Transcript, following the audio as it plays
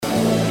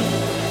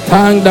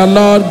Thank the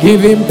Lord.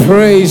 Give him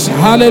praise.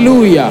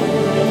 Hallelujah.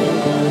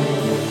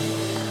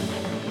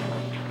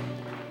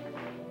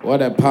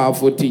 What a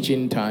powerful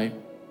teaching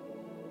time.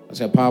 It's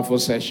a powerful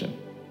session.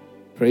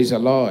 Praise the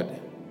Lord.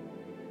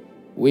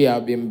 We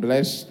have been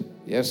blessed.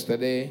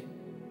 Yesterday,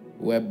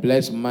 we were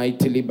blessed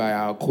mightily by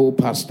our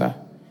co-pastor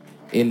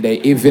in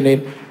the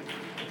evening.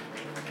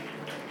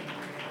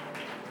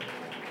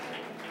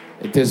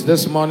 It is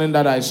this morning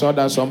that I saw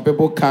that some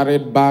people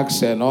carried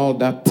bags and all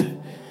that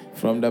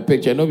from the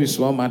picture. No be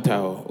small matter.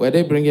 Were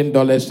they bringing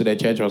dollars to the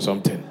church or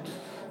something?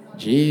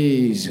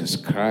 Jesus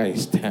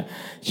Christ.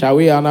 Shall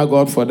we honor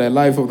God for the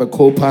life of the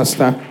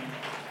co-pastor?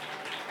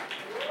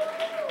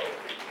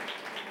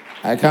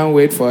 I can't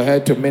wait for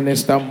her to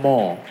minister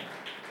more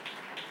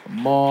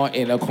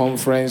in a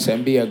conference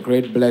and be a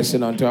great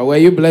blessing unto her. Were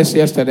you blessed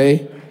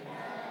yesterday?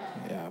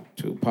 Yeah,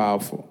 too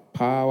powerful.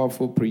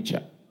 Powerful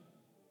preacher.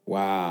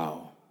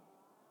 Wow.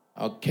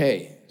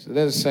 Okay, so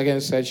that's the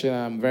second session.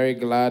 I'm very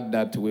glad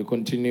that we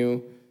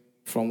continue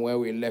from where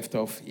we left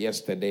off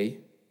yesterday.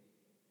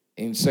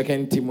 In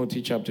 2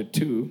 Timothy chapter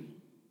 2,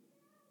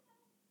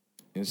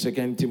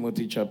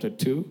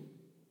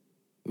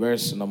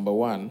 verse number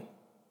 1,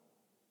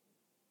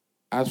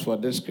 as for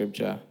this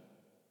scripture,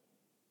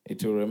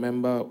 it will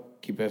remember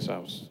keeper's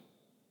house.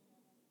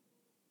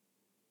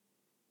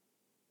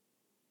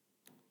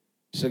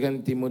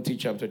 2 Timothy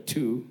chapter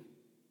 2,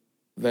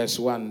 verse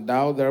 1,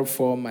 thou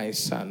therefore, my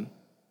son,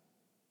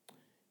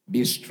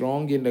 be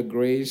strong in the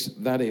grace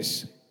that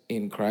is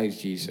in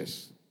Christ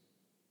Jesus.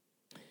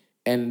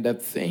 And the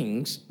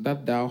things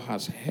that thou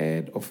hast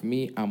heard of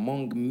me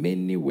among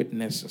many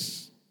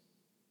witnesses,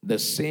 the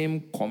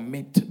same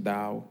commit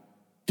thou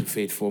to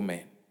faithful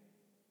men,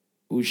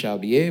 who shall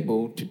be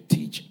able to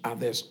teach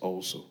others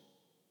also.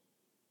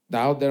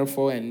 Thou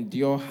therefore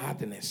endure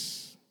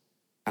hardness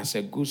as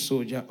a good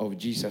soldier of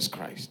Jesus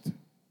Christ.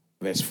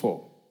 Verse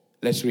 4.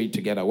 Let's read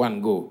together. One,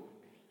 go.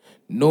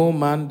 No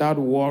man that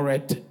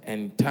warreth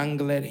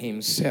entangleth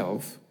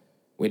himself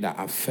with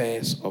the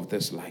affairs of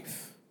this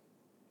life,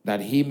 that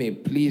he may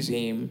please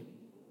him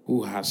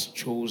who has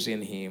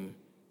chosen him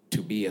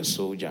to be a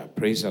soldier.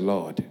 Praise the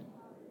Lord.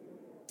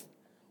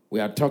 We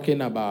are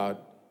talking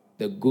about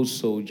the good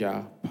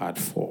soldier, part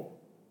 4.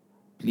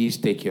 Please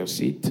take your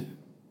seat.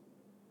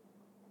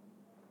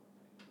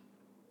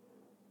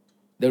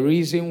 The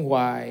reason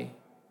why,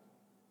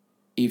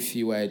 if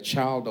you are a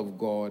child of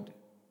God,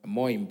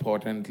 more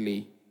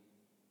importantly,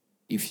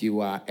 if you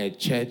are a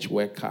church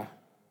worker,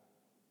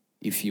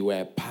 if you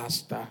are a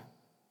pastor,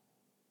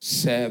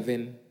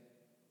 serving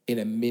in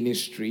a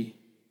ministry,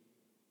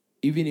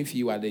 even if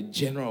you are the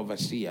general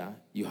overseer,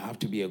 you have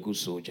to be a good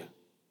soldier.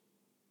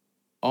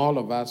 All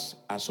of us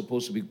are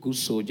supposed to be good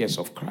soldiers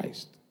of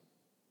Christ.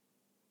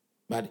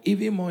 But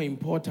even more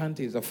important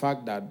is the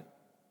fact that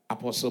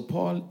Apostle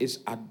Paul is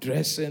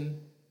addressing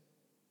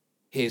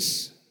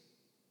his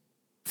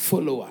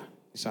follower,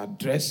 is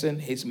addressing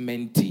his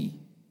mentee,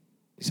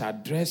 is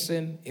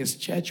addressing his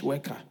church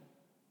worker,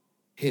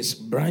 his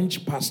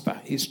branch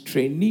pastor, his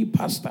trainee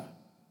pastor.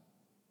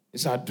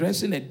 Is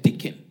addressing a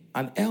deacon,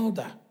 an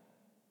elder.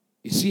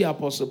 You see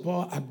Apostle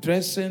Paul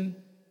addressing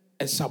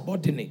a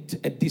subordinate,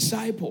 a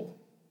disciple,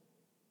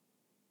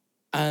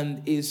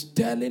 and is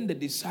telling the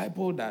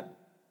disciple that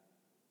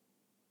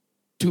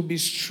to be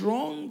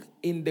strong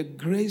in the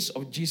grace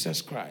of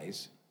Jesus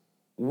Christ,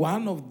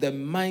 one of the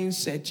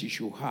mindsets you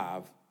should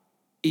have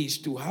is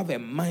to have a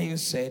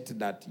mindset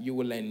that you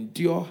will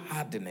endure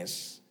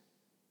hardness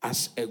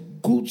as a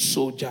good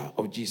soldier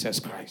of Jesus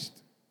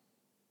Christ.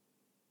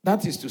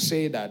 That is to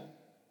say that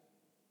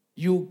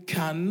you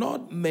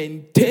cannot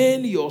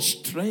maintain your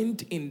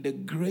strength in the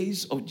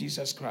grace of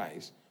Jesus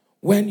Christ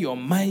when your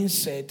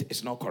mindset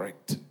is not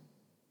correct.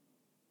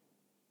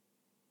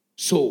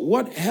 So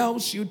what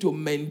helps you to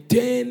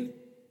maintain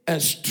a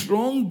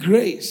strong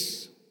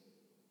grace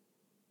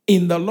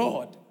in the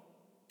Lord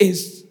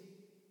is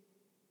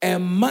a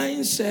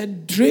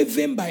mindset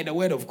driven by the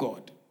word of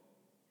God.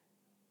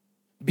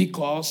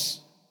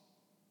 Because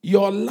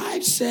your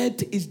life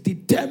set is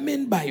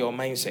determined by your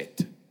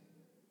mindset.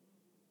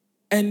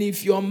 And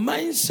if your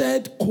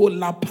mindset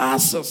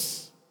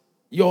collapses,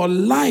 your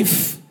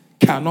life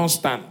cannot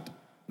stand.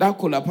 That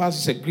collapse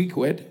is a Greek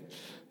word.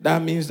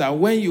 That means that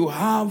when you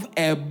have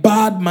a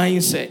bad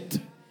mindset,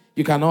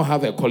 you cannot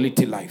have a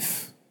quality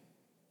life.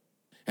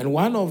 And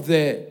one of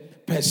the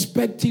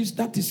perspectives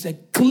that is a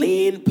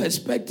clean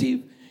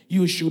perspective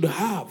you should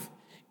have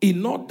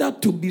in order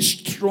to be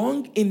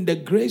strong in the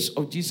grace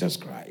of Jesus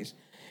Christ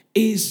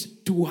is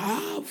to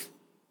have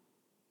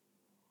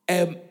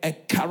a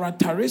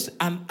characteristic,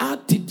 an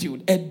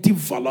attitude, a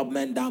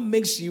development that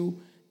makes you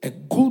a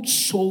good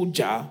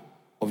soldier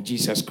of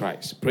Jesus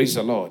Christ. Praise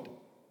the Lord.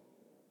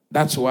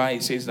 That's why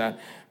it says that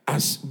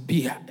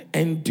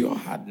endure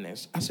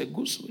hardness as a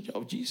good soldier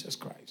of Jesus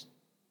Christ.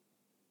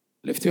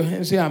 Lift your hands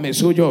and say, I'm a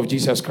soldier of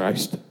Jesus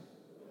Christ.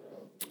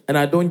 And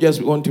I don't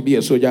just want to be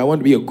a soldier, I want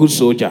to be a good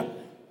soldier.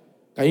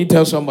 Can you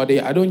tell somebody,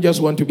 I don't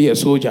just want to be a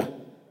soldier,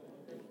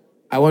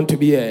 I want to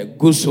be a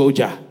good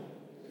soldier.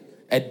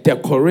 a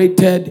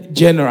decorated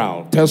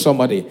general. Tell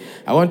somebody,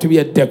 I want to be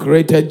a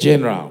decorated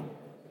general.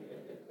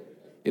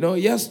 You know,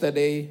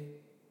 yesterday,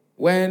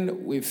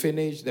 when we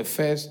finished the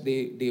first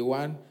day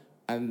one,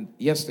 and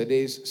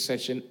yesterday's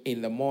session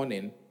in the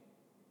morning,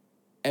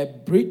 a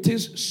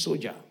British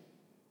soldier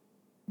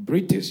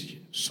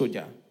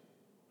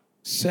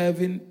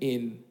serving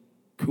in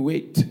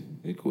Kuwait,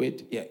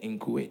 in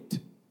Kuwait,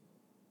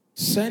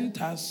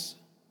 sent us,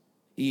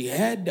 he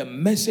heard the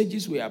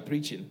messages we are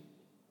preaching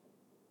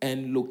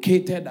and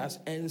located us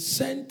and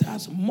sent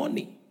us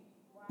money.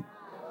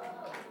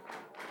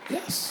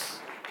 Yes.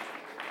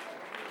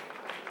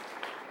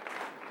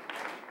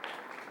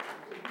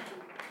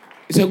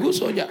 He's a good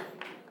soldier.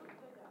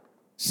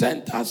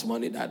 Sent us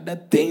money that the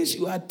things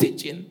you are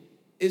teaching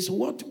is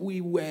what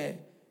we were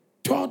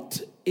taught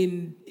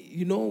in,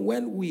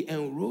 when we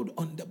enrolled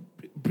on the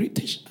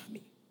British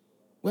Army,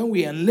 when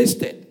we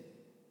enlisted.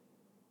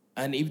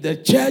 And if the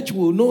church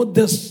will know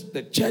this,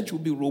 the church will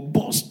be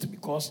robust,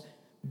 because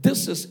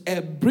this is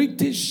a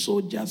British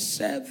soldier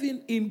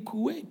serving in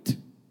Kuwait.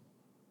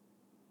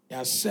 He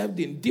has served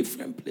in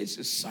different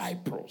places,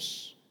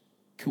 Cyprus,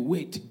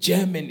 Kuwait,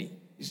 Germany.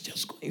 He's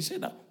just going, he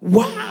said that,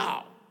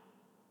 wow,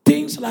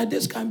 things like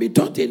this can be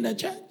taught in the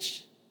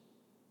church.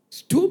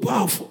 It's too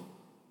powerful.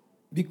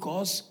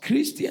 Because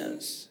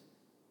Christians,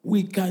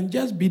 we can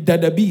just be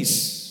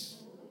dadabis.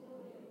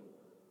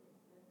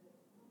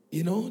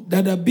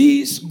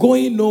 Dadabis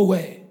going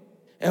nowhere.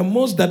 And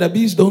most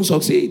dadabis don't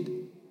succeed.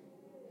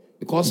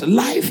 Because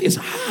life is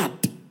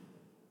hard.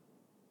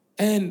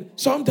 And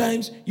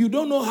sometimes you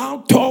don't know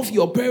how tough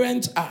your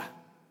parents are.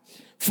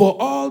 For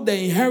all the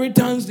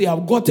inheritance they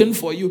have gotten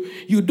for you.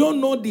 You don't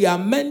know their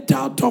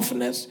mental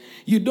toughness.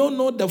 You don't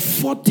know the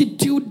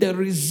fortitude, the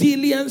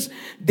resilience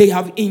they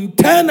have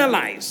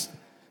internalized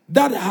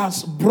that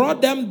has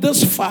brought them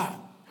this far,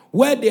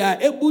 where they are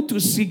able to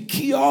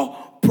secure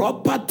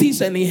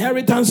properties and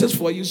inheritances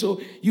for you.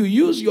 So you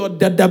use your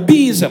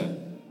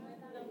dadabism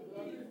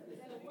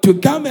to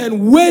come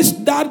and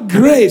waste that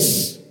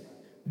grace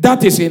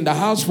that is in the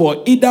house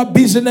for either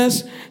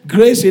business,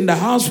 grace in the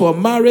house for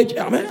marriage.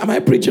 Am I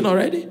preaching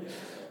already?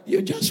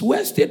 You just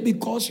waste it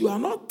because you are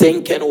not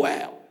thinking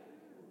well.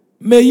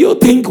 May you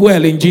think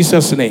well in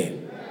Jesus'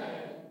 name.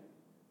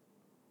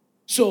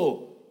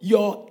 So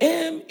your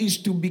aim is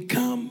to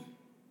become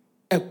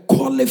a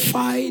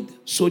qualified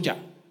soldier.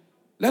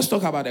 Let's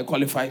talk about a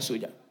qualified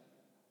soldier.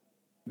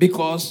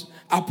 Because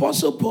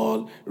Apostle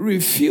Paul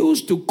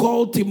refused to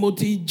call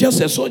Timothy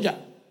just a soldier.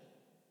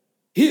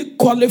 He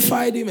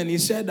qualified him and he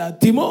said that,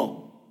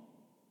 Timo,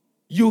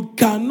 you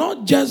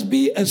cannot just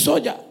be a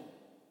soldier.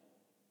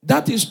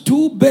 That is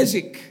too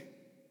basic.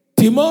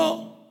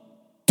 Timo,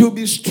 to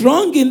be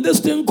strong in this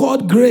thing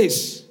called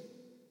grace,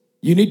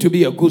 you need to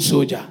be a good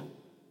soldier.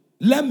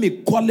 Let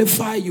me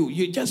qualify you.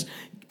 You just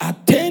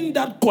attain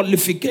that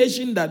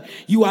qualification that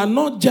you are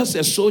not just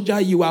a soldier,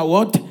 you are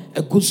what?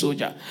 A good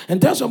soldier.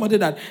 And tell somebody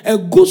that a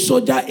good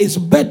soldier is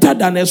better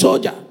than a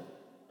soldier.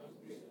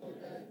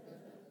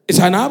 It's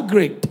an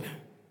upgrade.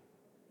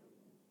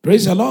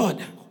 Praise the Lord.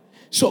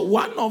 So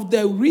one of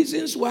the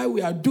reasons why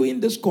we are doing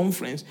this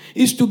conference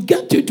is to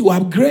get you to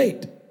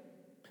upgrade.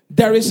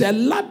 There is a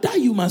ladder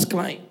you must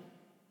climb.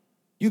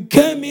 You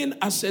came in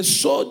as a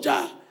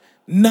soldier.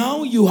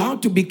 Now you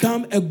have to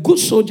become a good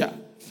soldier.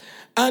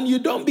 And you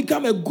don't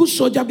become a good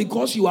soldier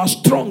because you are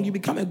strong. You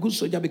become a good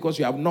soldier because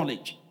you have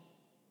knowledge.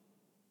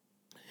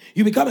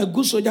 You become a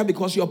good soldier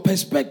because your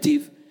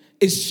perspective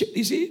is,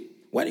 you see,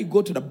 when you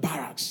go to the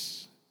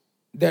barracks,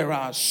 there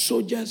are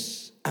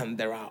soldiers and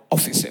there are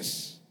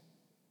officers.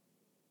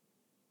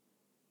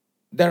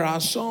 There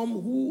are some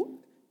who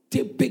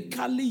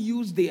typically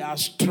use their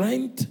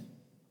strength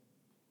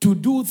to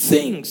do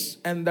things.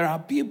 And there are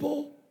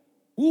people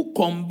who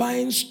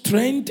combine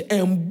strength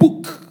and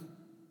book.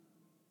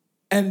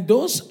 And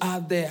those are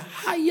the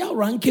higher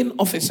ranking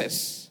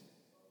officers.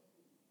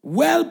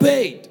 Well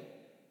paid.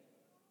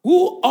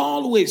 Who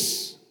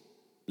always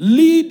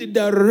lead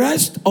the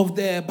rest of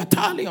the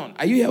battalion.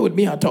 Are you here with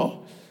me at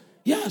all?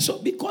 Yeah, so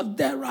because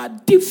there are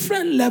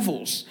different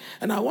levels.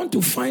 And I want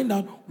to find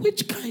out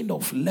which kind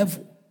of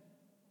level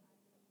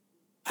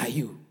are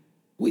you?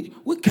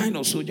 What kind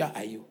of soldier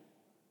are you?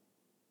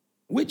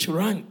 Which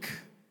rank?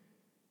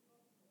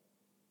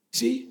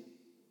 See,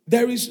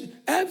 there is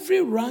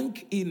every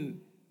rank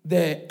in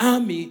the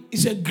army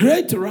is a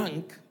great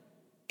rank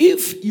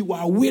if you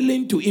are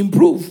willing to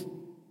improve.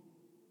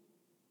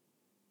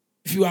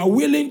 If you are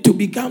willing to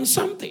become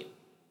something.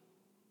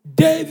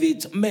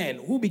 David's men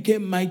who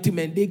became mighty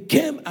men, they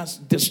came as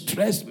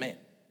distressed men.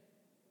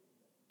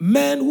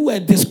 Men who were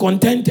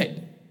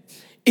discontented,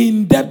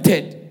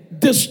 indebted,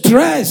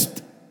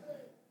 distressed.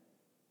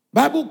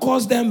 Bible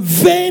calls them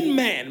vain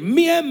men,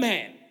 mere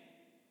men.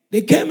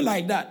 They came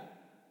like that.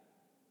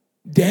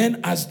 Then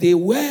as they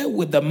were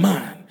with the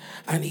man,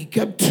 and he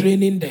kept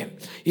training them.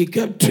 He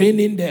kept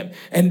training them.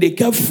 And they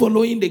kept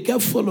following.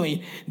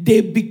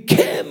 They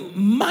became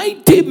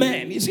mighty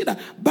men. You see that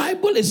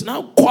Bible is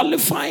now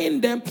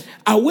qualifying them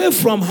away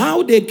from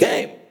how they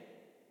came.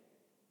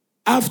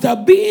 After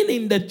being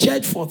in the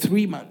church for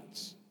 3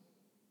 months.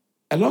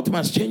 A lot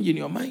must change in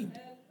your mind.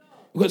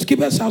 Because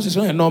Keeper's House is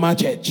not a normal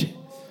church.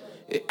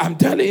 I'm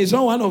telling you, it's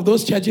not one of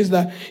those churches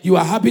that you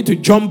are happy to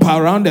jump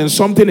around and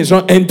something is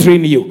not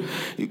entering you.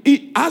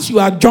 As you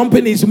are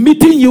jumping, it's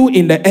meeting you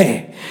in the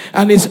air.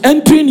 And it's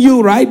entering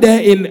you right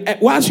there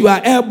whilst you are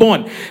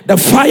airborne. The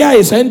fire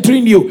is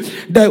entering you.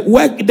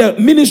 The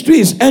ministry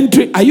is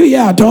entering. Are you here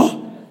at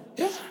all?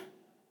 Yeah.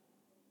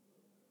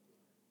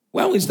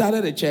 When we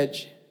started the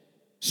church,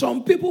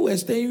 some people were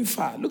staying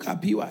far. Look at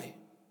PY.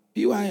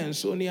 PY and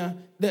Sonia.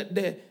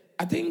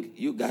 I think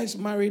you guys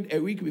married a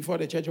week before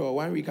the church or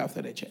 1 week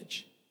after the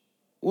church.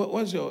 What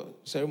was your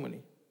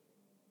ceremony?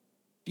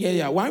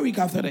 Yeah, 1 week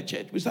after the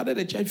church. We started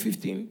the church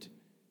 15th.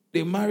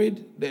 They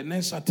married the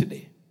next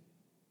Saturday.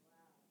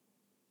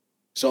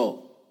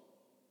 So,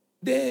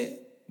 the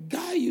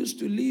guy used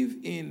to live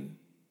in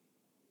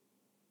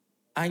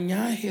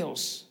Anya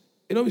Hills.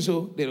 You know,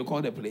 so they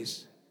call the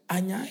place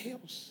Anya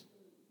Hills.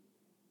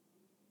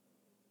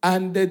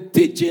 And the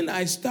teaching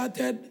I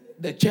started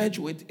the church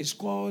with is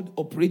called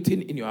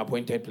operating in your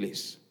appointed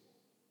place.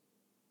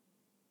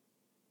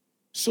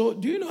 So,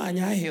 do you know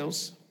Anya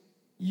Hills?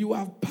 You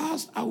have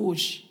passed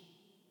Awosh.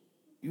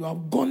 You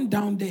have gone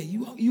down there.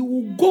 You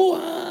will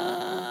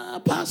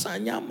go past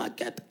Anya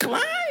Market,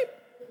 climb.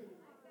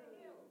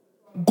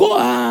 Go,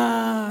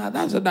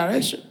 that's the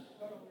direction.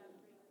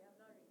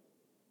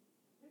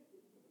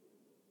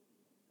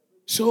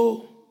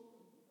 So,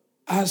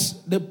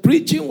 as the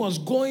preaching was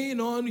going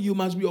on, you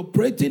must be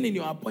operating in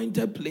your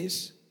appointed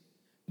place.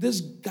 This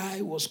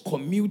guy was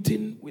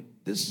commuting with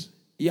this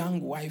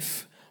young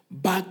wife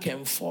back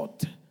and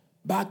forth,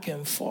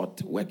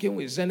 working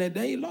with Zenith.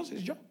 Then he lost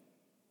his job.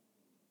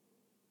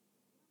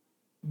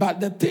 But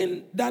the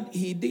thing that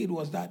he did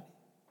was that,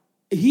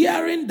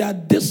 hearing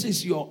that this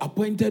is your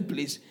appointed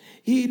place,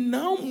 he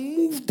now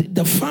moved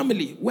the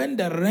family when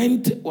the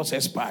rent was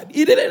expired.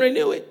 He didn't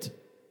renew it.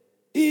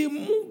 He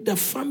moved the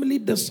family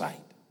this side.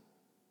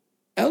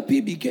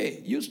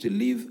 LPBK used to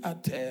live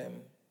at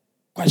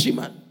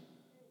Kwashiman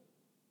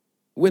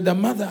with the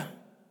mother.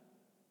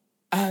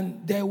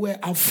 And there were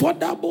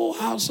affordable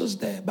houses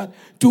there. But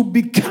to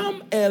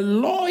become a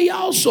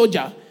loyal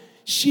soldier,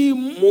 she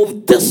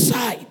moved this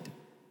side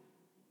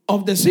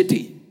of the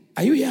city.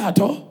 Are you here at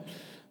all?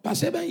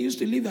 Pastor Ben used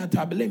to live at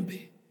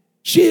Abelembe.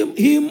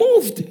 He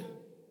moved.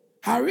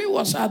 Harry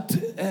was at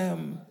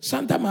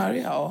Santa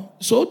Maria or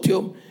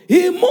Sotium.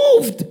 He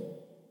moved.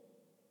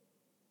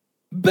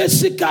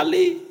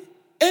 Basically,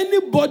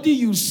 anybody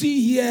you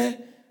see here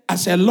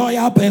as a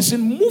loyal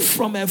person move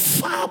from a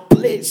far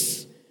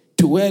place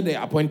to where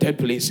the appointed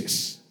place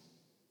is.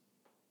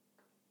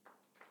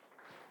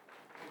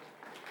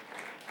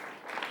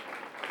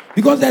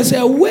 Because there's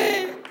a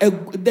way,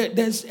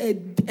 there's a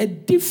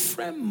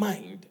different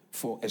mind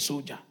for a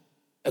soldier,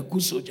 a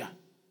good soldier.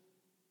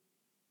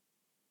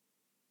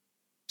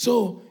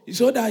 So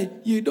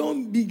that you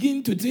don't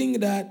begin to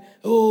think that,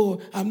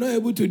 oh, I'm not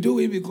able to do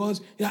it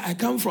because I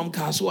come from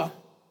Kaswa.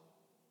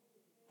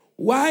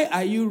 Why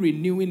are you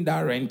renewing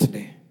that rent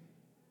there?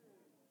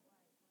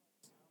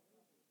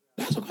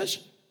 That's the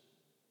question.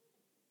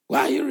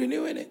 Why are you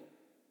renewing it?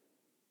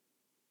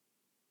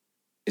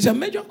 It's a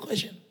major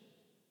question.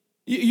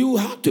 You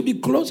have to be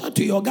closer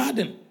to your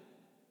garden.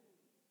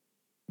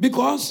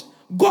 Because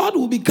God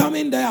will be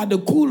coming there at the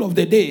cool of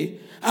the day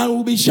and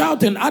will be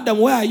shouting, Adam,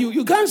 where are you?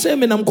 You can't say,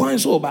 man, I'm quite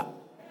sober.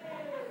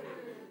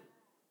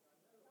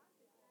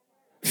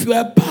 If you're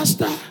a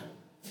pastor,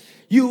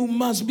 you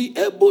must be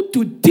able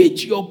to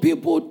teach your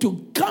people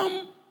to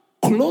come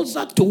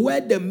closer to where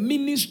the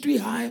ministry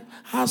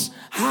has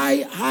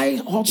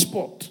high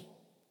hotspot.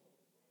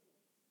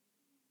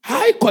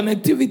 High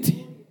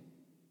connectivity.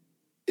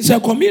 It's a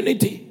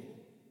community.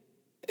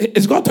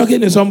 Is God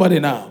talking to somebody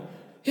now?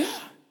 Yeah.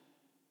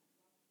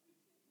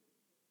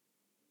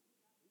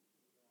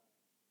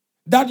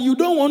 That you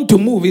don't want to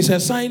move is a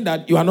sign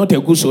that you are not a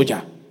good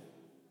soldier.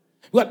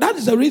 Well, that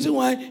is the reason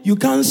why you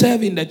can't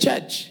serve in the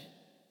church.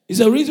 It's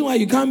the reason why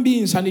you can't be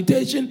in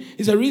sanitation.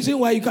 It's the reason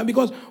why you can't,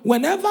 because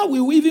whenever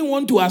we even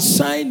want to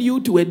assign you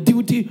to a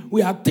duty,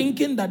 we are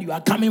thinking that you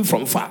are coming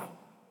from far.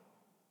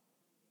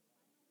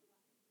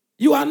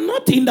 You are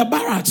not in the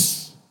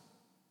barracks.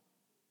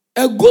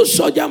 A good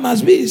soldier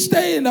must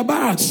stay in the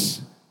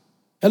barracks.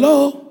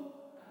 Hello?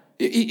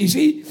 You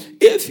see,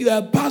 if you are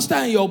a pastor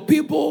and your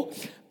people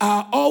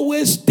are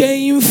always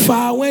staying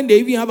far when they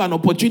even have an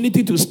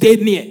opportunity to stay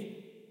near,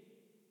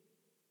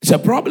 it's a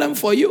problem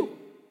for you.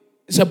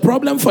 It's a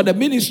problem for the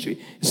ministry.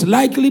 It's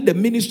likely the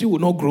ministry will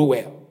not grow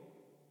well.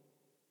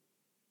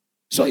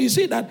 So you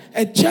see that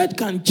a church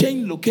can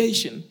change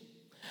location,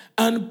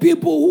 and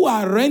people who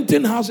are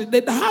renting houses,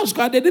 the house,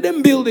 they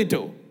didn't build it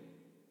though.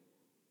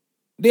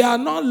 They are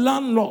not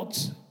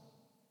landlords.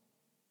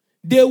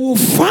 They will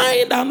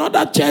find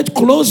another church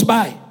close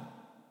by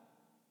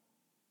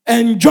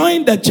and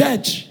join the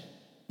church.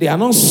 They are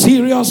not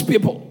serious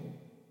people.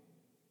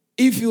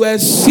 If you are a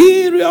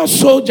serious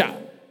soldier,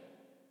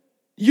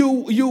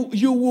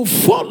 you will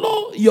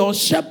follow your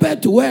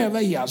shepherd to wherever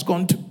he has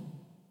gone to.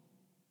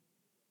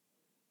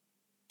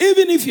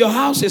 Even if your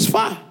house is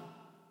far.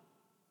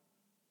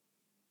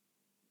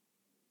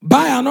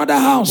 Buy another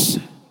house.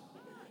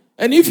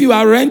 And if you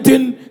are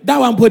renting, that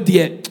one put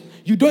there,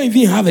 you don't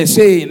even have a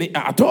say in it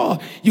at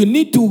all. You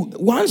need to,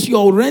 once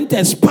your rent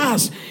has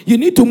passed, you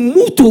need to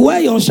move to where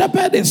your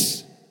shepherd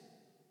is.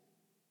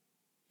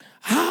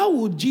 How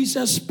would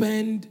Jesus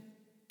spend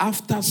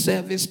after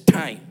service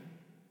time?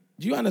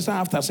 Do you understand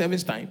after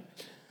service time?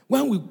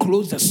 When we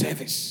close the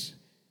service,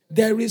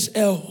 there is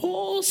a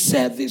whole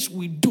service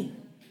we do.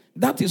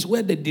 That is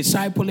where the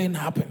discipling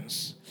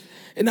happens.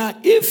 Now,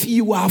 if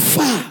you are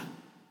far,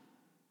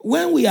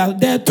 when we are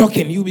there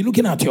talking, you'll be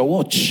looking at your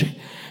watch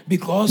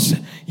because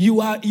you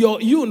are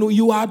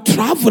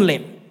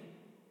traveling.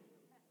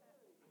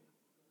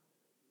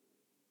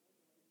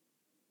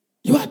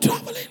 You are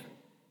traveling.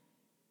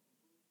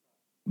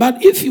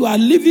 But if you are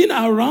living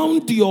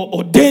around your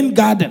ordained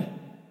garden,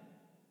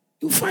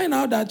 you find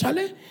out that,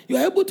 Charlie, you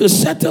are able to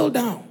settle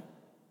down.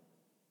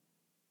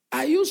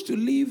 I used to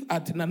live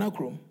at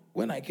Nanakrom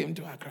when I came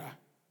to Accra.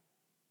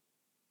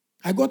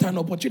 I got an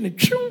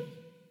opportunity.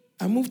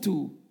 I moved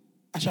to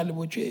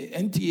Ashaleboche,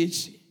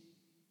 NTHC.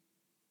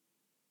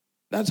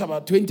 That's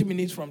about 20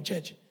 minutes from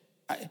church.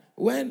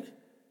 When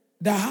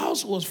the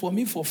house was for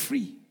me for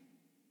free,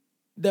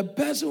 the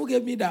person who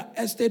gave me the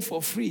estate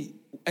for free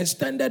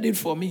extended it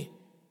for me.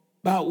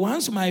 But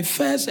once my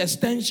first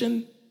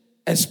extension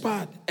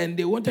expired and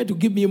they wanted to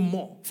give me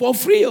more for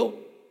free,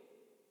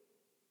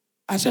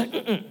 I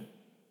said,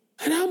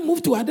 And I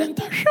moved to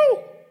Adenta.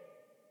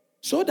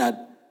 So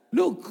that,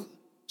 look,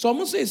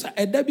 someone says,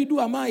 a Debbie do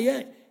am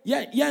I,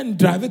 and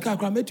drive a car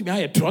to me,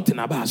 I trot in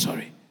a bar,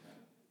 sorry.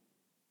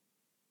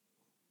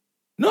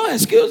 No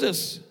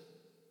excuses.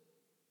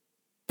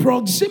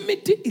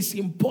 Proximity is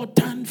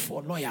important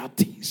for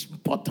loyalty. It's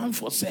important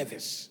for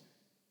service.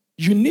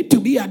 You need to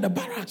be at the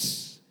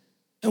barracks.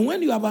 And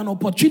when you have an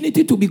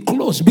opportunity to be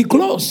close, be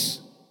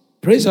close.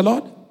 Praise the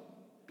Lord.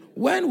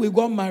 When we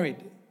got married,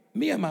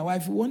 me and my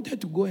wife, we wanted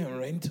to go and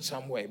rent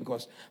somewhere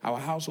because our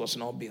house was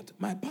not built.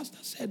 My pastor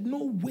said,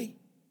 no way.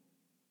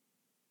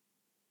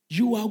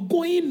 You are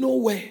going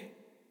nowhere.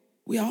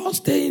 We are all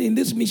staying in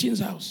this mission's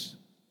house.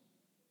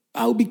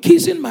 I'll be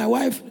kissing my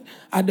wife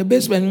at the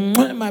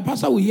basement. My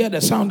pastor will hear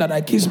the sound that I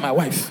kiss my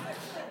wife.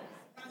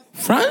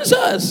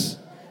 Francis,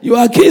 you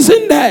are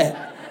kissing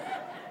there.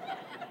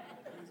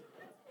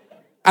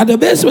 At the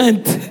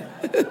basement.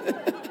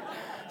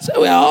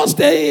 So we are all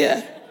staying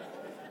here.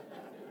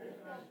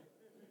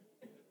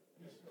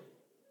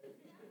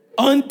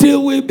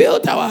 Until we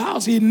built our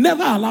house, he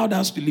never allowed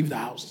us to leave the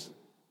house.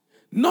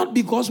 Not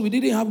because we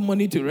didn't have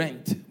money to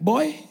rent.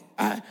 Boy,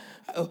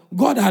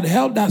 God had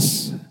helped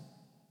us.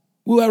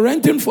 We were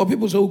renting for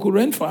people so we could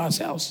rent for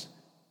ourselves.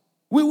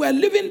 We were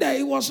living there.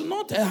 It was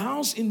not a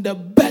house in the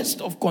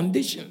best of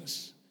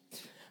conditions.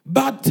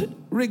 But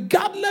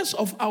regardless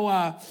of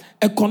our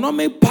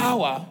economic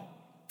power,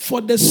 for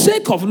the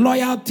sake of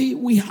loyalty,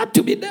 we had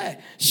to be there.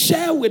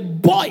 Share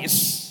with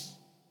boys.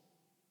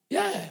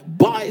 Yeah,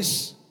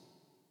 boys.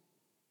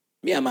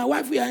 Me and my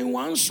wife, we are in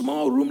one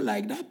small room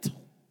like that.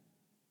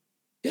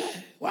 Yeah,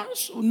 one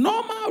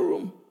normal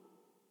room.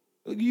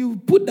 You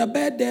put the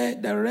bed there,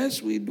 the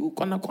rest we do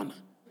corner.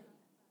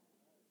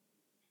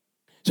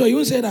 So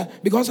you say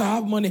that because I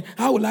have money,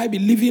 how will I be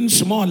living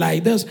small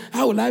like this?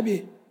 How will I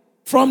be?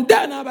 From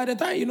there now, by the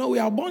time, we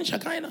are born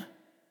Shekinah.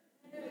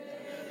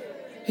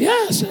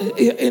 Yes,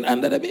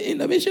 in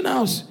the mission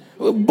house.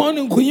 We're born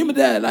in Kunyim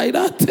there like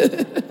that.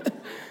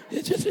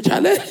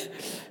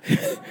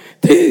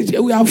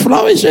 We are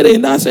flourishing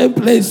in that same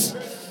place.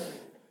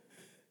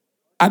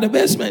 At the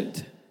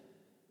basement.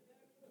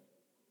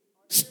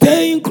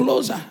 Staying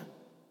closer.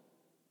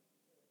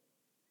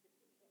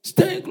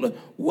 Staying close.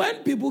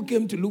 When people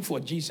came to look for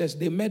Jesus,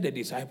 they met the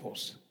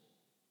disciples.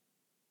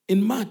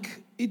 In Mark,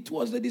 it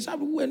was the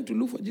disciples who went to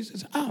look for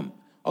Jesus. That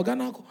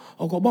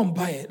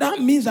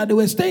means that they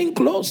were staying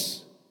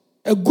close.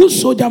 A good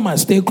soldier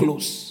must stay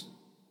close.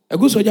 A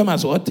good soldier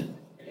must what?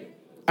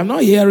 I'm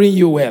not hearing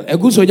you well. A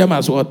good soldier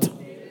must what?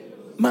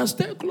 Must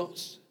stay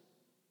close.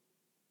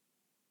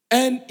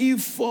 And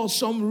if for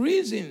some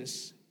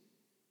reasons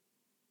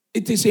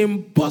it is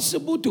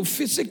impossible to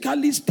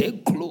physically stay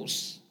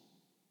close,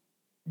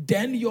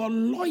 then your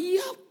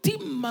loyalty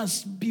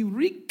must be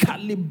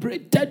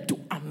recalibrated to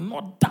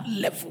another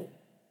level.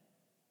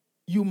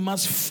 You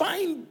must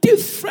find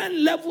different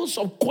levels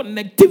of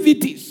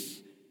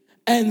connectivities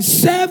and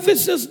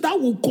services that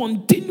will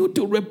continue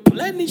to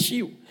replenish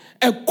you,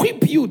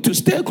 equip you to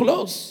stay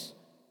close.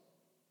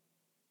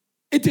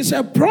 It is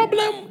a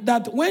problem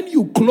that when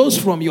you close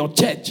from your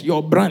church,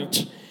 your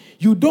branch,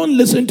 you don't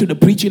listen to the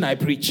preaching I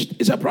preached.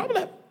 It's a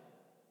problem.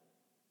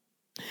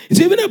 It's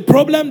even a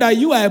problem that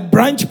you are a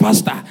branch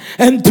pastor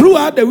and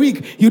throughout the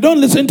week, you don't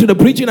listen to the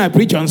preaching I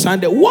preach on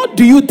Sunday. What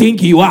do you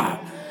think you are?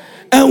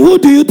 And who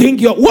do you think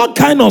you are? What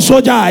kind of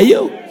soldier are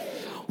you?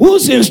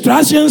 Whose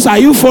instructions are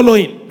you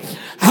following?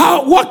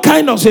 What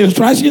kind of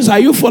instructions are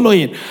you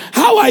following?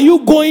 How are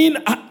you going?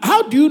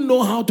 How do you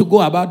know how to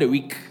go about the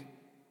week?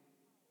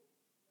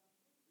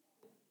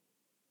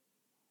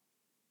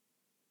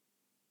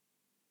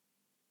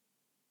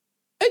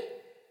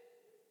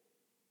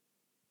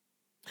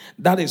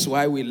 That is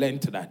why we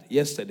learned that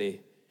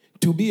yesterday.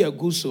 To be a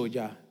good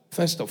soldier,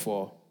 first of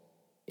all,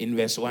 in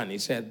verse 1, he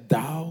said,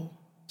 thou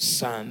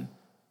son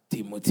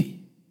Timothy.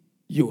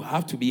 You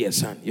have to be a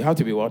son. You have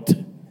to be what?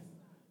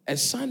 A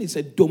son is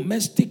a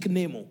domestic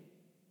name.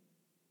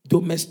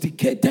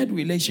 Domesticated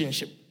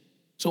relationship.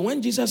 So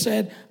when Jesus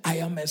said, I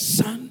am a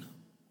son,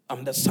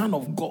 I'm the son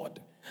of God.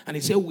 And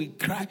he said, we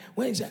cry.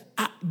 When he said,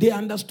 they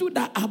understood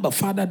that Abba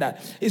Father,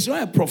 that it's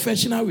not a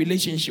professional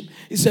relationship.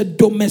 It's a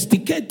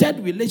domesticated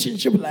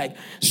relationship, like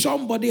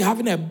somebody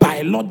having a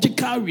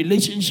biological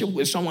relationship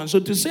with someone. So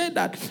to say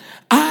that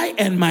I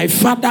and my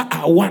father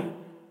are one,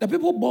 the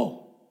people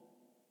bore.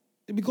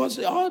 Because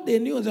all they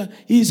knew was that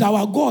he is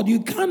our God. You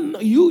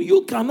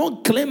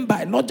cannot claim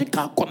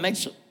biological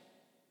connection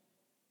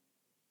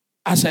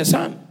as a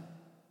son.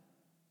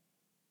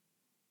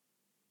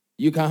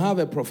 You can have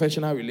a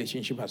professional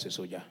relationship as a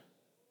soldier.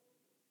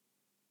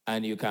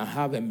 And you can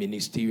have a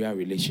ministerial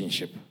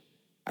relationship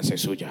as a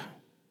soldier.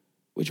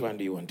 Which one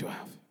do you want to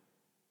have?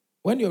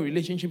 When your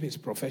relationship is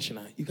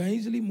professional, you can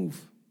easily move.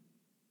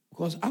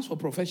 Because as for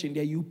profession,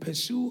 there you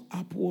pursue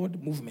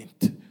upward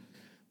movement.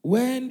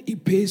 When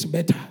it pays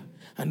better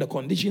and the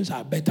conditions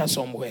are better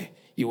somewhere,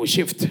 you will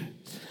shift.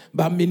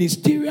 But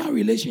ministerial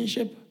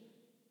relationship,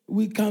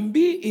 we can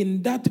be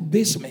in that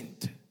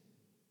basement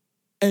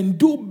and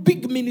do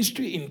big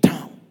ministry in town.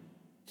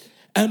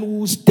 And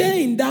we'll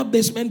stay in that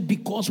basement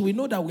because we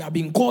know that we have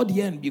been called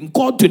here and been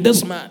called to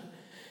this man.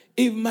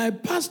 If my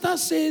pastor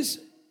says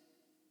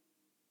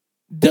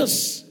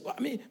this,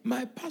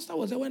 my pastor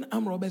was there when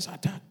armed robbers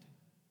attacked.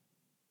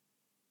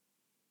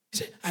 He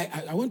said,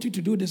 I want you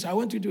to do this, I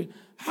want you to do it.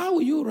 How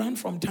will you run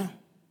from town?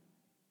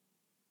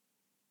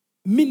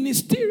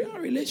 Ministerial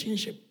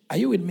relationship. Are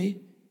you with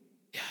me?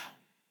 Yeah.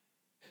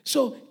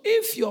 So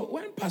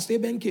when Pastor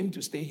Ben came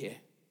to stay here,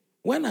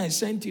 when I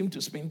sent him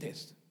to spin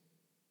test,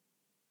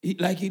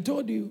 like he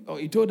told you, or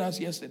he told us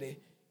yesterday,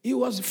 he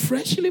was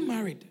freshly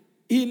married.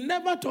 He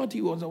never thought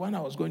he was the one I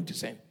was going to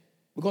send.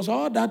 Because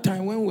all that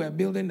time when we were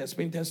building the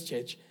spin test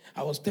church,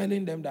 I was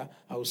telling them that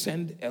I would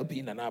send LP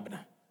in an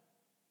Abner.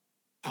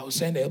 I will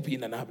send LP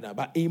in an Abner.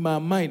 But in my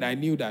mind, I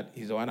knew that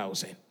he's the one I will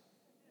send.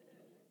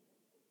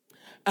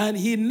 And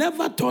he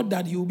never thought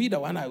that he would be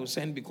the one I would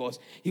send, because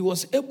he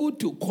was able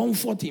to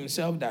comfort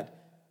himself that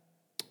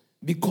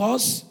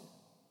because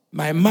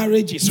my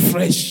marriage is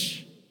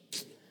fresh,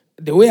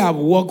 the way I've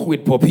worked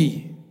with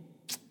Poppy,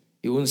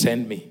 he won't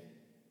send me.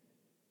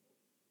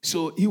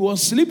 So he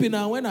was sleeping,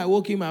 and when I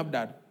woke him up,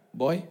 that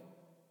boy,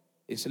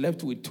 it's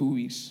left with 2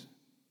 weeks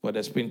for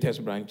the spin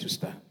test branch to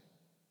start.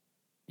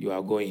 You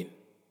are going.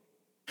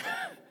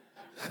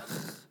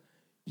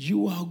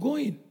 You are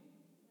going.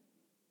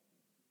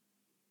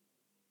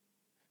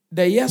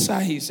 The yes sir,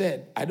 he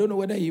said, I don't know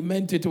whether he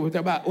meant it or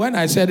whatever, but when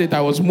I said it,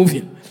 I was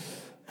moving.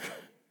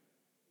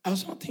 I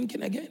was not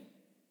thinking again.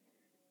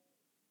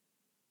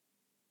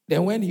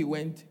 Then when he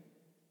went,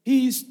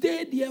 he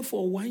stayed here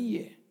for 1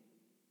 year.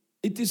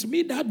 It is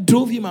me that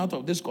drove him out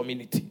of this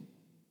community.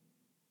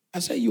 I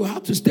said, you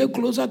have to stay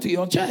closer to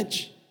your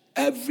church.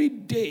 Every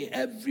day,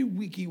 every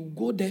week, he will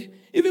go there.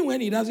 Even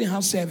when he doesn't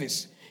have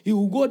service, he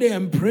will go there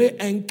and pray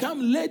and come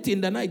late in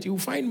the night. He will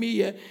find me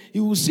here. He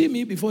will see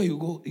me before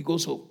he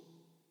goes home.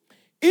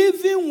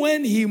 Even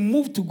when he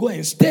moved to go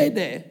and stay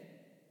there,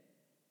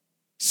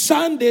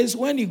 Sundays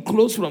when he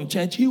closed from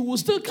church, he will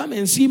still come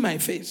and see my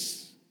face.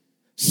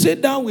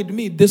 Sit down with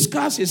me,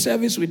 discuss his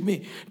service with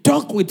me,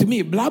 talk with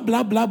me, blah,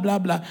 blah, blah, blah,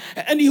 blah.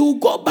 And he will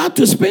go back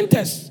to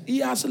Spinters. He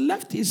has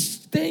left his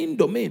staying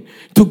domain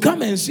to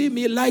come and see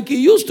me like he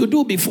used to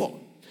do before.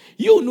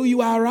 You know,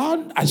 you are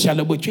around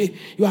Ashalaboche,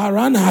 you are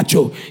around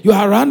Hacho, you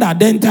are around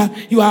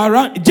Adenta, you are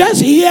around,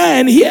 just here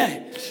and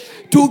here.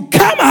 To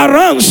come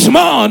around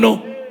small,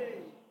 no.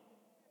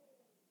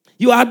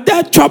 You are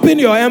there chopping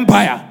your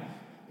empire.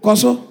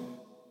 Koso,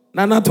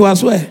 Nana to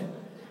as well.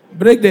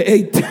 Break the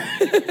 8.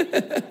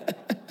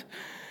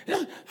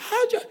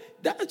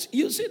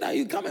 You see that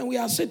you come and we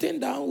are sitting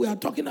down, we are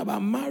talking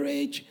about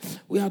marriage,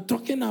 we are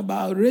talking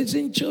about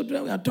raising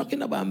children, we are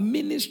talking about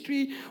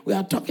ministry, we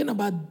are talking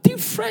about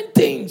different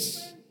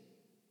things.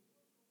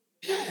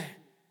 Yeah.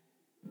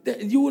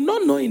 You will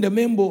not know in the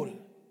main bowl.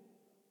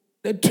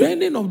 The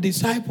training of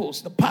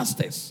disciples, the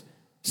pastors,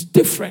 is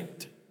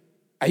different.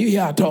 Are you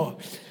here at all?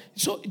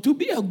 So to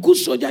be a good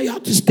soldier, you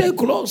have to stay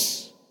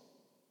close.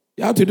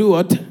 You have to do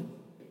what?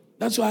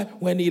 That's why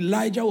when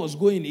Elijah was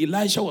going,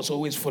 Elisha was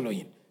always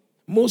following.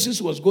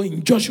 Moses was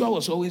going, Joshua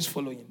was always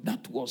following.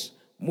 That was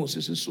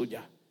Moses'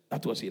 soldier.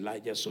 That was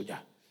Elijah's soldier.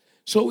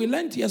 So we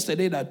learned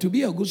yesterday that to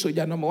be a good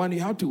soldier, number one,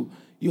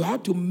 you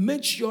have to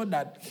make sure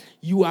that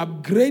you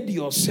upgrade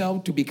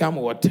yourself to become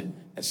what?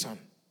 A son.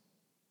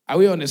 Are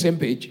we on the same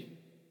page?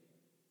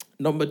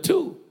 Number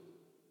two,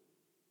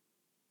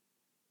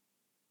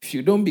 if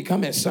you don't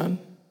become a son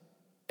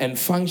and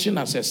function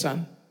as a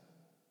son,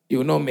 you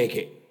will not make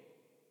it.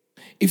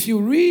 If you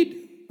read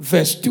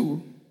verse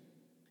 2,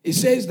 it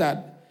says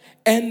that,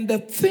 and the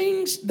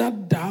things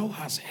that thou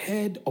hast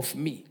heard of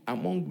me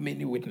among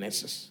many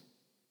witnesses,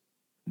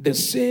 the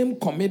same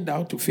commit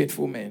thou to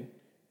faithful men,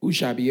 who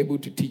shall be able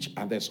to teach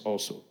others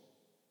also.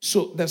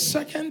 So the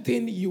second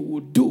thing you will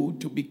do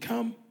to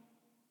become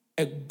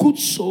a good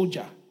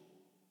soldier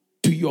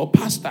to your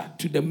pastor,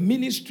 to the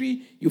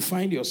ministry you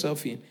find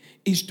yourself in,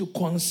 is to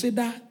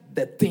consider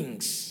the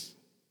things.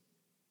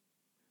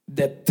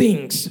 The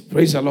things,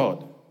 praise the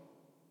Lord.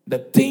 The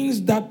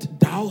things that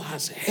thou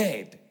hast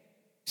heard.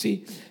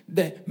 See,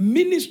 the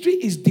ministry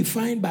is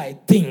defined by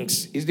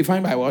things. It's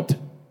defined by what?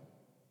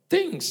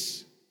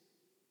 Things.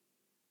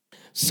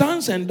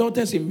 Sons and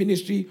daughters in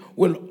ministry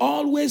will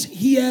always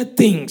hear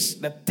things.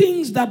 The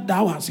things that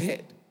thou hast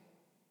heard.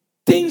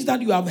 Things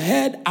that you have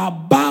heard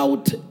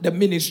about the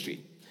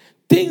ministry.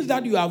 Things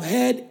that you have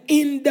heard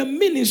in the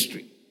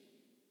ministry.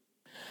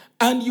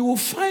 And you will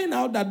find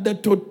out that the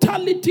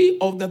totality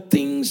of the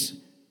things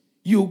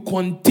you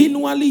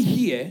continually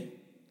hear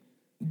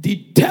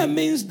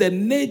determines the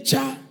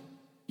nature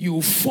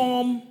you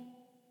form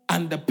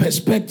and the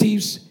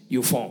perspectives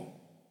you form.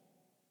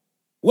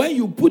 When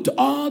you put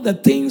all the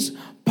things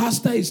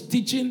pastor is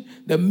teaching,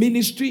 the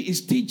ministry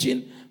is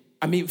teaching,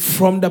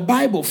 from the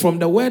Bible, from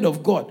the Word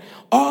of God,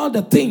 all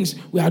the things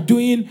we are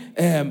doing,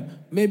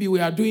 maybe we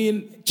are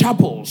doing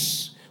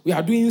chapels, we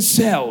are doing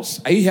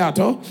cells. Are you here at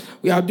all?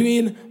 We are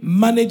doing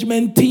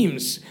management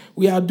teams.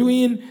 We are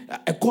doing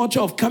a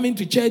culture of coming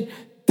to church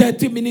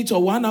 30 minutes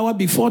or 1 hour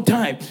before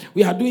time.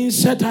 We are doing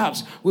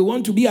setups. We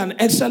want to be an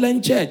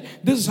excellent church.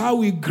 This is how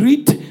we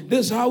greet.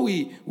 This is how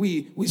we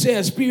say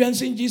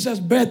experiencing Jesus,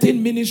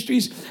 birthing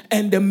ministries.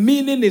 And the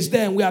meaning is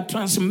there. And we are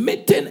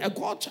transmitting a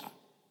culture.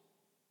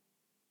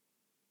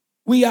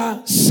 We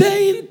are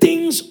saying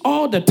things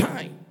all the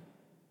time.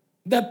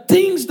 The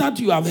things that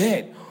you have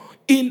heard.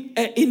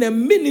 In a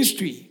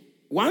ministry,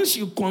 once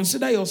you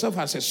consider yourself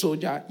as a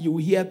soldier, you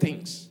hear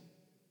things.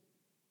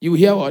 You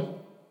hear what?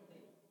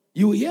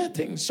 You hear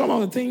things. Some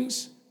of the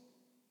things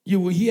you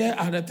will hear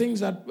are the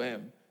things that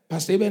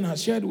Pastor Aubyn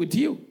has shared with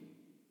you.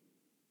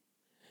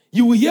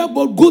 You will hear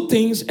both good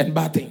things and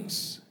bad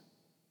things.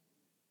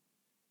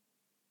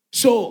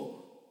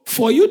 So,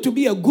 for you to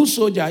be a good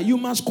soldier, you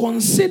must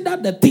consider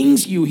the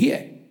things you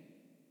hear.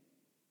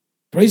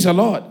 Praise the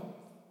Lord.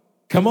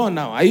 Come on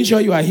now. Are you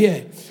sure you are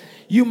here?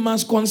 You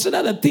must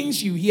consider the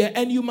things you hear,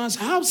 and you must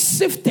have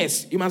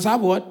sifters. You must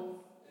have what?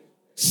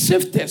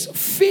 Sifters.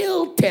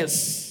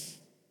 Filters.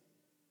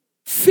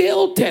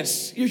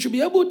 Filters. You should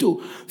be able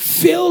to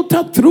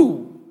filter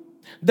through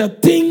the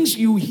things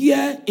you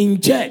hear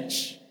in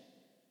church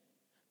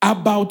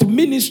about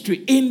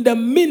ministry, in the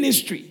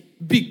ministry,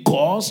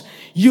 because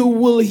you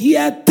will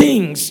hear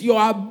things.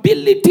 Your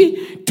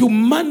ability to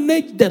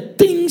manage the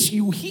things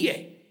you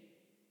hear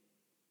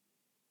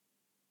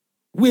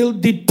will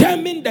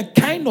determine the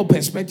kind of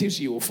perspectives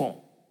you will form.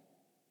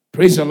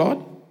 Praise the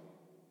Lord.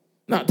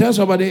 Now, tell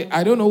somebody,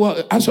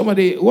 ask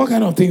somebody, what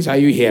kind of things are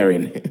you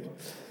hearing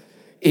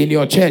in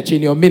your church,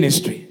 in your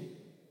ministry?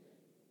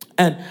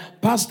 And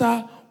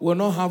pastor will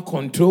not have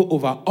control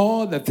over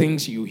all the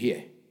things you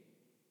hear.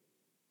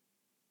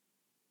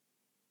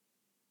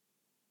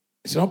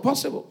 It's not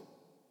possible.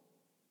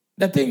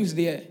 The things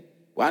there.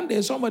 One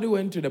day, somebody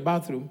went to the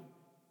bathroom.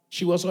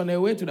 She was on her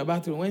way to the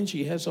bathroom when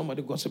she heard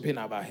somebody gossiping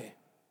about her.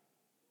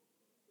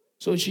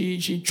 So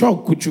she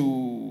choked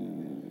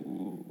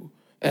kuchu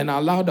and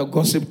allowed the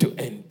gossip to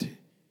end.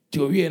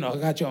 To hear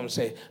and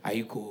say, "Are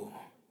you cool?"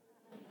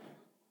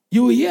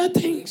 You hear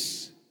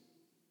things.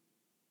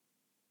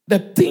 The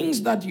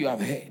things that you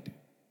have heard.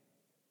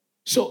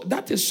 So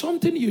that is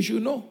something you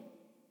should know.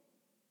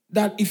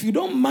 That if you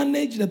don't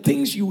manage the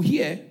things you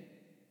hear,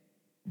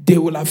 they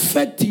will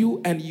affect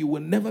you and you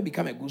will never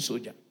become a good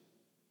soldier.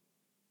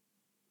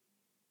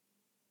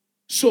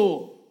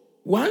 So,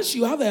 once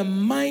you have a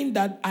mind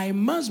that I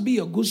must be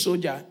a good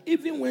soldier,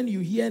 even when you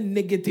hear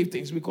negative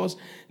things, because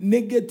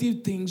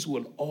negative things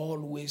will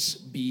always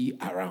be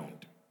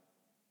around.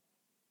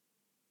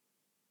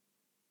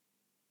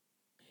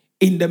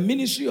 In the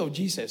ministry of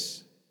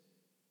Jesus,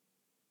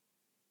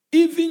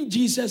 even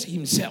Jesus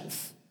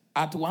himself,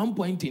 at one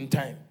point in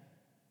time,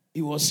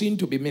 he was seen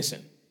to be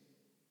missing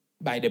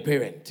by the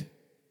parent.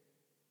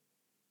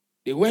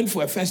 They went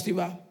for a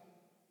festival.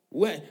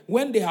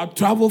 When they had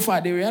traveled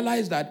far, they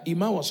realized that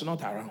Imam was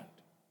not around.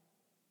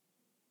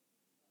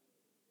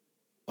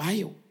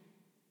 Why?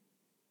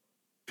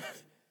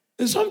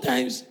 And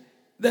sometimes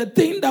the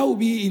thing that will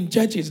be in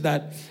church is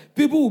that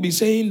people will be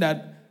saying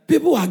that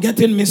people are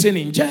getting missing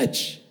in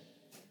church.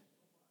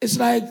 It's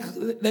like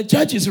the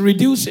church is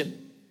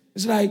reducing.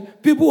 It's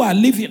like people are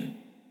leaving.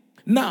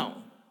 Now,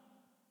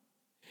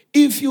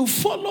 if you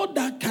follow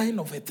that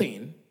kind of a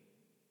thing,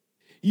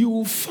 you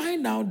will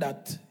find out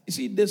that, you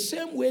see, the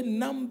same way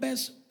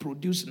numbers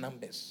produce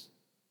numbers,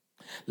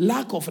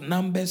 lack of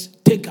numbers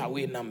take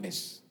away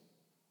numbers.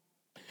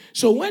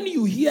 So when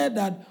you hear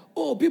that,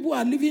 oh, people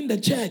are leaving the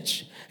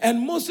church,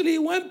 and mostly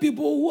when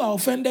people who are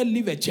offended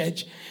leave a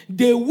church,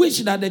 they wish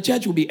that the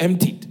church will be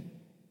emptied.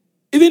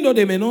 Even though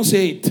they may not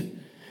say it.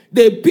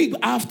 They pick,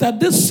 after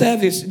this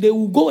service, they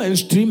will go and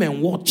stream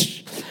and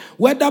watch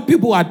whether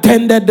people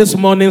attended this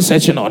morning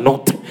session or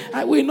not.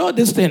 We know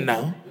this thing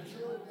now.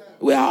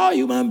 We are all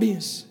human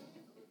beings.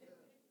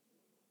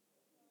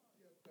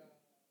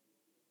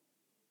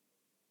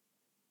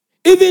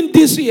 Even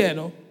this year,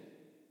 no,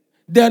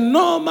 the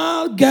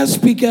normal guest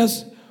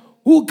speakers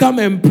who come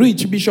and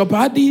preach, Bishop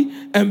Adi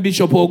and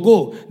Bishop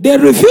Ogo, they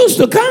refuse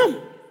to come.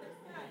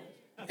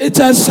 It's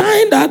a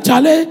sign that,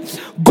 Charlie,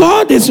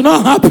 God is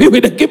not happy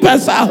with the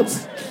keeper's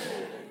house.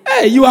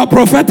 Hey, you are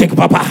prophetic,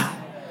 Papa.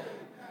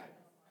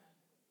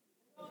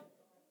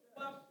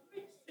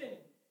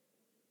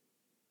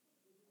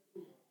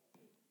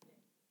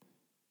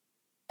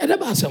 And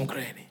about some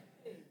cranny.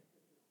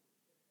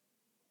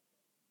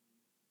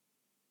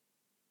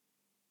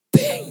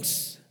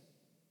 Things.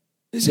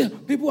 They say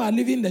people are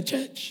leaving the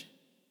church.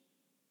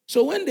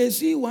 So when they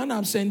see one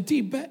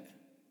absentee,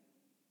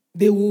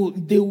 they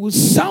will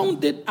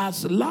sound it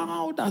as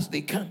loud as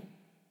they can,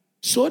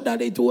 so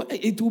that it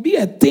will be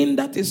a thing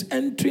that is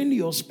entering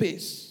your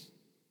space.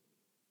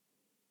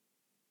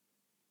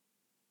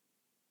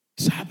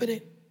 It's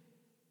happening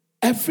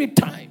every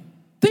time.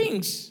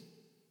 Things.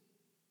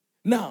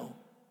 Now,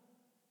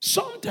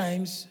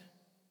 sometimes,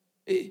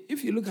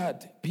 if you look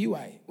at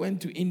PY,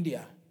 went to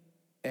India,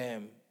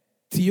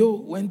 Theo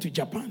went to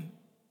Japan,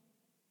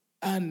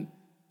 and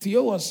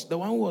Theo was the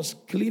one who was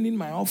cleaning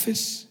my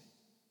office,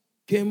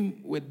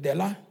 came with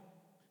Della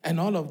and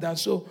all of that.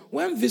 So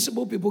when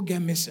visible people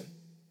get missing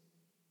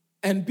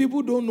and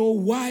people don't know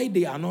why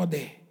they are not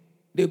there,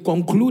 they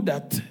conclude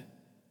that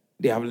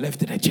they have left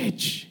the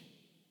church.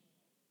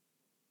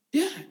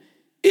 Yeah.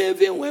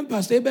 Even when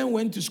Pastor Aubyn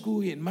went to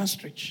school in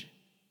Maastricht,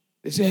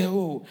 they say,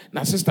 oh,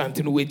 na assistant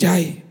in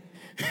Wejai.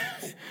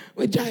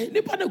 Wejai,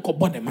 they put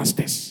the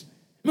masters.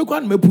 Me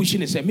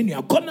pushing say, me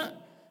a corner.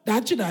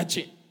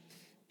 Dachi.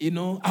 You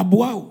know,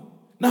 Abuao.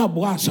 Now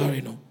Abuao,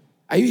 sorry, no.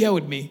 Are you here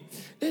with me?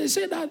 They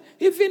say that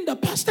even the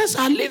pastors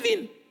are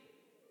leaving.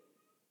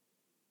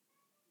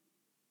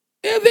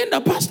 Even the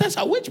pastors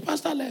are, which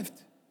pastor left?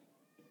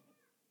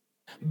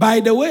 By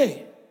the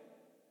way,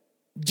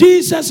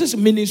 Jesus'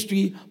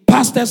 ministry,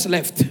 pastors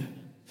left.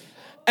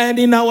 And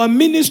in our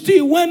ministry,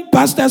 when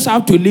pastors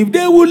have to leave,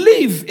 they will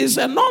leave. It's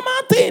a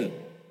normal thing.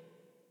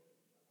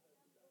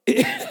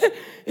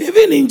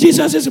 Even in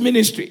Jesus'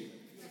 ministry,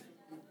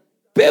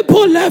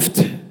 people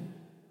left.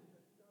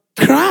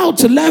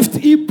 Crowds left.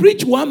 He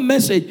preached one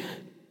message.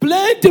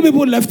 Plenty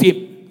people left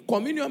him.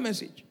 Communion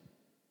message.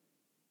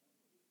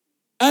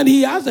 And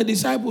he asked the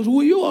disciples,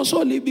 will you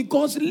also leave?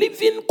 Because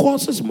living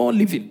causes more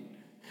living.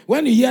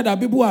 When you hear that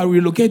people are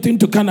relocating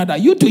to Canada,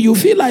 you too, you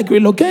feel like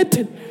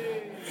relocating.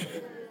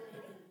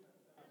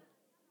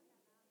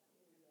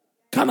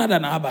 Canada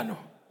na abano.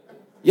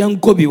 Young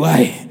Kobe,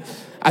 why?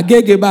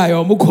 Agege ba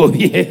yomu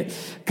Kobe.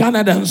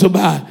 Canada and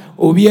soba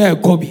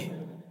obiye Kobe.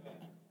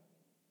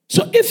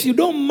 So if you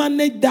don't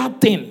manage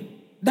that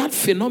thing, that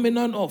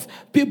phenomenon of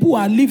people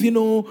are leaving,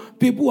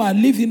 people are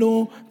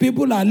leaving,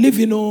 people are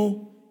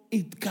leaving,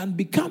 it can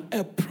become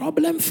a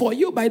problem for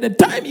you. By the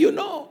time you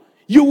know,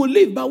 you will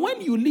leave. But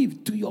when you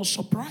leave, to your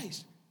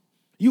surprise,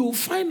 you will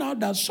find out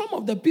that some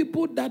of the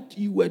people that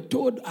you were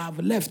told have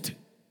left,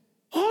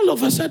 all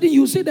of a sudden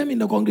you see them in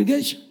the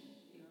congregation.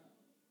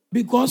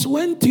 Because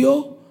when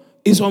Theo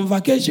is on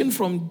vacation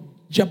from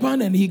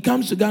Japan and he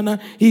comes to Ghana,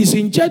 he's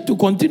in charge to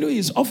continue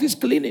his office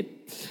cleaning.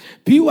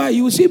 PY,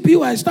 you see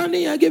PY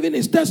standing here giving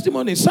his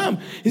testimony. Sam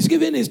is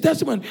giving his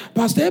testimony.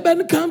 Pastor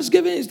Aubyn comes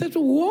giving his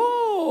testimony.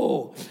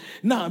 Whoa!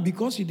 Now,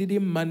 because you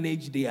didn't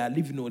manage, they are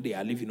living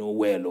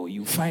well, or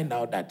you find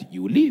out that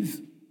you live,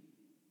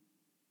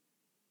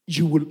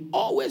 you will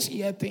always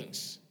hear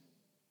things.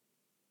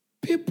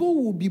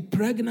 People will be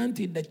pregnant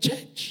in the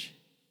church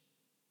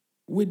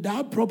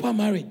without proper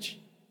marriage.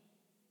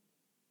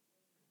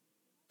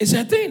 It's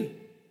a thing.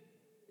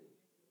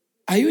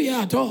 Are you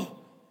here at all?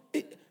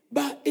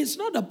 But it's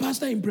not the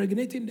pastor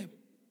impregnating them.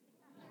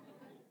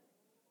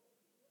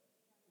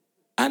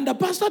 And the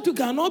pastor too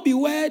cannot be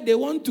where they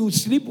want to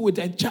sleep with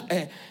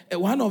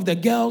one of the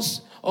girls,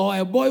 or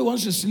a boy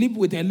wants to sleep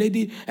with a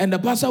lady, and the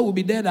pastor will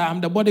be there that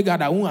I'm the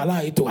bodyguard, I won't allow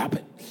it to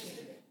happen.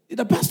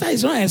 The pastor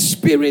is not a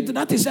spirit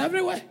that is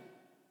everywhere.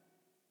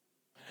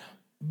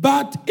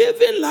 But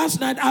even last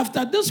night,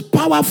 after this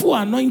powerful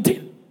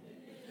anointing,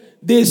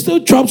 they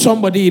still chop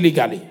somebody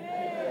illegally.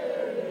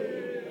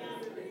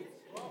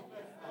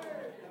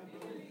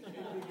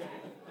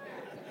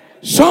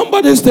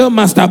 Somebody still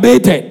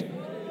masturbated.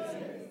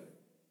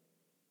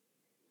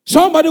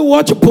 Somebody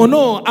watched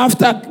porno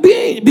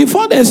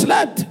before they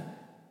slept.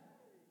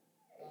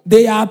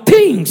 They are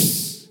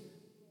things.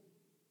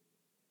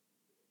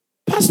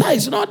 Pastor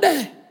is not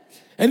there.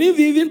 And if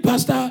even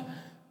pastor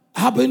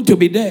happened to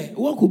be there,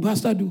 what could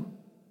pastor do?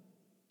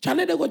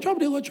 Charlie, they go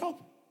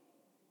chop.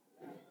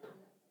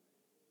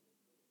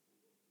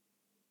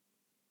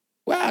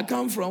 Where I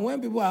come from,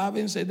 when people are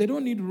having sex, they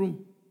don't need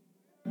room.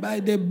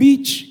 By the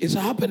beach is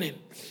happening,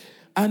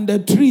 and the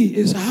tree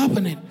is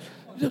happening.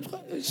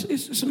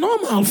 It's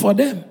normal for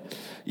them.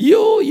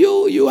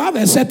 You have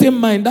a certain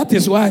mind. That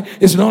is why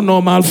it's not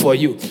normal for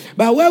you.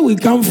 But where we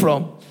come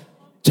from,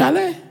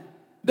 Charlie,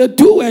 the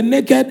two were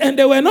naked and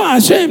they were not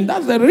ashamed.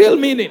 That's the real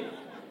meaning.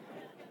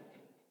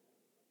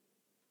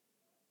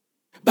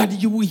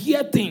 But you will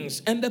hear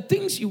things, and the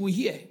things you will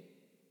hear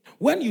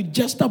when you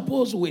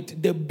juxtapose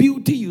with the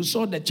beauty you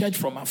saw the church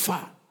from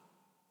afar,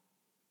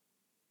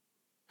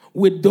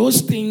 with those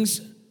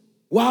things,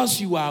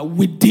 whilst you are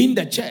within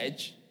the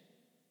church,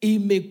 it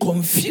may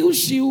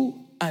confuse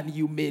you and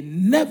you may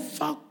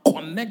never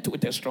connect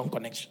with a strong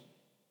connection.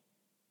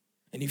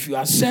 And if you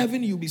are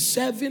serving, you'll be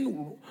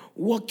serving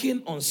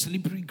walking on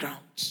slippery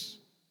grounds.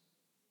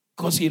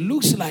 Because it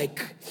looks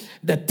like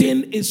the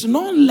thing is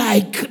not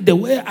like the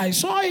way I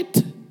saw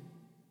it.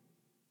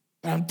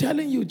 But I'm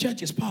telling you,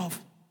 church is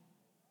powerful.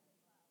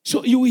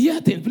 So you will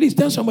hear things. Please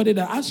tell somebody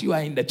that as you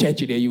are in the church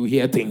today, you will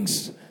hear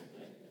things.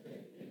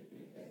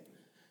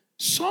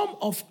 Some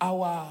of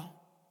our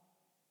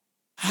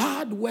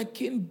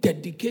hard-working,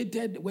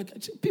 dedicated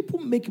workers, people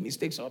make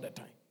mistakes all the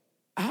time.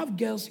 I have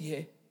girls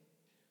here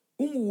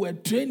whom were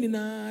training,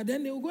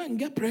 then they will go and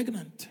get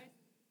pregnant.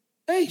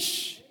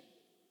 Eish.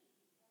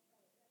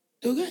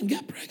 They'll go and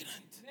get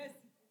pregnant.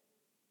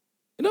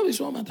 You know, it's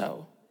one matter.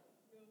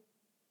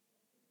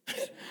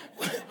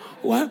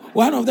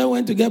 One of them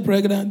went to get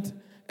pregnant,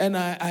 and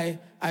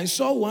I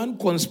saw one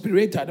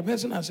conspirator. The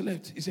person has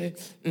left. He said,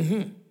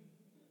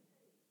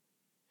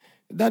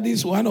 that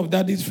is one of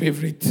daddy's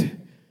favorite.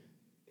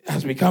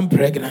 Has become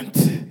pregnant.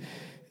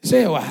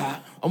 Say,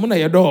 I'm gonna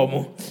your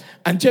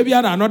and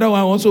Chebiana, another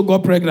one also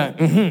got pregnant.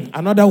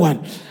 Another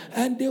one.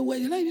 And they were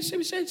like, we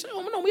said,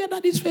 we are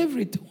daddy's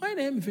favorite. Why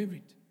am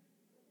favorite?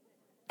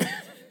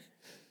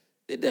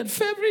 The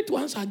favorite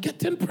ones are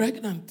getting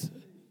pregnant.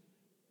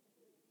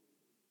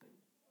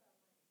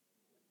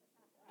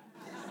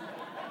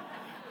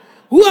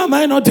 Who am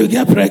I not to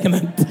get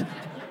pregnant?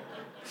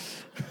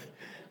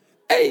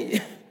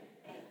 Hey,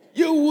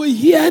 you will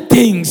hear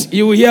things.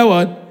 You will hear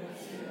what?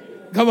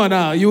 Come on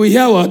now. You will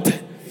hear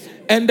what?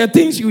 And the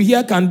things you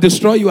hear can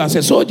destroy you as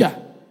a soldier.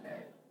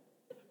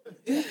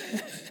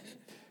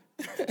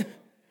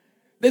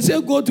 They say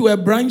go to a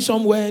branch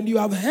somewhere and you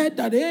have heard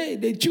that, hey,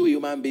 they chew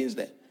human beings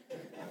there.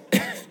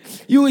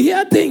 You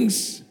hear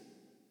things.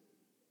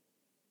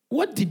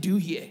 What did you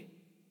hear?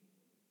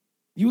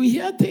 You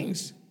hear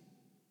things.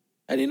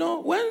 And you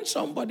know, when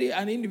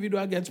an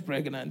individual gets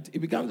pregnant, it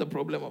becomes a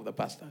problem of the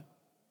pastor.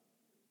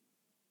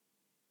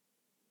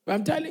 But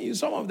I'm telling you,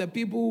 some of the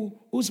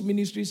people whose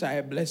ministries are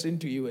a blessing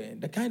to you,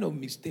 the kind of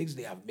mistakes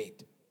they have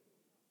made.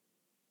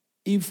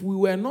 If we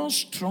were not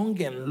strong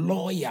and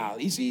loyal,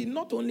 you see,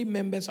 not only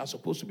members are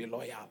supposed to be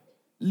loyal,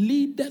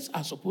 leaders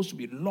are supposed to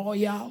be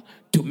loyal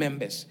to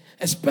members,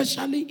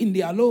 especially in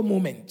their low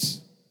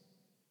moments.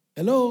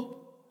 Hello?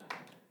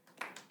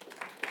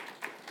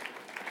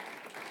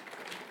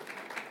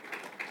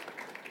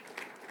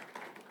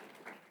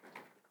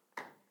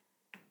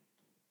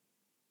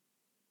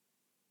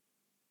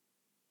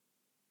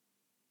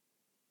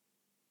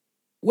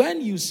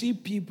 When you see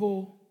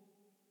people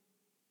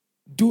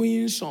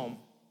doing some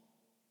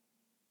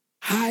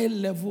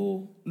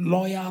high-level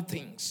loyal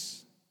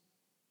things,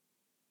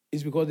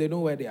 it's because they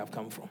know where they have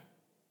come from.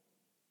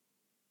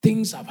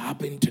 Things have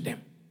happened to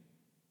them.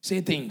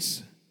 Say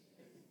things.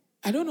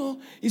 I don't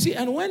know. You see,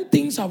 and when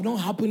things have not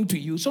happened to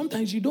you,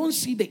 sometimes you don't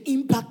see the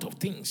impact of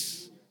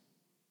things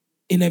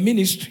in a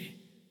ministry.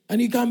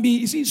 And you can be,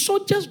 you see,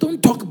 soldiers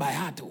don't talk by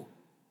heart.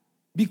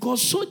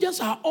 Because soldiers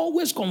are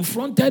always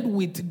confronted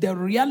with the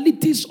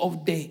realities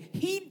of the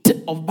heat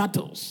of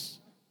battles.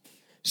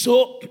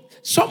 So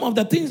some of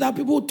the things that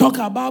people talk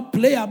about,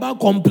 play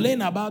about,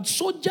 complain about,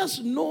 soldiers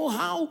know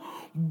how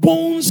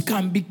bones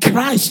can be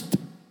crushed.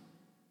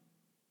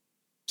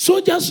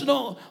 Soldiers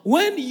know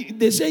when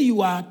they say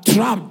you are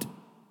trapped,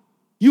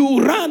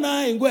 you run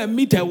out and go and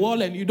meet a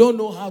wall and you don't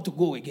know how to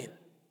go again.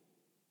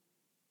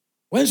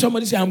 When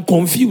somebody says, I'm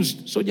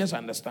confused, soldiers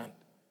understand.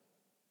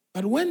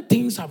 But when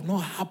things have not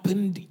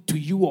happened to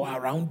you or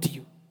around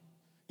you,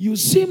 you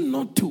seem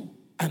not to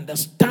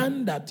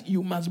understand that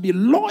you must be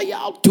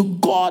loyal to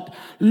God,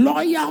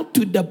 loyal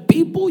to the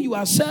people you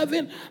are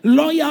serving,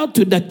 loyal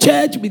to the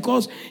church,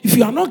 because if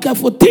you are not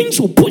careful, things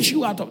will push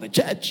you out of the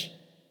church,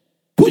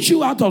 push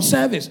you out of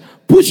service,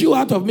 push you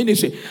out of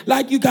ministry.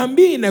 Like you can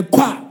be in a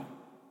choir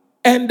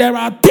and there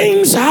are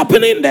things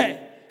happening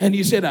there, and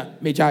you say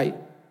that, Mejai.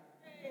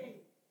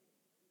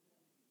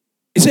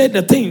 He said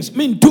the things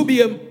mean to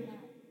be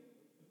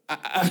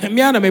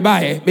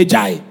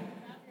Mejai.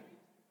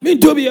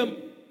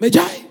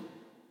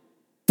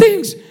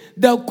 Things.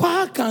 The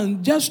choir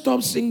can just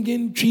stop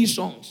singing 3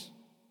 songs.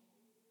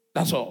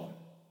 That's all.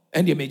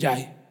 And the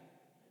Mejai.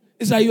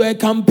 It's like you're a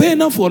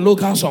campaigner for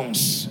local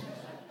songs.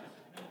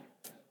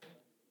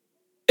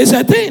 It's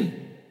a thing.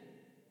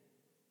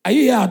 Are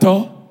you here at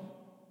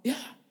all? Yeah.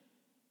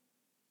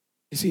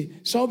 You see,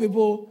 some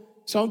people,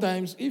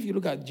 sometimes, if you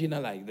look at Gina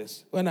like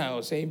this, when I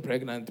was saying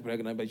pregnant,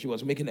 but she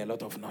was making a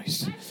lot of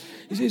noise.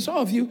 You see, some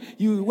of you,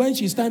 when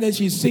she started,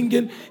 she's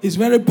singing, it's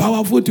very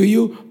powerful to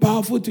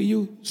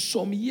you.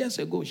 Some years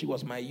ago, she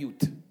was my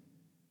youth.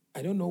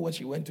 I don't know what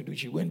she went to do.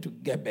 She went to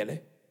get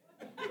belly.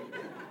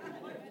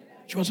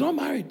 She was not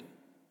married.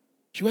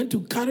 She went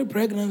to carry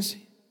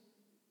pregnancy.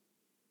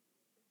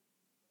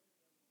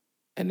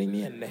 And in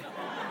the end,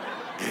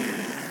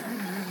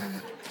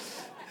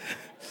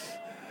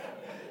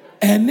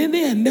 and then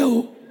they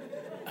know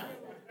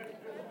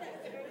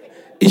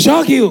It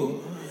shock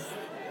you.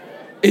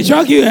 It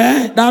shock you,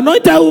 eh? The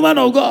anointed woman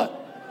of God.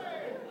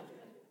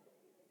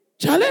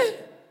 Charlie.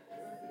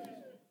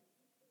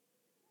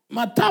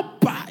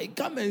 Matapa,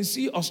 come and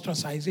see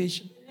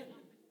ostracization.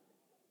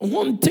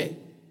 Honte.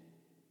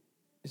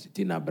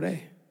 Sitina bre.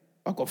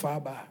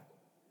 Pakofaba.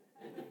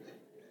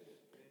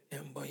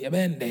 Yembo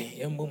yebende.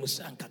 Yembo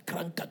musanka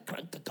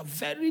kranka.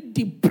 Very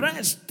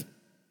depressed.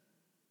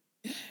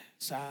 Yeah.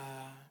 Sa.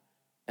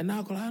 And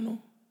now kolano.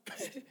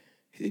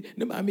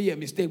 Never made a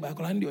mistake, but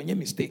kolano only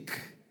mistake.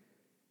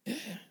 Yeah.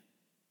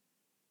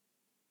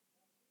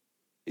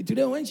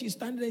 Today when she's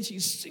standing there,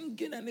 she's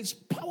singing and it's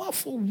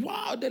powerful.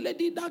 Wow, the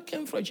lady that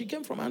she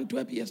came from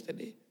Antwerp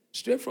yesterday,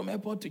 straight from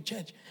airport to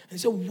church. And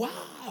said,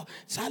 wow,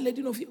 so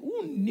lady of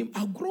you,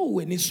 I grow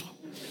when it's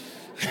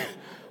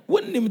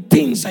when them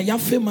things I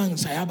have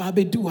famous, I have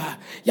abedua,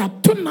 you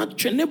turn not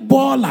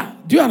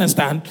baller. Do you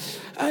understand?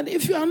 And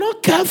if you are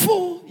not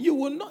careful, you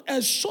will not.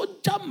 A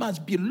soldier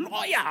must be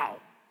loyal,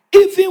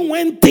 even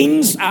when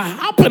things are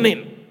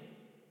happening.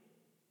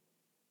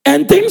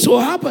 And things will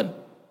happen.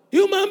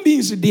 Human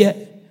beings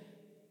there.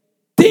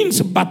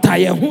 Things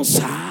bataille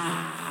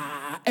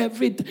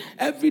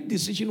every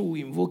decision will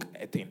invoke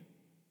a thing.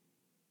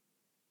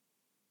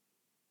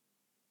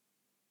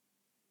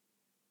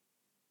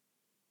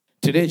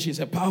 Today she's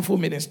a powerful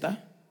minister.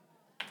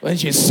 When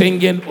she's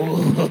singing,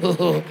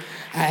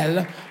 I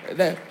love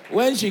that.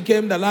 When she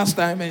came the last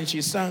time and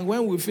she sang,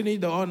 when we finished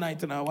the all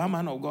night, and one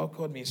man of God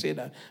called me and said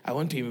that I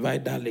want to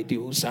invite that lady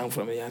who sang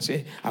from me. I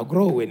said, I'll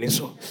grow with this.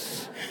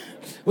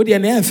 Do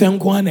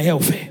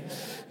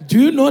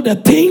you know the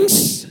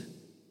things?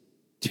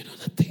 Do you know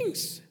the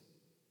things?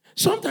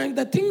 Sometimes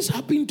the things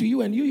happen to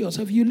you and you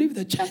yourself, you leave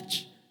the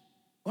church.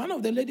 One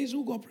of the ladies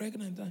who got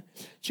pregnant,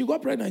 she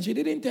got pregnant. She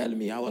didn't tell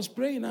me. I was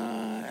praying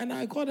and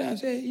I called her. I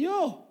said,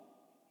 yo,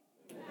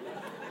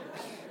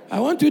 I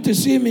want you to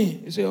see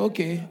me. He said,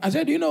 okay. I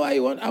said, do you know why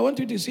I want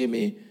you to see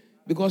me?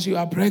 Because you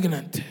are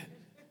pregnant.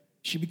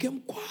 She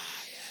became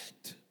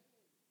quiet.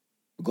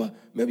 Because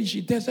maybe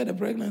she tested the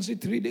pregnancy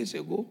 3 days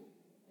ago.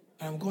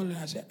 And I'm calling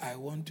her. I said, I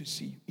want to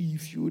see you.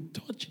 If you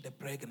touch the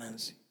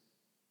pregnancy,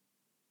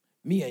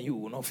 me and you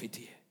will not fit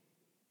here.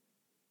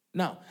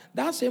 Now,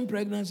 that same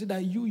pregnancy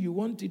that you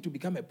want it to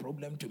become a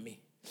problem to me.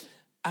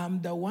 I'm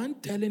the one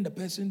telling the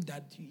person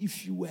that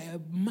if you were a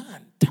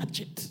man, touch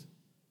it.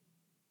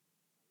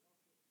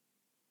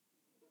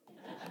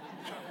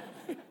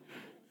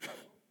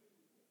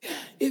 Yeah,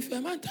 if you're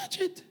a man,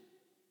 touch it.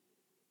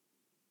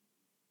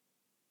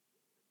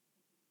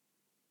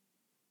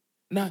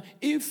 Now,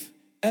 if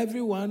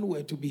everyone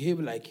were to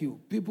behave like you,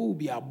 people will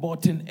be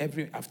aborting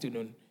every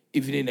afternoon,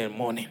 evening, and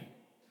morning.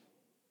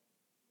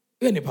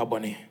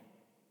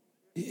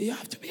 You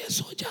have to be a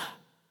soldier.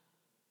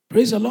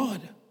 Praise the Lord.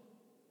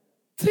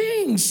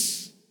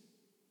 Things.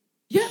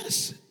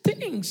 Yes,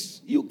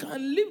 things. You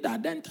can leave the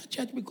Adenta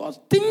church because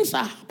things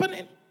are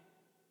happening.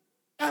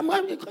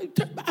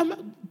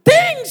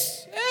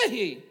 Things.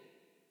 Hey.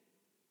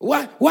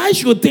 Why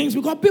should things?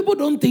 Because people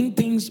don't think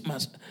things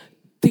must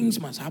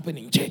happen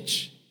in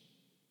church.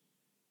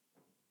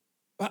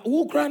 But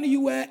Ukraine,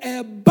 you were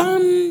a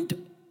bunch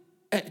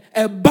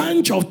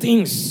of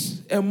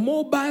things, a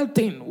mobile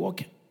thing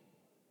working.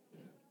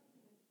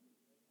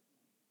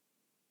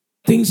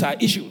 Things are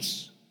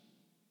issues.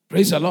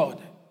 Praise the Lord.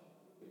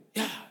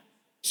 Yeah.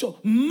 So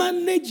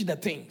manage the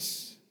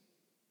things.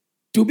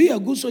 To be a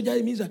good soldier,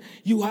 it means that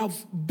you have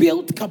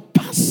built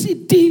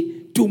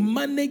capacity to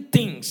manage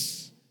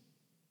things.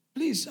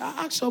 Please,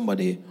 I ask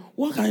somebody,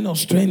 what kind of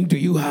strength do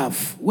you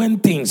have when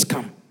things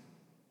come?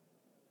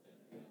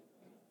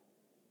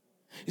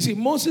 You see,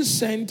 Moses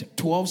sent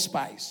 12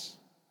 spies.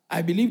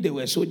 I believe they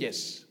were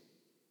soldiers.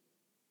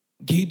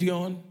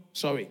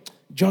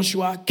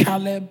 Joshua,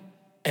 Caleb,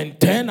 and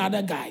 10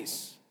 other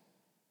guys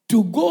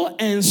to go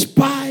and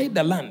spy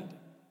the land.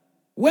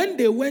 When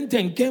they went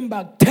and came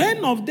back,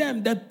 10 of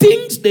them, the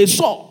things they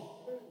saw,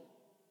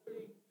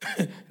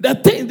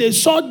 they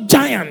saw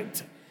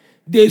giant,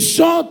 they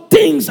saw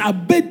things,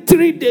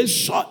 arbitrary, they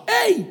saw,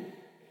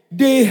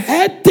 they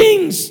heard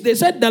things. They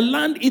said the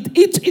land, it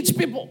eats its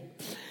people.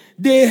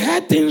 They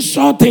heard things,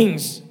 saw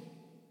things,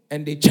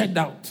 and they checked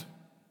out.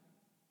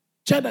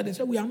 They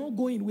said, we are not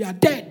going, we are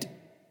dead.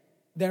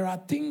 There are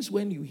things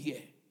when you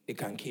hear, they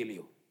can kill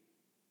you.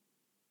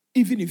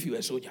 Even if you're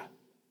a soldier.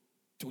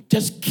 To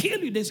just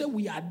kill you, they say,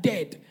 we are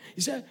dead.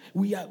 He said,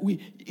 we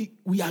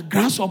are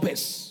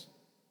grasshoppers.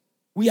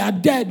 We are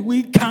dead.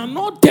 We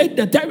cannot take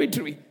the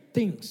territory.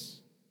 Things.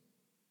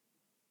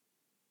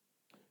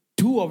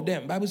 2 of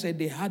them, Bible said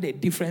they had a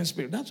different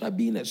spirit. That's why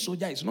being a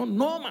soldier is not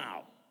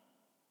normal.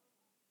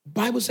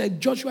 Bible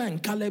said Joshua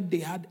and Caleb, they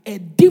had a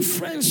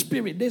different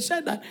spirit. They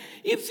said that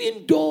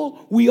even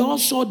though we all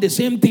saw the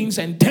same things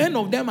and 10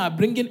 of them are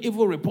bringing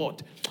evil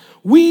report,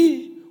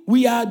 we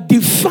are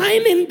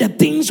defining the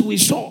things we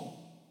saw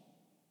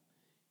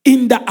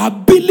in the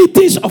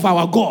abilities of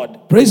our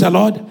God. Praise the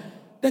Lord.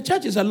 The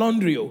church is a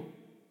laundry.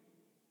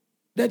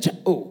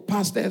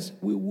 Pastors,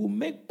 we will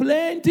make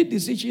plenty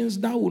decisions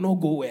that will not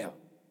go well.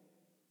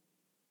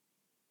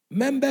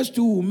 Members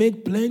too will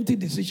make plenty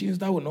decisions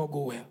that will not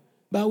go well.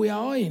 But we are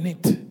all in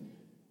it.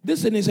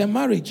 This thing is a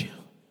marriage.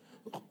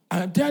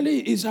 I'm telling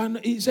you,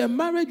 it's a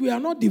marriage we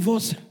are not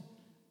divorcing.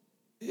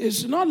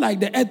 It's not like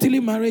the earthly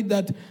marriage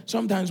that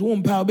sometimes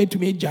won't power to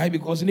me jai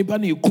because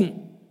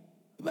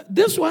but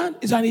this one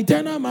is an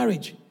eternal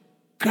marriage.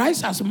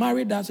 Christ has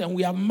married us and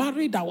we have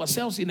married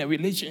ourselves in a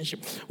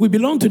relationship. We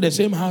belong to the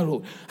same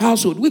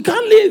household. We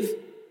can't live.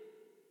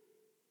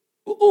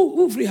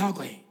 Who free how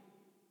going?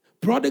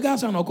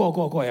 Prodigals and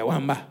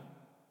wamba.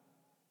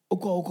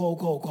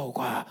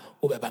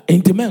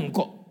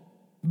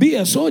 Be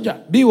a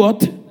soldier. Be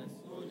what?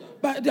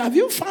 But have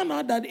you found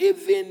out that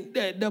even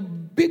the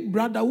big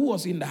brother who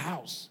was in the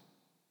house,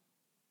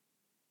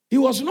 he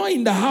was not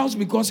in the house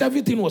because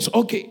everything was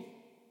okay.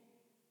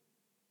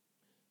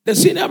 The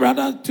senior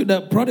brother to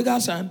the prodigal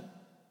son,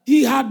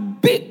 he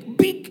had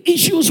big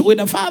issues with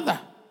the father.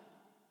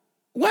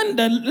 When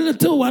the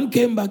little one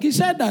came back, he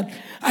said that,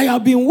 I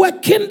have been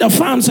working the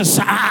farms.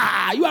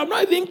 You have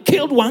not even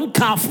killed one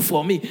calf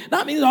for me.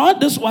 That means all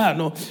this while,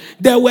 no,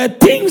 there were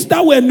things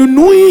that were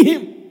annoying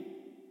him,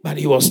 but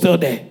he was still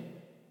there.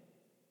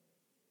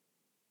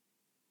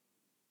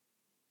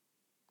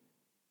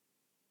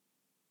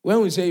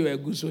 When we say you're a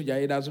good soldier,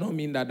 it does not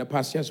mean that the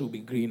pastures will be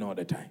green all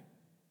the time.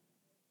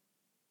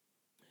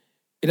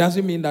 It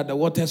doesn't mean that the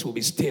waters will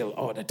be still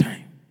all the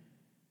time.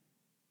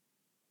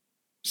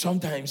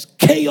 Sometimes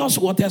chaos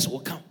waters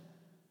will come.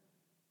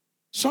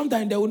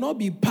 Sometimes there will not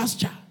be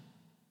pasture.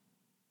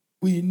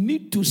 We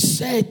need to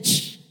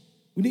search.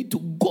 We need to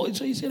go.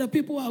 So you say that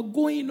people are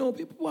going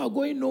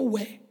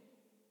nowhere.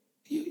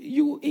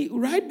 You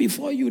right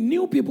before you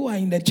knew people are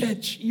in the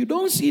church. You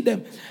don't see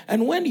them.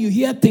 And when you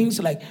hear things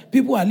like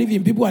people are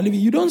leaving,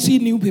 you don't see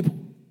new people.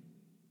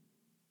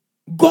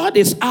 God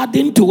is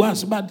adding to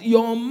us, but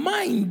your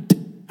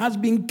mind has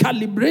been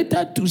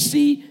calibrated to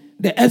see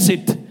the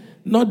exit,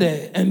 not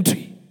the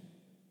entry.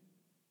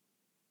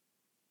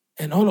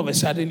 And all of a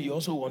sudden, you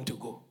also want to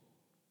go.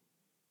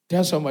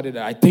 Tell somebody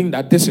that I think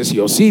that this is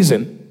your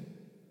season.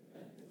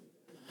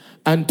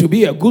 And to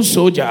be a good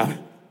soldier,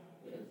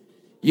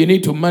 you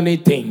need to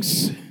manage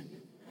things.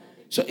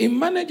 So in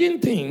managing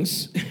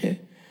things,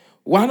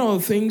 one of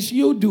the things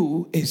you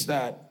do is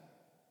that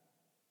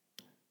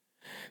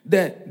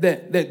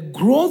the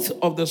growth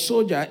of the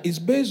soldier is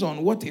based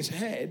on what is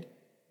heard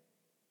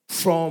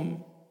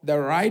from the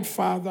right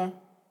father,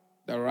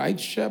 the right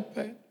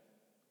shepherd,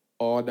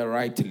 or the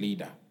right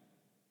leader.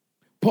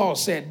 Paul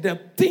said, the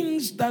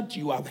things that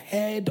you have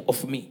heard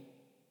of me,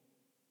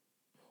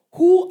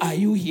 who are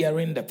you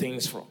hearing the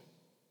things from?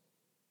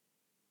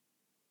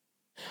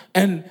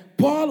 And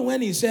Paul,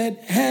 when he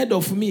said, heard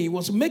of me,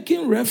 was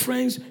making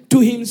reference to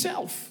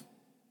himself.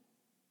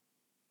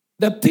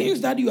 The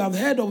things that you have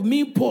heard of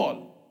me,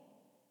 Paul,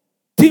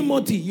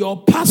 Timothy,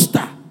 your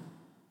pastor,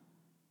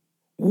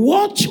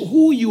 watch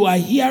who you are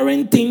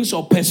hearing things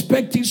or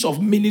perspectives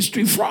of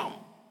ministry from.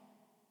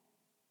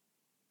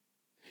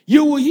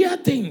 You will hear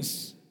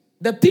things.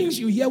 The things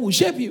you hear will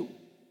shape you.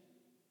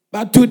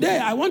 But today,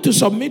 I want to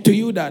submit to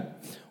you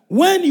that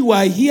when you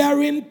are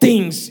hearing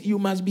things, you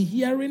must be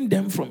hearing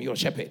them from your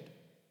shepherd.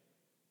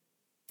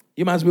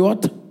 You must be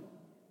what?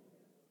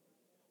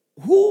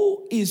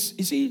 You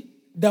see,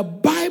 the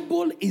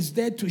Bible is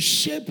there to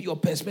shape your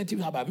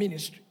perspective about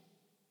ministry.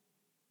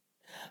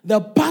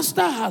 The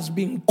pastor has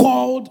been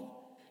called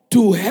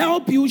to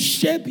help you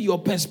shape your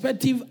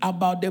perspective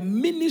about the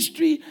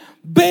ministry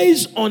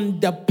based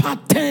on the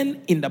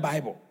pattern in the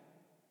Bible.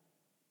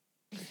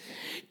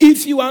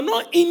 If you are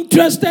not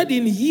interested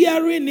in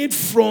hearing it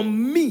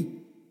from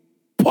me,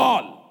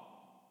 Paul,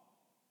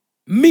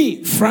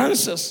 me,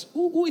 Francis,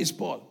 who is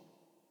Paul?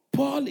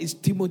 Paul is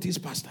Timothy's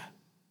pastor.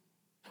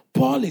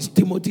 Paul is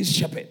Timothy's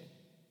shepherd.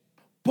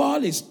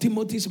 Paul is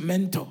Timothy's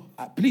mentor.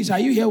 Please, are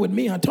you here with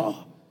me at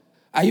all?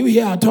 Are you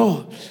here at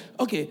all?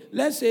 Okay,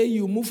 let's say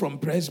you move from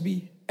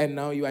Presby and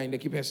now you are in the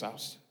keeper's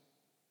house.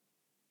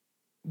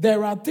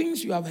 There are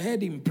things you have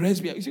heard in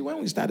Presby. You see,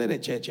 when we started the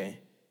church,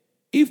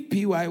 if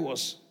PY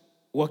was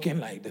walking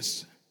like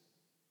this,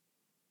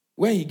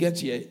 when he gets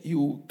here,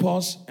 you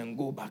pause and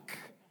go back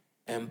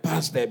and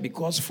pass there,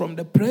 because from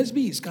the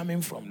Presby he's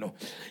coming from, no,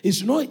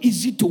 it's not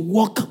easy to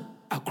walk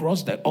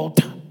across the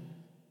altar.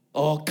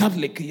 Or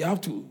Catholic, you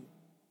have to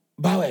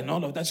bow and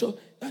all of that. So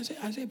I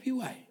say,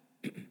 PY,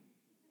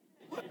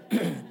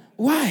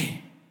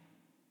 why?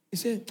 He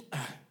said,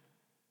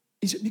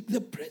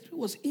 the Presby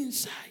was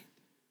inside.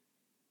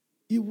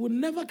 He would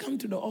never come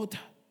to the altar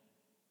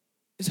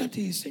except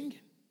he is singing.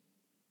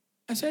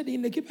 I said,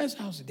 in the keeper's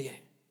house there,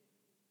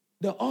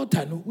 the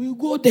altar, no, we'll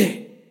go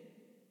there.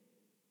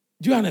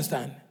 Do you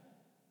understand?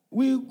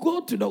 We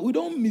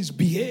don't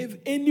misbehave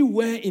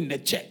anywhere in the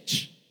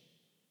church.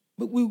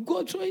 But we'll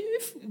go. So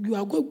if you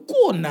are going,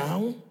 go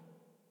now.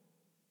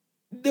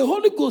 The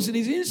Holy Ghost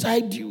is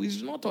inside you.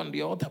 It's not on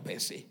the altar per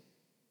se.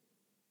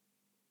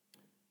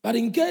 But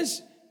in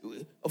case,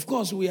 of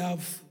course, we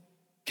have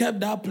kept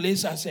that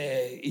place as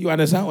a, you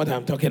understand what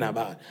I'm talking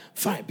about?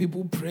 Fine,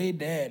 people pray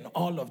there and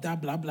all of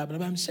that, blah, blah,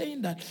 blah. I'm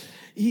saying that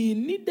he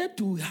needed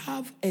to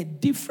have a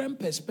different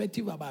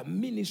perspective about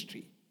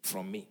ministry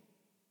from me.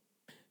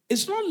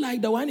 It's not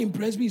like the one in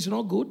Presby is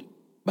not good,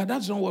 but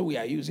that's not what we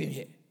are using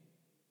here.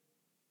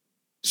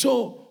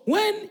 So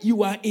when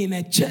you are in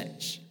a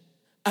church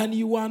and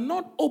you are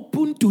not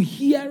open to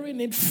hearing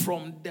it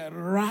from the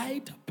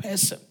right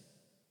person,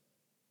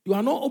 you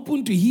are not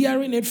open to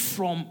hearing it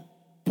from,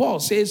 Paul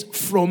says,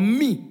 from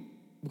me,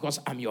 because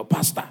I'm your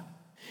pastor.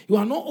 You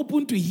are not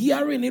open to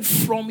hearing it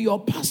from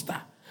your pastor,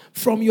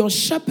 from your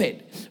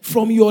shepherd,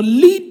 from your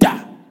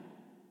leader.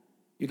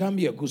 You can't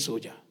be a good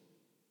soldier.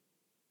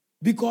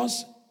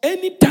 Because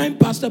anytime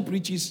pastor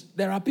preaches,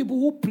 there are people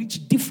who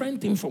preach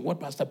different things from what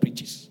pastor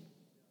preaches.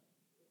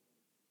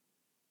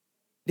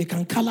 They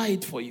can color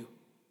it for you.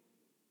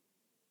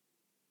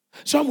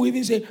 Some will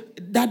even say,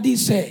 Daddy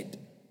said.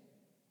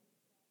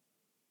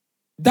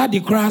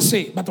 Daddy cry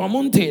say, but I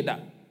won't tell that.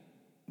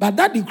 But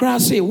Daddy cry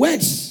say,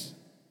 words.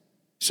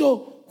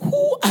 So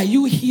who are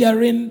you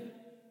hearing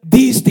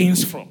these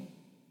things from?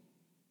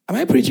 Am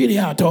I preaching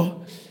here at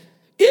all?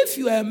 If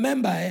you are a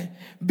member,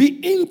 be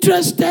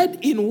interested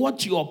in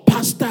what your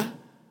pastor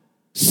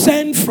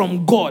sent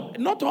from God.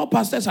 Not all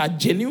pastors are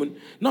genuine.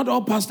 Not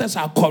all pastors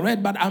are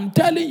correct. But I'm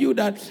telling you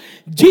that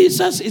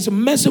Jesus is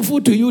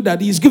merciful to you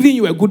that he's giving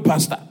you a good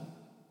pastor.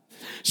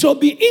 So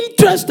be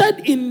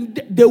interested in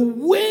the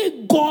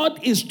way God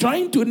is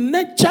trying to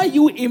nurture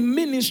you in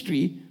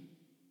ministry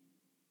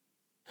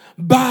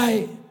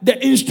by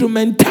the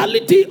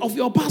instrumentality of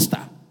your pastor.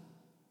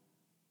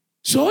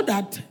 So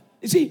that,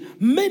 you see,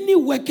 many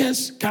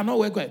workers cannot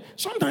work well.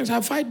 Sometimes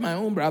I fight my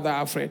own brother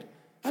Alfred.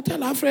 I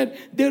tell Alfred,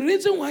 the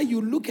reason why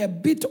you look a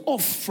bit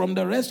off from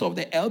the rest of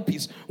the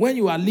LPs when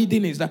you are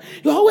leading is that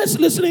you're always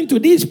listening to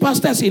these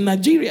pastors in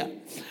Nigeria.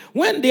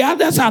 When the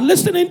others are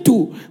listening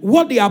to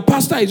what their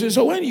pastor is doing,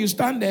 so when you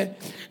stand there,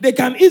 they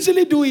can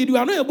easily do it. You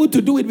are not able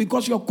to do it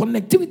because your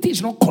connectivity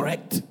is not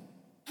correct.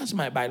 That's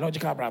my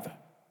biological brother.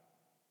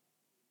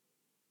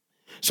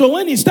 So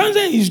when he stands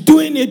there, he's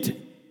doing it.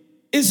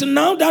 It's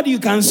now that you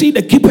can see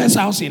the keeper's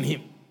house in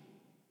him.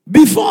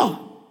 Before,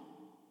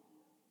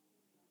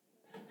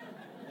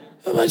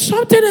 it was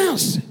something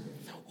else.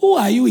 Who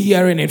are you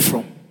hearing it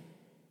from?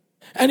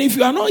 And if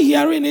you are not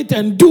hearing it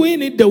and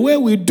doing it the way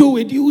we do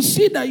it, you will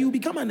see that you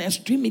become an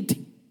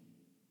extremity.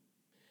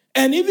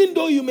 And even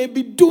though you may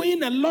be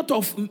doing a lot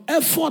of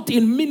effort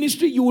in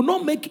ministry, you will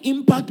not make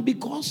impact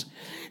because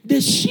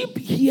the sheep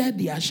hear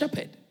their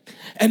shepherd.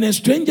 And a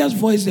stranger's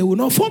voice they will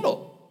not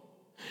follow.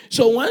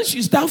 So once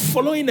you start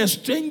following a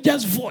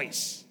stranger's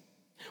voice,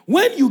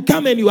 when you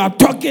come and you are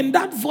talking,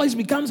 that voice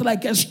becomes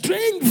like a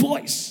strange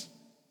voice.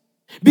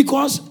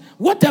 Because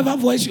whatever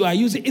voice you are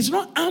using is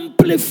not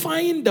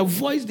amplifying the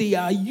voice they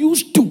are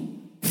used to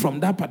from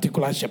that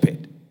particular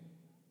shepherd.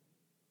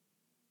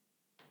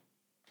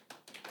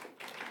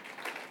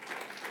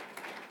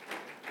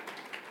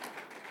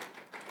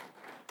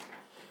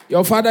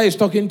 Your father is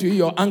talking to you,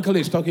 your uncle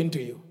is talking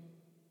to you.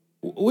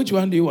 Which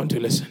one do you want to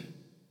listen?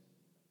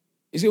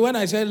 You see, when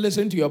I said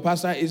listen to your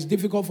pastor, it's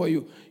difficult for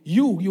you.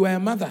 You are a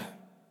mother.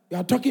 You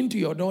are talking to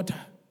your daughter.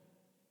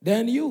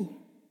 Then you,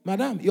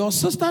 madam, your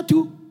sister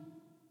too,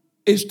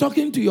 is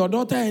talking to your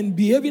daughter and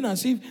behaving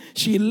as if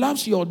she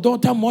loves your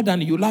daughter more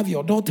than you love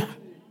your daughter.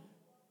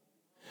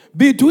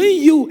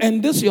 Between you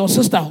and this your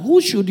sister,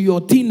 who should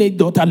your teenage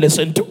daughter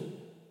listen to?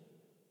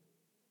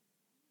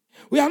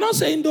 We are not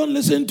saying don't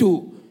listen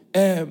to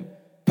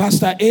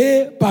Pastor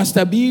A,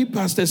 Pastor B,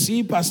 Pastor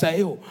C, Pastor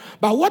A.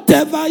 But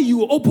whatever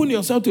you open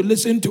yourself to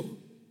listen to,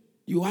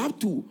 you have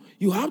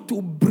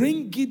to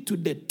bring it to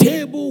the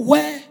table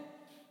where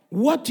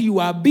what you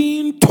are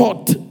being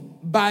taught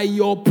by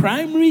your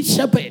primary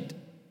shepherd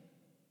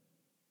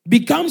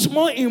becomes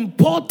more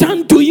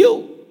important to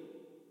you,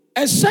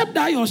 except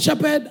that your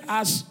shepherd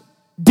has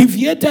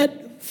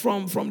deviated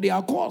from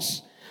their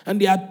course. And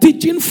they are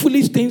teaching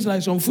foolish things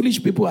like some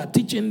foolish people are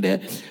teaching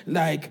there.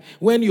 Like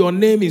when your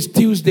name is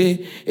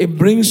Tuesday, it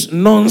brings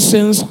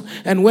nonsense.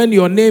 And when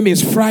your name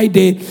is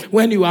Friday,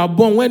 when you are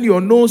born, when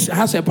your nose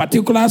has a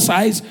particular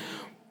size,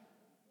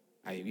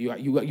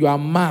 you are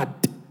mad.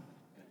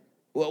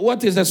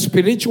 What is the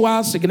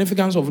spiritual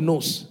significance of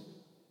nose?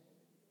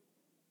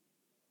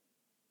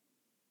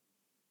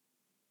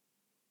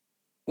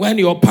 When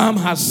your palm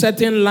has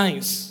certain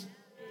lines.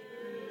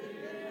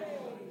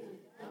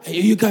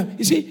 You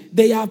see,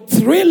 they are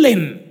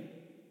thrilling.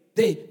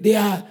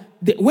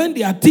 When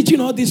they are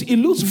teaching all this, it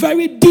looks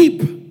very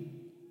deep.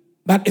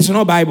 But it's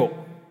not Bible.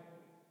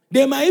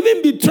 They might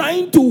even be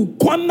trying to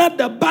corner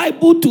the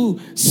Bible to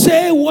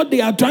say what they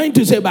are trying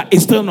to say, but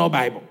it's still not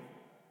Bible.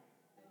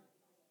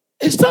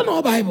 It's still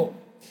not Bible.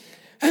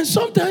 And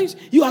sometimes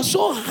you are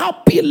so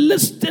happy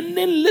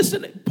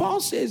listening.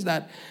 Paul says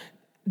that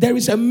there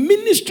is a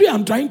ministry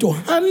I'm trying to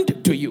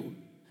hand to you.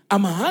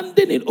 I'm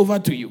handing it over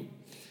to you.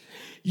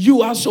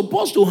 You are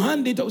supposed to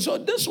hand it over. So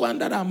this one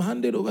that I'm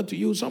handing over to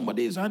you,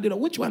 somebody is handing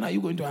over. Which one are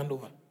you going to hand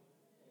over?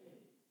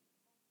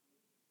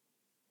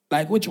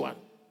 Like which one?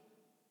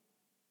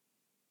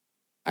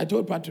 I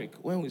told Patrick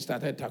when we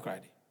started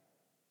Takrady.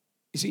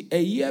 You see,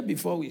 a year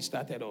before we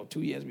started, or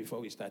 2 years before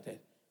we started,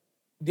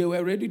 they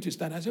were ready to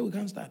start. I said, we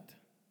can't start.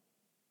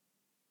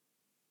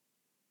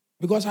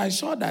 Because I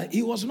saw that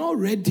he was not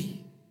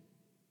ready.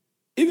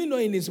 Even though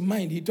in his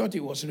mind he thought he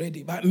was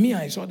ready. But me,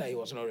 I saw that he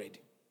was not ready.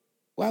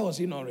 Why was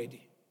he not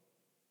ready?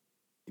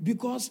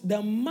 Because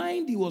the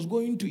mind he was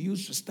going to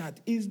use to start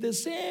is the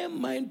same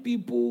mind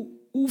people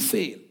who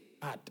fail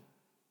had.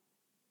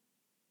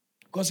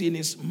 Because in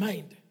his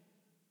mind,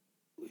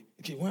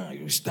 okay, when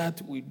you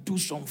start, we do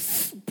some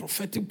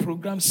prophetic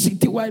programs,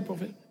 citywide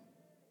prophet.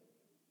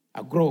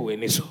 I grow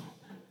in it.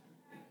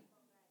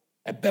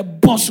 A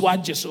boss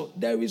watch. So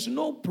there is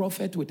no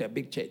prophet with a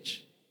big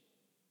church.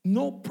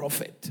 No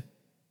prophet.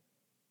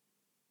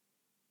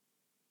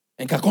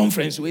 And a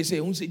conference we say,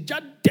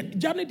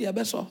 Johnny the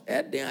Abeso,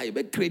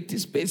 I create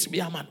space.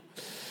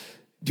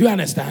 Do you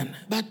understand?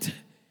 But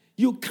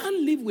you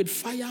can't live with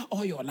fire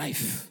all your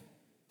life.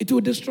 It will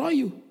destroy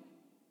you.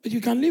 But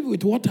you can live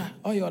with water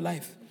all your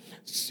life.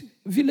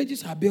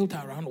 Villages are built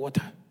around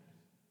water.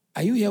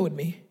 Are you here with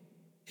me?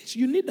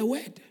 You need the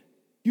word.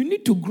 You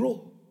need to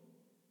grow.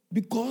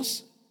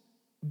 Because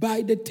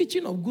by the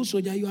teaching of Good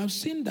Soldier, you have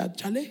seen that,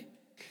 Charlie,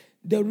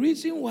 the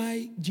reason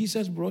why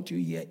Jesus brought you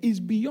here is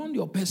beyond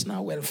your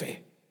personal welfare.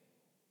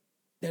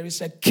 There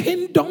is a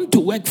kingdom to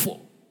work for.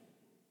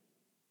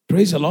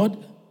 Praise the Lord.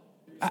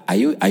 Are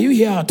you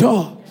here at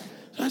all?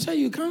 So I said,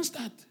 you can't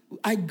start.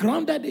 I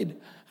grounded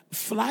it.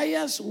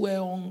 Flyers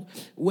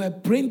were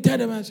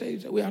printed, and I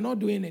said, we are not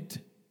doing it.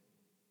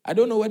 I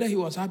don't know whether he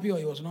was happy or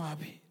he was not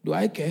happy. Do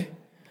I care?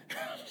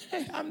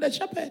 I'm the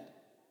shepherd.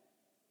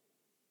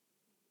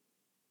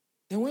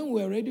 And when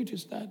we were ready to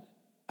start,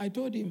 I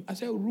told him, I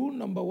said, rule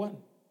number 1.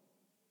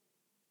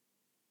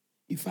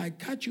 If I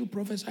catch you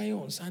prophesying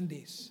on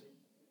Sundays,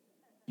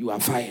 you are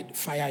fired.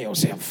 Fire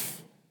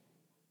yourself.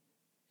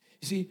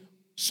 You see,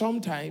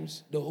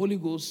 sometimes the Holy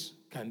Ghost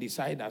can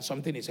decide that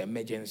something is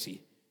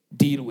emergency.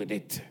 Deal with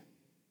it.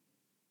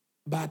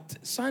 But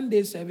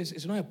Sunday service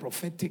is not a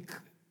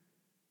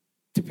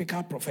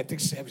typical prophetic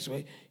service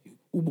where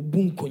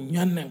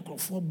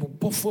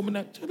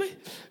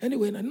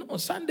anyway, no,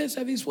 Sunday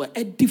service for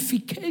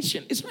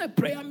edification. It's not a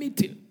prayer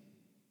meeting.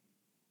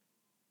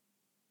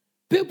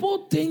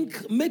 People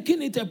think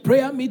making it a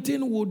prayer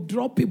meeting will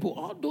draw people.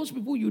 All those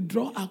people you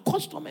draw are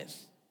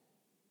customers.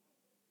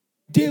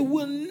 They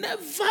will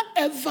never,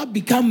 ever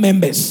become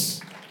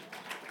members.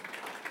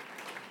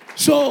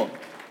 So,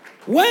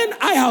 when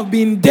I have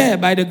been there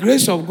by the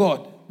grace of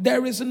God,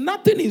 there is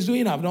nothing he's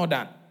doing I've not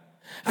done.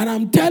 And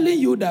I'm telling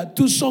you that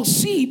to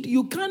succeed,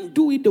 you can't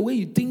do it the way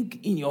you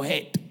think in your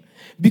head.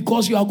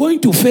 Because you are going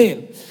to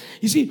fail.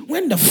 You see,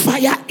 when the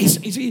fire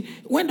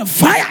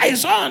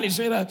is on, you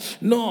say that,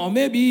 no,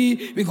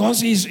 maybe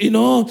because his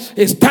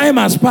time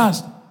has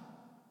passed.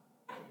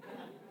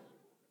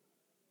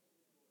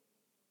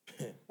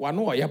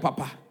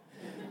 Papa.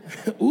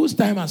 Whose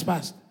time has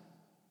passed?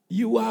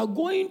 You are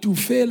going to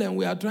fail and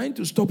we are trying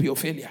to stop your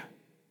failure.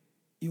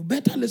 You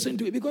better listen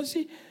to it because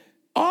see,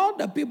 all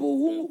the people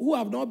who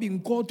have not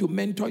been called to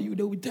mentor you,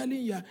 they will be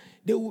telling you,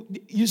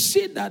 you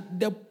see that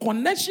the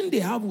connection they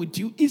have with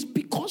you is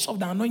because of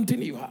the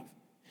anointing you have.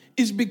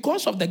 It's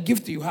because of the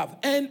gift you have.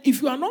 And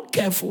if you are not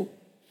careful,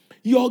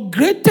 your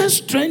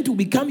greatest strength will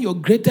become your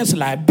greatest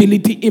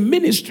liability in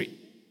ministry.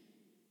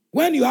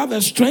 When you have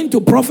a strength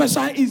to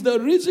prophesy is the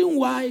reason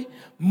why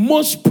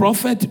most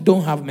prophets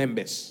don't have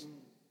members.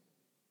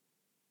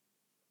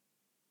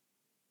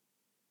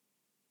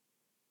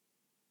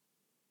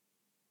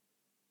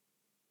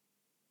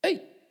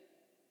 Hey,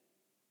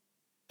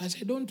 I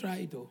said, don't try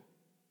it though.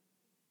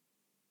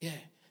 Yeah,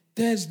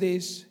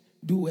 Thursdays,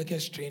 do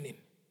workers training.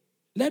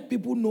 Let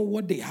people know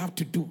what they have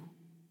to do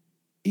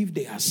if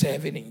they are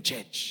serving in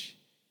church.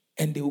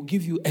 And they will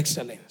give you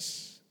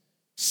excellence.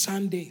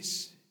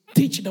 Sundays,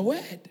 teach the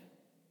word.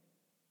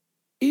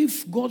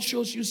 If God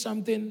shows you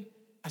something,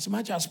 as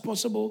much as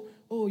possible,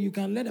 you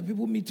can let the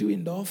people meet you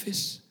in the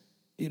office,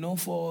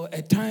 for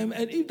a time.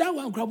 And if that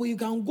one trouble, you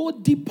can go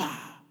deeper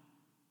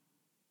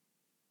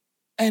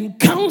and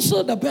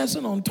counsel the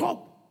person on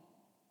top.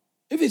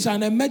 If it's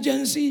an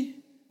emergency,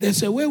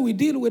 there's a way we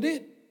deal with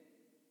it.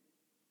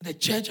 The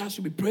church has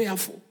to be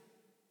prayerful.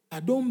 I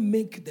don't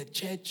make the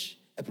church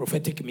a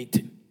prophetic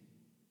meeting.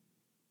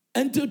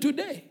 Until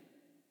today,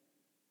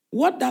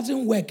 what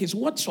doesn't work is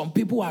what some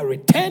people are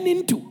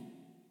returning to.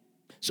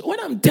 So when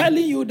I'm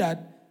telling you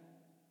that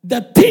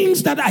the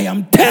things that I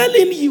am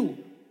telling you,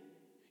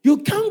 you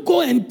can't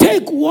go and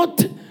take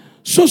what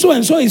so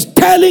and so is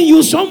telling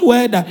you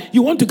somewhere that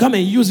you want to come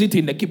and use it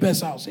in the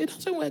keeper's house. It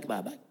doesn't work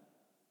like that.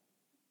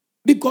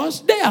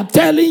 Because they are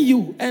telling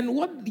you, and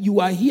what you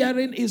are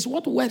hearing is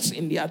what works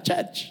in their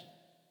church.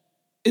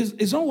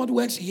 It's not what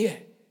works here.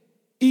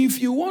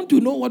 If you want to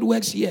know what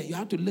works here, you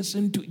have to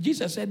listen to.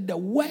 Jesus said, the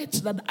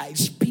words that I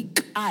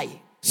speak,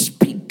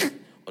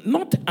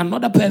 not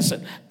another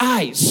person.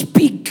 I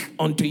speak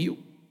unto you.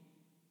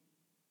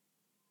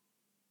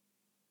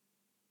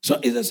 So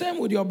it's the same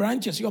with your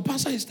branches. Your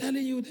pastor is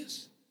telling you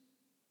this.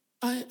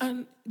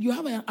 And you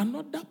have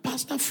another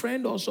pastor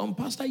friend or some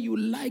pastor you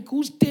like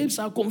whose tapes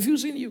are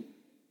confusing you.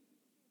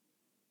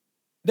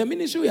 The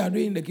ministry we are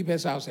doing in the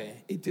Keeper's House,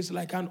 it is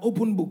like an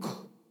open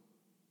book.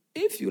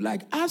 If you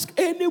like, ask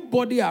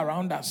anybody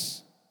around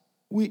us.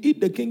 We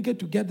eat the kinke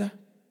together.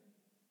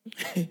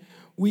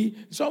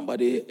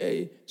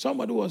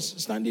 Somebody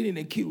was standing in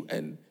a queue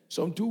and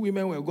some two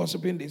women were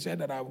gossiping. They said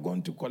that I've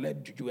gone to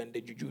collect juju, and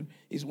the juju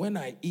is when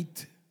I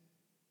eat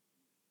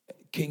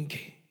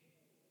kinke.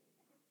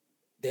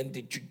 Then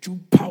the juju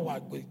power,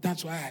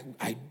 that's why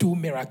I do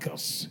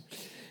miracles.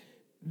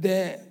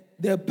 The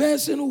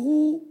person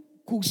who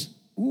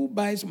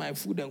buys my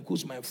food and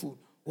cooks my food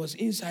was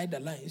inside the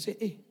line. He said,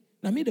 hey,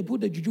 now me they put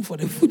the juju for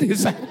the food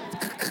inside.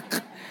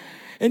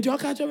 And you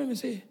catch me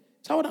say,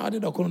 so I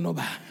did a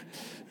coronoba.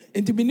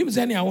 And to be named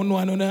Zania, I want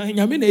to know,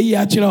 Yamina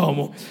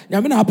Yachino,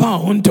 Yamina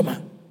Pound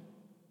Huntoma.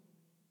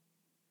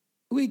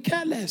 We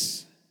care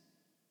less.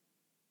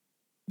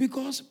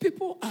 Because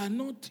people are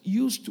not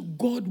used to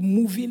God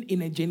moving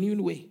in a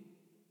genuine way.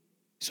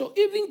 So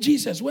even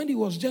Jesus, when he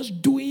was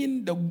just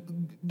doing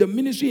the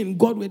ministry in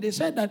God way, they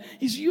said that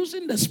he's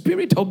using the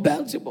spirit of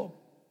Beelzebub.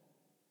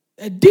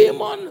 A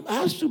demon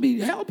has to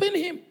be helping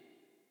him.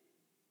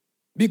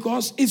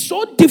 Because it's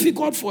so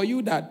difficult for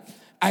you that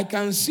I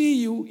can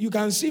see you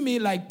can see me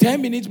like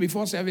 10 minutes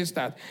before service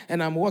starts,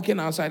 and I'm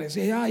walking outside and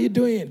say, how are you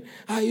doing?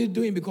 How are you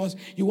doing? Because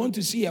you want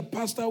to see a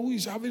pastor who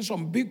is having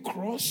some big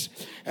cross,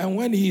 and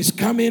when he's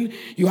coming,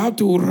 you have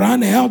to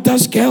run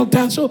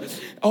helter-skelter. So,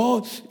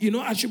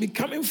 I should be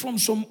coming from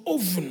some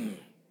oven.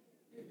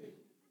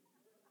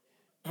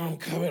 I'm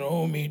coming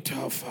home, me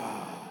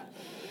tougher.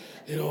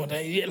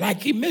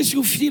 Like it makes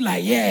you feel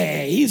like,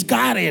 yeah, he's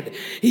got it.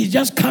 He's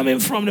just coming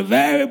from the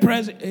very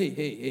present.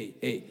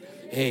 Hey.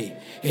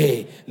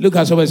 Look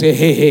at someone and say,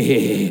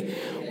 hey.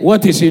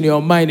 What is in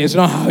your mind is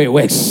not how it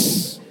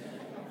works.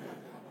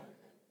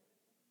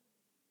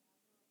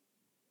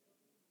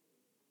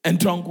 And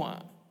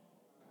Tronkwa.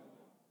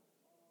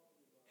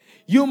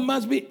 You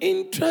must be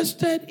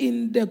interested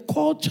in the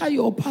culture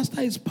your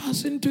pastor is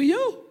passing to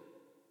you.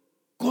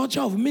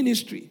 Culture of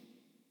ministry.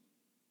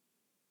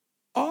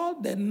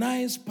 All the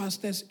nice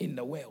pastors in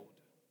the world,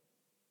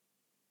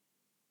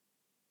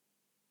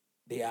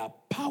 they are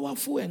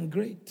powerful and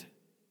great.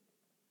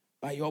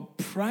 But your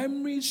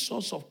primary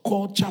source of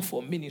culture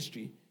for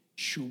ministry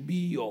should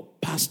be your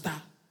pastor,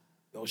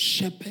 your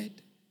shepherd,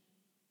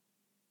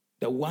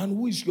 the one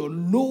who is your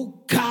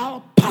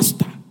local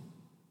pastor,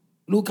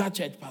 local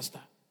church pastor.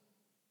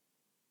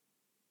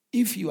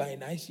 If you are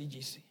in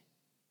ICGC,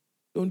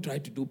 don't try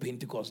to do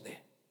Pentecost there,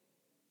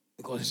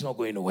 because it's not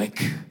going to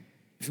work.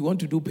 If you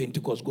want to do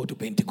Pentecost, go to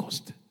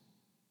Pentecost.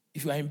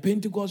 If you are in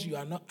Pentecost, you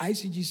are not,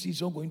 ICGC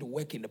is not going to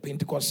work in the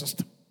Pentecost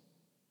system.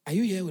 Are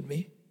you here with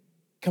me?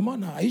 Come on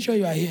now. Are you sure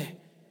you are here?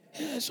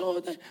 Yeah,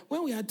 so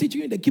when we are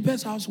teaching you the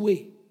Keeper's House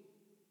way,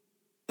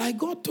 like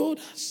God told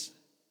us,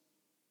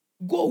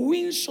 go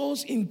win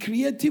souls in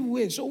creative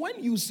ways. So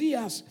when you see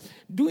us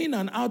doing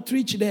an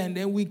outreach there, and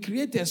then we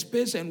create a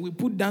space and we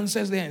put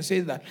dancers there and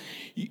say that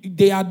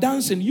they are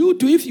dancing, you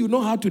too, if you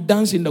know how to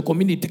dance in the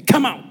community,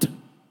 come out.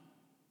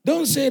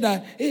 Don't say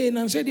that, hey,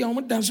 and say the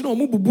dancing or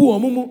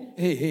mubu.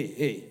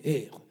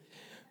 Hey.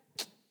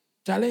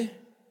 Charlie,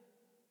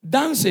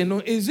 dancing,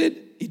 is it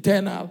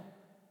eternal?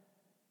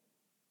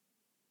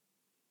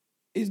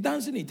 Is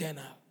dancing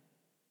eternal?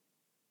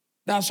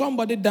 That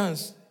somebody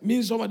dance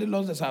means somebody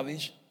lost the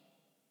salvation.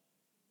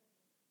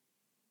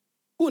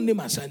 Who name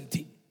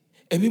Asanti?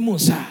 Every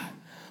monsa.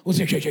 Who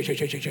say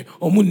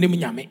Omun name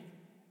Yame?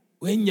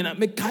 When you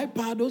make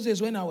kaipa, those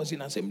days when I was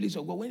in Assemblies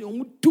of God, when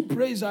you to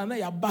praise and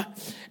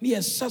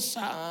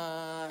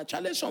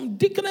Charlie, some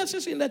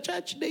deaconesses in the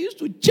church, they used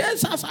to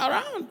chase us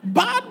around,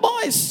 bad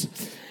boys.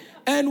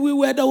 And we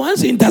were the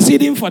ones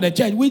interceding for the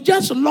church. We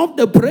just loved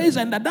the praise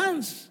and the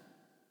dance.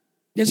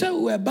 They said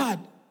we were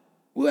bad.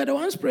 We were the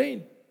ones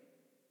praying.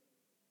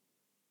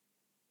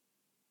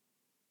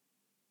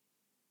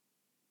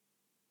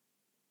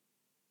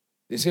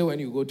 They say when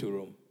you go to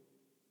Rome,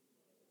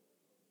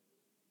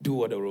 do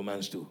what the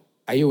Romans do.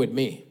 Are you with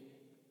me?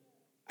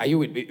 Are you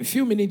with me? A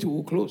few minutes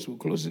we'll close. We'll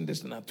close in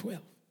this at 12.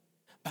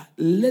 But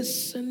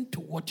listen to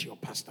what your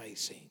pastor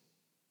is saying.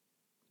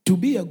 To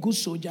be a good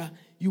soldier,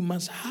 you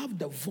must have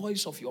the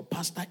voice of your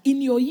pastor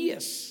in your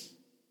ears.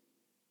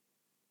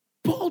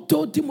 Paul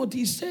told Timothy,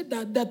 he said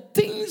that the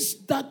things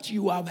that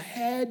you have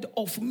heard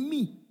of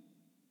me,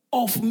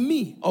 of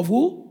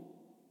who?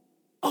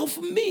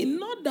 Of me,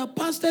 not the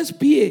pastor's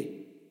PA.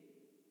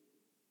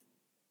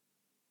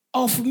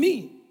 Of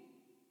me.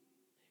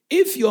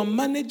 If your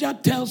manager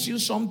tells you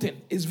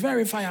something, it's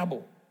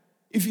verifiable.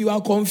 If you are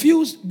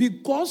confused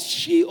because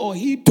she or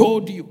he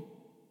told you,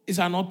 it's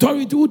an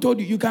authority who told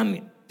you, you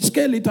can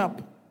scale it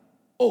up.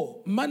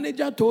 Oh,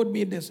 manager told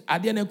me this. I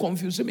didn't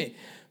confuse me.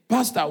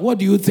 Pastor, what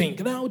do you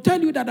think? And I'll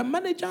tell you that the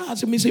manager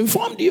has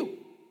misinformed you.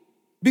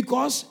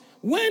 Because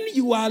when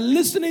you are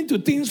listening to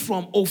things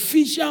from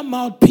official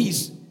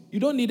mouthpiece,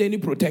 you don't need any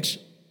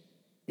protection.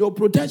 Your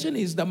protection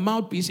is the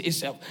mouthpiece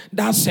itself.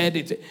 That said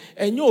it.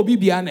 And you'll be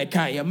behind a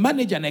kind, a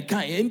manager and a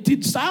kind.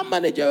 And some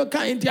manager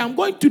kind, I'm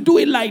going to do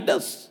it like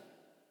this.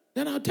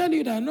 Then I'll tell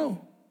you that no.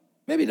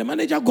 Maybe the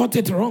manager got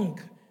it wrong.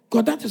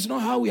 Because that is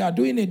not how we are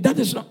doing it. That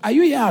is not. Are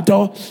you here at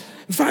all?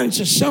 What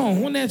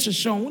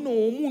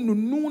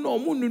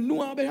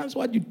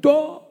you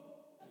do?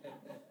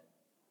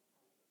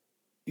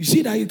 You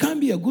see that you can't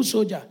be a good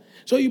soldier.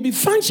 So you'll be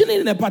functioning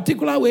in a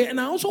particular way,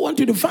 and I also want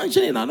you to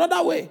function in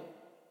another way.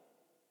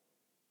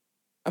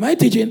 Am I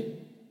teaching?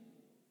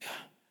 Yeah.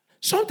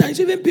 Sometimes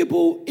even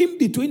people in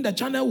between the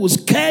channel will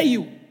scare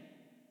you.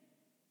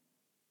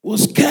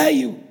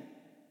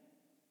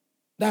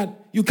 That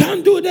you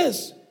can't do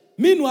this.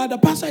 Meanwhile, the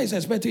pastor is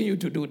expecting you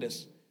to do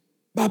this.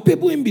 But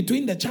people in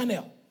between the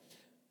channel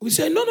will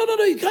say, no,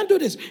 you can't do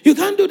this. You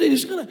can't do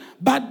this.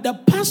 But the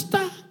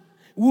pastor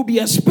will be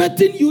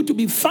expecting you to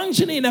be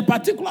functioning in a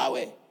particular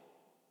way.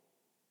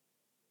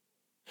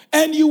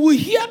 And you will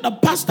hear the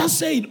pastor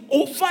say it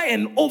over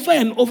and over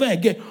and over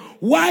again.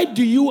 Why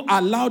do you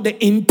allow the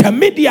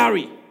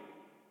intermediary?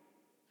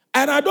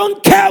 And I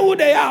don't care who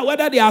they are,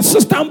 whether they are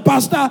assistant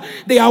pastor,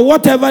 they are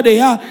whatever they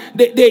are.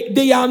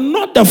 They are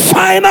not the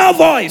final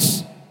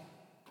voice.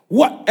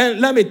 What? And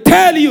let me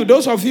tell you,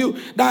 those of you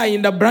that are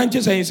in the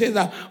branches and you say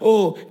that,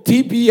 oh,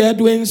 TP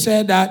Edwin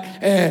said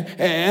that,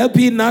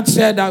 LP Nat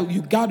said that,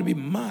 you got to be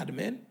mad,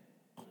 man.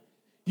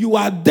 You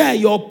are there.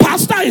 Your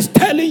pastor is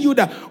telling you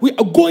that we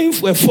are going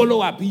for a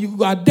follow-up.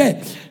 You are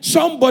there.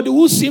 Somebody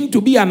who seemed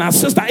to be an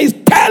assistant is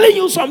telling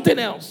you something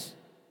else.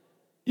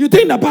 You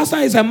think the pastor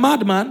is a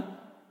madman?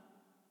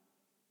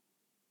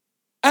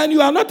 And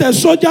you are not a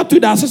soldier to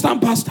the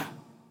assistant pastor.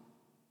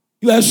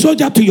 You are a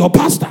soldier to your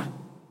pastor.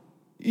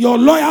 Your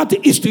loyalty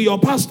is to your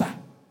pastor.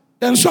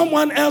 Then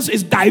someone else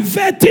is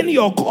diverting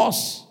your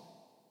course.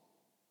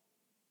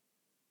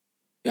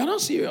 You are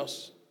not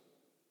serious.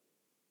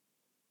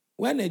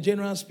 When a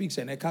general speaks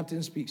and a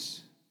captain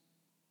speaks,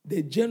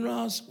 the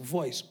general's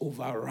voice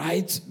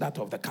overrides that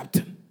of the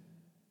captain.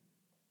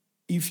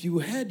 If you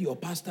heard your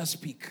pastor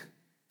speak,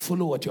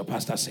 follow what your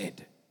pastor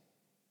said.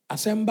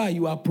 Assemble,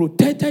 you are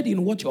protected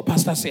in what your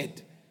pastor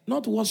said,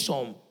 not what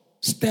some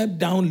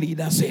step-down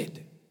leader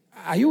said.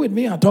 Are you with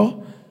me at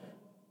all?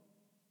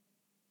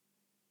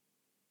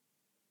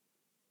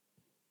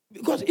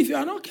 Because if you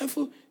are not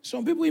careful,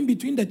 some people in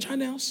between the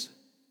channels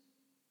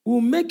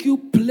will make you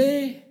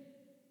play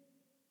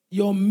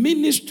your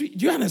ministry.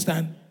 Do you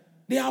understand?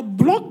 They have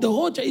blocked the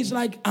whole church. It's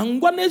like, I'm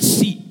going to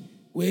see.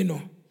 Wait,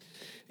 no.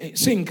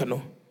 Sink,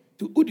 no.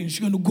 To Udin, she's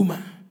going to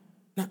guma.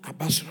 Na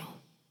abasro.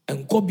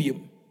 And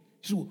gobium.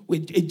 So,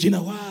 with a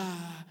jinawa.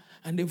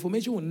 And the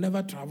information will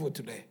never travel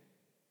to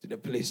the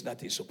place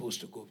that it's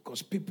supposed to go.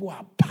 Because people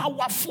are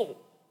powerful.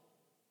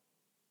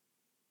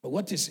 But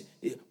what is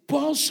it?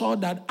 Paul saw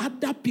that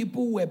other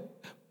people were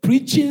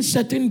preaching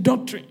certain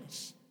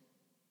doctrines.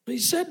 He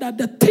said that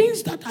the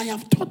things that I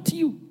have taught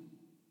you,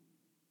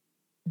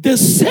 the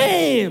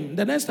same.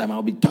 The next time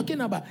I'll be talking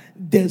about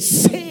the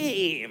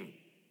same.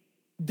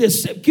 The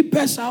same.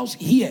 Keeper's house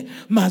here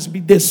must be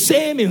the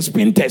same in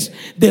Spintex,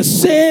 the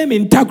same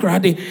in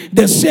Takoradi,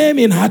 the same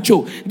in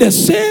Hacho, the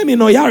same in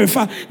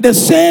Oyarifa, the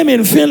same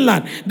in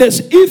Finland.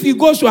 If he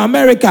goes to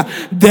America,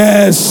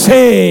 the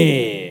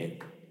same.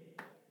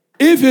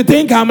 If you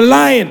think I'm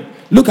lying,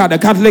 look at the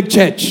Catholic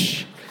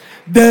Church.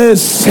 The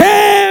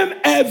same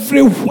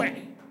everywhere.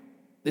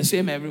 The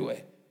same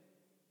everywhere.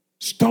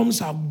 Storms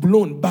have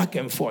blown back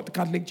and forth.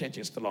 Catholic Church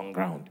is still on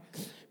ground.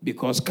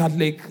 Because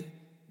Catholic,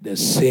 the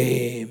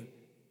same.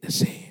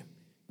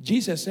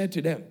 Jesus said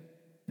to them,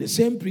 the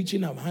same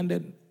preaching I've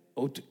handed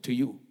out to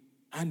you,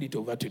 hand it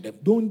over to them.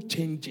 Don't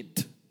change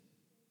it.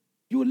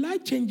 You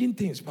like changing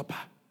things, Papa.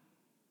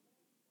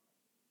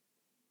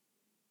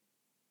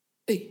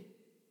 Hey.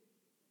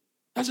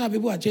 That's how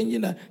people are changing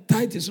that.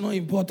 Tithe is not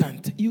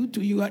important.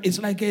 It's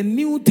like a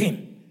new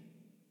thing.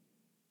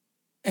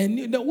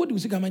 And what do you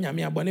say?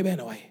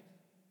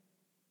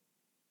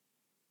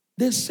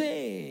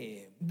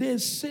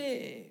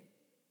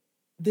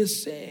 The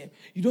same.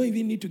 You don't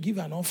even need to give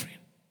an offering.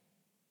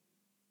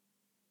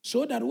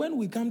 So that when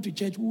we come to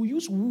church, we'll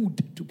use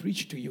wood to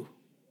preach to you.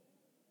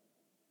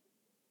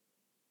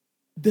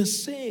 The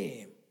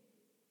same.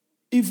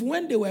 If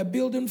when they were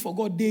building for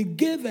God, they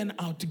gave and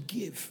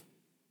outgave.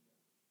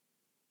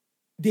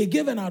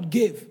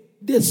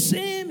 The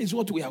same is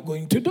what we are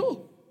going to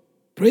do.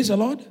 Praise the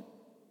Lord.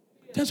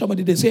 Tell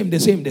somebody the same.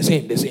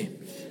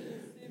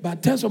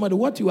 But tell somebody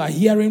what you are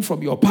hearing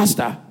from your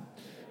pastor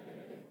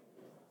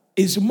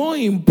is more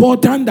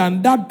important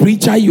than that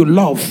preacher you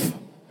love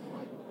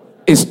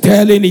is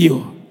telling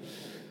you.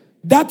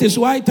 That is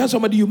why tell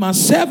somebody you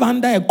must serve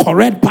under a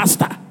correct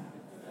pastor.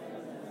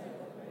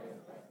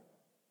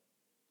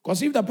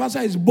 Because if the pastor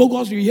is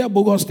bogus, you hear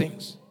bogus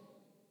things.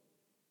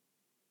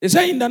 They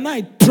say in the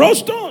night, throw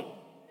stone.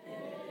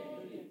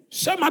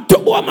 Say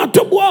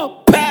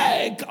matubo,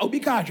 peg.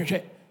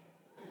 Obika.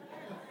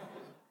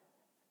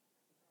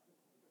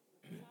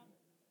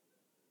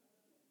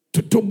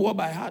 To tubo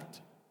by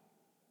heart.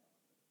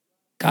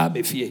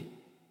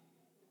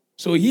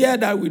 So here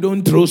that we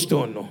don't throw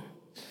stone, no.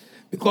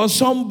 Because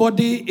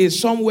somebody is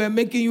somewhere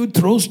making you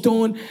throw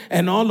stone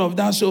and all of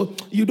that. So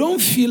you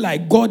don't feel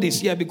like God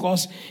is here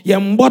because you're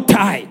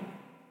mbotai.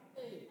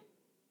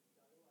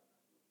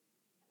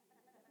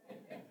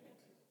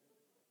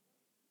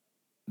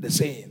 The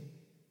saying.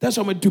 That's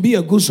why to be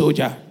a good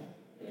soldier,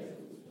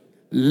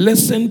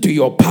 listen to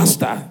your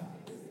pastor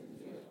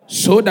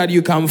so that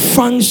you can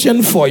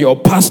function for your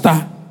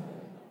pastor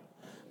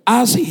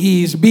as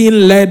he is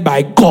being led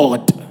by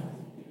God.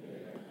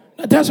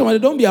 Now tell somebody,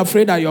 don't be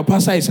afraid that your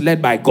pastor is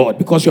led by God,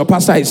 because your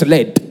pastor is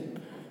led.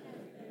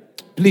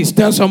 Please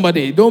tell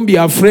somebody, don't be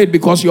afraid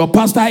because your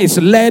pastor is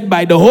led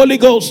by the Holy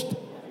Ghost.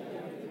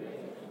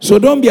 So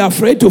don't be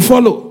afraid to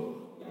follow.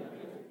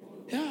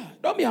 Yeah,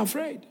 don't be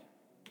afraid.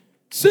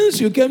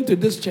 Since you came to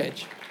this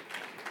church,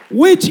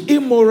 which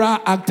immoral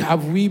act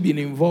have we been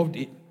involved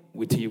in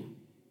with you?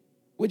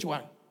 Which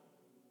one?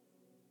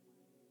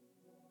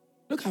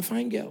 Look at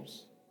fine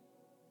girls.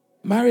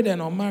 Married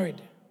and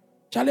unmarried.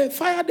 Charlie,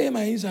 fire them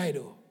inside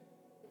though.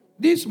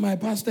 These my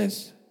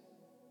pastors.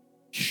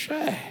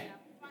 Sure.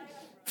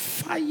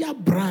 Fire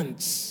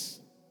brands.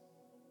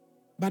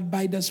 But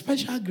by the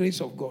special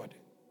grace of God,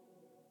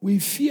 we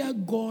fear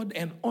God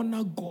and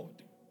honor God.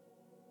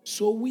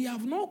 So we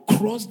have not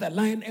crossed the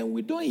line and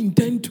we don't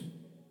intend to.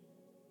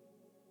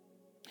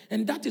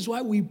 And that is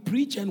why we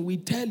preach and we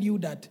tell you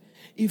that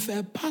if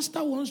a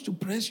pastor wants to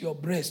press your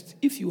breast,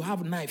 if you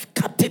have a knife,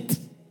 cut it.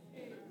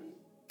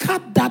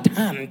 Cut that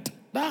hand.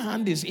 That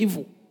hand is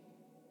evil.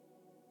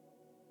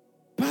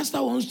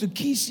 Pastor wants to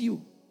kiss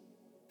you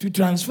to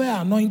transfer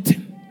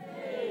anointing.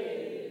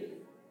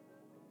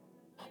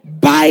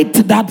 Bite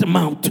that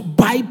mouth.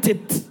 Bite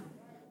it.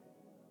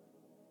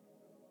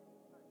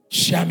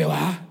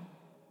 Shamiwa.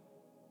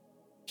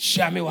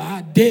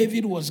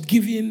 David was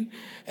given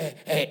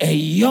a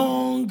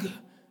young,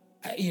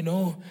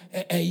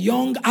 a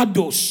young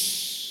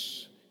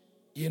ados.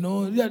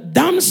 The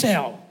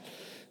damsel.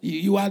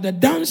 You are the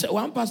damsel.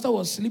 One pastor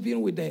was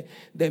sleeping with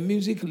the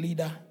music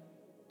leader,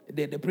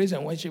 the praise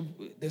and worship,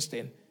 this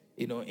thing,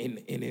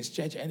 in his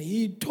church. And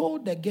he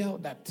told the girl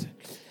that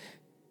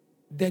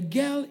the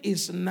girl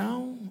is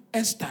now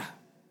Esther.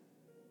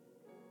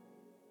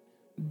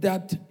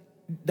 That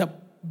the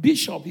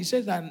bishop, he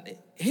says that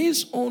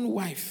his own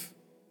wife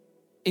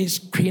is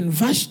Queen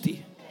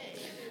Vashti.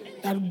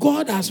 That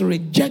God has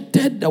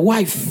rejected the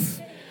wife.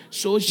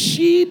 So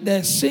she,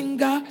 the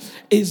singer,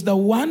 is the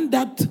one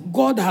that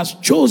God has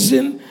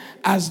chosen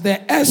as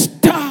the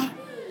Esther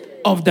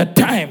of the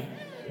time.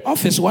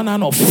 Office one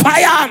and of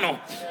fire no.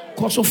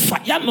 Cause of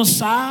fire no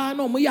sa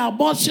no me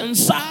abortion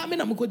sa me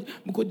na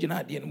muko jina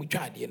ade no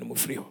mutwa ade no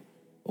mfiri ho.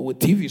 O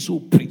TV so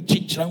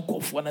preach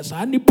rankofo na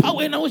sa ni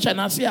power na wo hye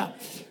na se a.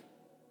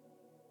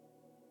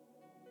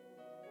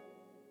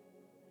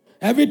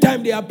 Every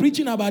time they are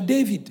preaching about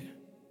David.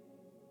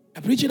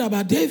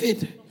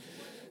 David,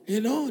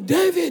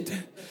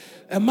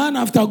 a man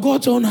after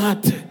God's own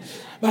heart.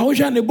 But we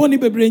shall neboni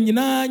bebre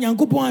nyina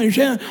Nyankopon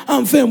anhwe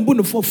amfa mbu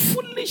no for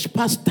foolish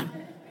pastor.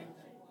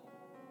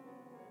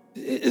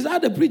 Is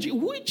that the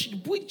preaching?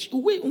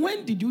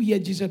 When did you hear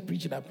Jesus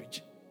preach that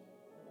preaching?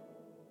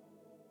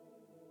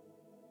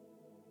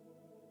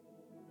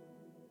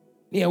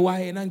 Near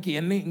why nanki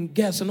and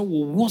guess no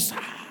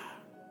wosa.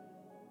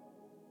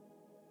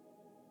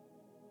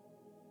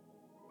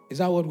 Is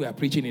that what we are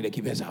preaching in the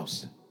Keeper's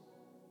house?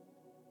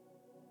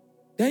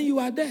 Then you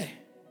are there.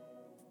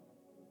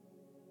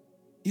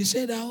 You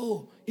said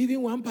that,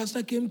 even one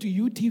pastor came to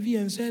UTV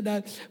and said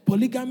that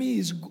polygamy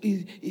is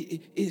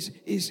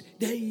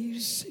then you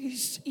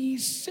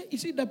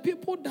see the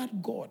people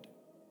that God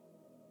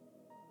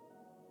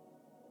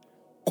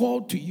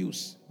called to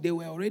use, they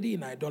were already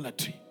in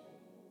idolatry.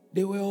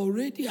 They were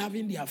already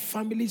having their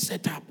family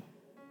set up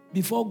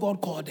before God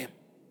called them.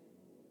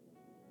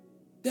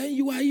 Then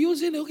you are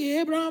using,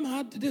 Abraham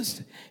had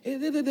this.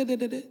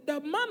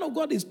 The man of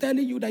God is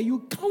telling you that you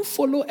can't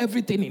follow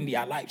everything in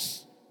their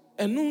lives.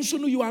 And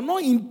you are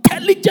not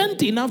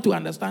intelligent enough to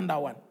understand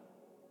that one.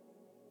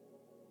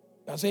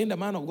 You are saying the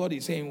man of God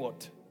is saying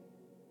what?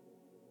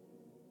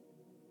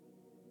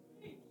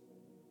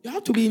 You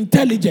have to be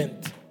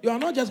intelligent.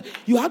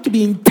 You have to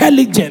be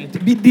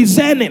intelligent, be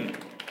discerning.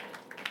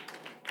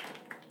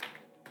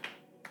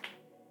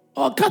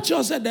 Or catch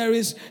yourself, there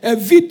is a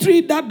victory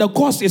that the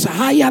cost is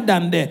higher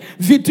than the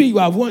victory you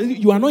have won.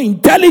 You are not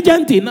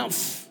intelligent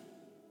enough.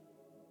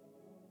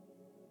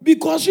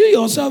 Because you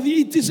yourself,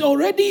 it is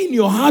already in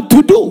your heart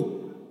to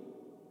do.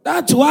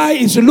 That's why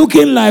it's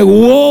looking like,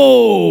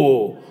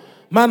 whoa.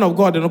 Man of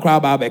God, don't cry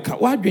about it.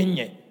 Why doing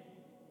it?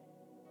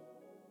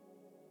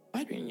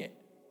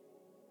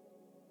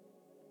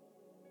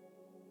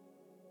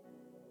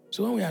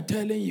 So when we are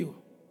telling you,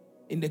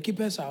 in the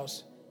Keeper's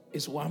house,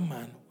 it's one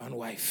man, one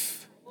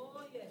wife.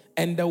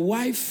 And the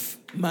wife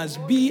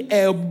must be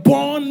a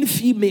born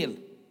female.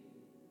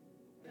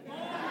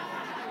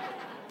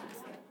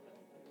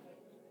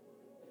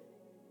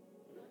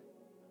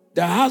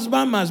 The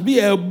husband must be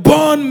a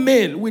born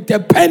male with a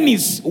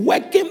penis,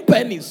 working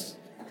penis,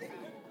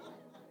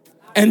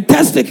 and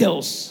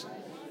testicles.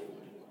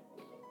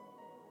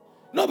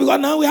 No, because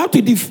now we have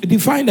to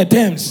define the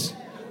terms.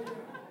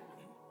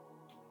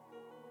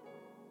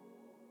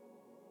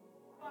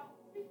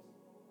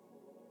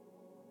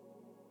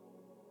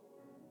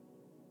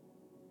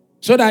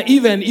 So that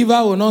even if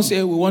I will not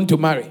say we want to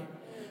marry,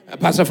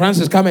 Pastor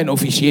Francis come and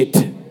officiate.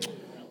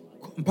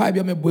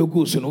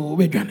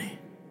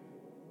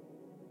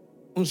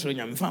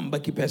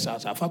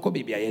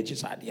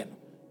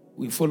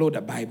 We follow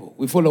the Bible.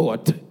 We follow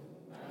what? The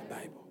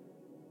Bible.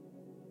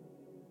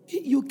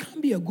 You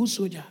can't be a good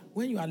soldier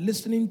when you are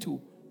listening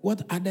to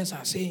what others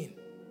are saying.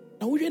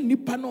 Now we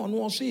nipa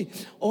no say,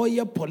 oh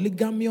yeah,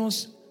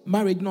 polygamous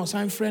marriage no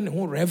sign friend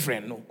who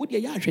reverend no. What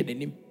ya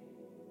hwede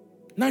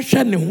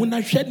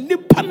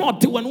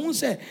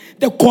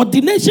the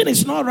coordination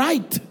is not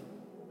right.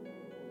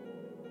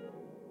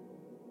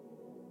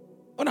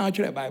 On our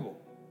Bible.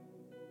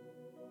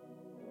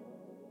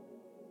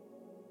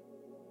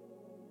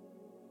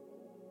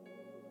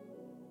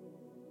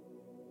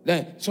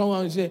 Then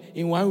someone will say,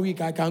 in 1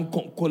 week I can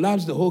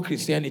collapse the whole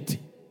Christianity.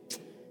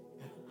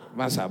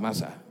 Massa.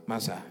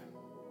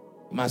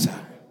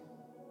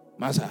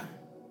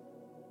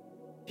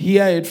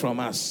 Hear it from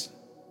us.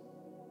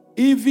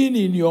 Even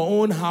in your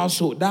own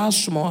household, that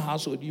small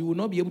household, you will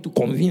not be able to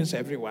convince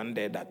everyone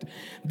there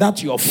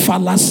that your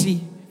fallacy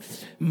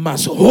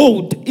must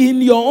hold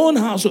in your own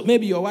household.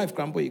 Maybe your wife,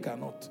 Grandpa, you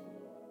cannot.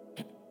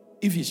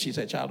 If she's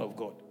a child of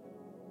God.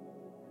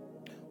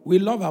 We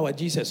love our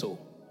Jesus,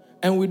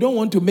 and we don't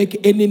want to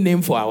make any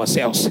name for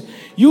ourselves.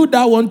 You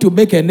that want to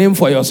make a name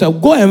for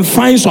yourself, go and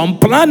find some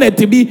planet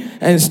to be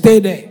and stay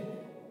there.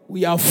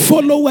 We are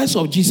followers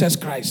of Jesus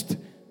Christ.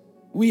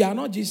 We are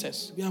not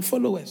Jesus. We are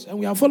followers. And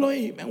we are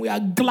following him. And we are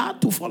glad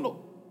to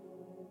follow.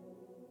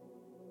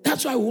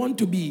 That's why we want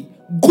to be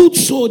good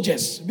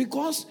soldiers.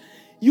 Because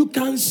you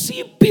can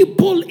see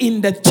people in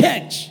the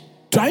church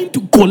trying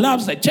to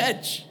collapse the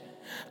church.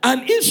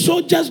 And if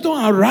soldiers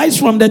don't arise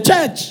from the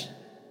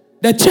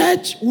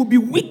church will be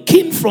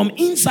weakened from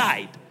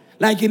inside.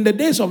 Like in the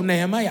days of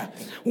Nehemiah.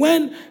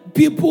 When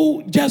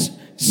people just,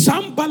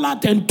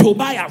 Sanballat and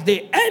Tobias,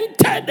 they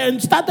entered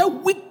and started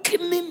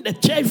weakening the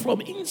church from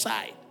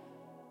inside.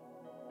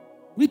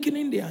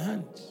 Weakening their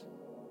hands.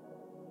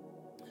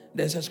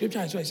 There's a scripture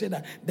I saw. I said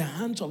that the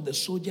hands of the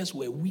soldiers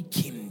were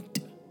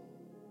weakened.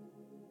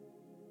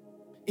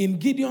 In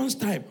Gideon's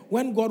time,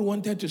 when God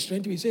wanted to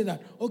strengthen him, he said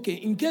that, okay,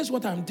 in case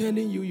what I'm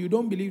telling you, you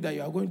don't believe that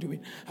you are going to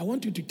win, I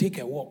want you to take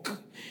a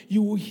walk.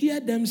 You will hear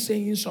them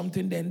saying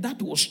something, then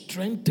that will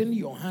strengthen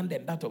your hand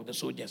and that of the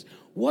soldiers.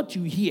 What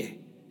you hear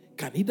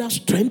can either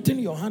strengthen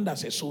your hand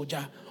as a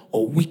soldier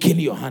or weaken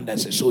your hand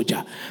as a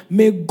soldier.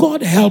 May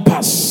God help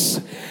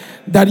us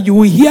that you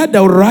will hear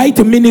the right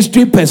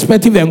ministry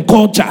perspective and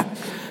culture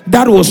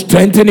that will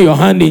strengthen your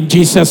hand in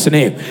Jesus'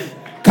 name.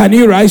 Can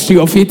you rise to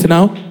your feet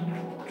now?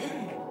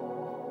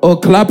 Or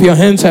clap your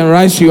hands and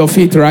rise to your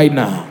feet right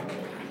now.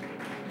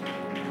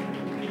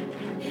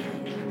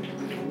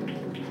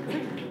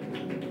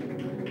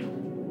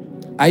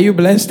 Are you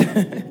blessed?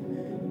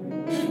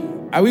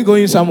 Are we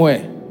going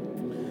somewhere?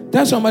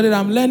 Tell somebody that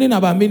I'm learning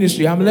about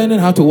ministry. I'm learning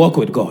how to walk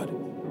with God.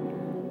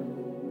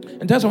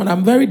 And tell someone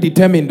I'm very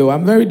determined though.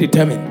 I'm very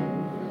determined.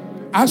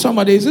 Ask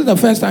somebody, is this the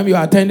first time you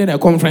are attending a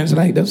conference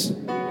like this?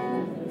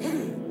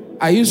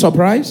 Are you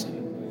surprised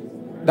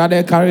that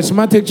a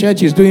charismatic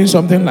church is doing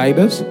something like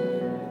this?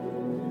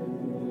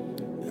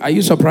 Are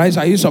you surprised?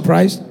 Are you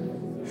surprised?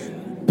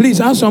 Please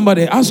ask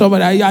somebody,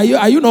 are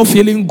you not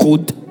feeling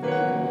good?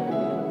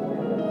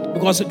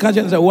 Because the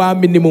Christians say, wow,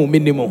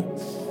 minimum.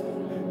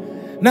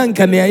 Now,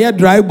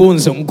 dry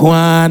bones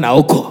dry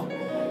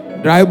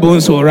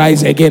bones will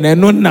rise again.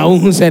 And not now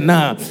who said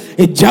now,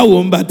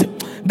 but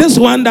this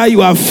one that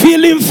you are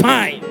feeling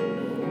fine,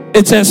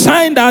 it's a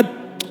sign that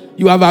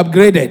you have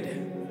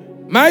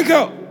upgraded.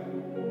 Michael.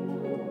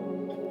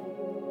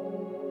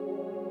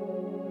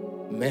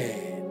 Man.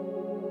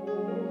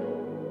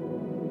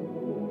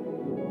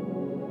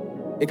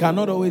 It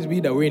cannot always be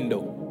the wind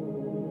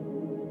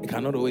though. It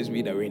cannot always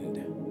be the wind.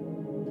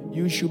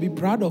 You should be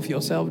proud of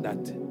yourself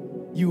that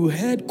you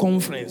heard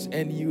conference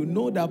and you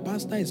know that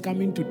pastor is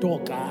coming to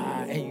talk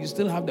and you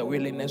still have the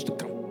willingness to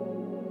come.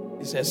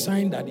 It's a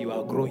sign that you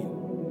are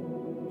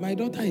growing. My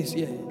daughter is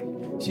here.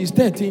 She's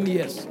 13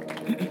 years.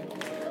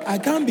 I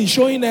can't be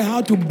showing her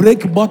how to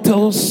break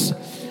bottles,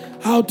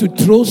 how to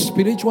throw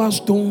spiritual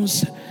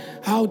stones,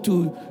 how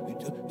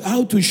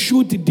to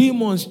shoot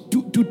demons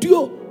to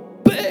do.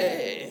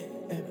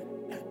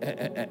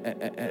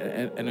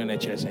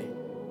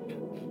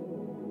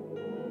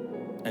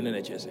 And then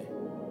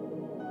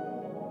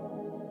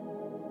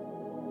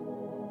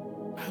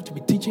I have to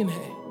be teaching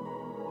her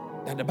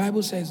that the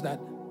Bible says that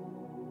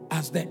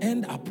as the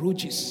end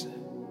approaches,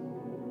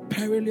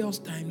 perilous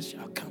times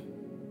shall come,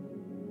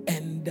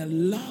 and the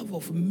love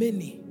of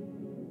many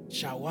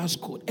shall wax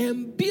cold,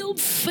 and build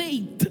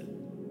faith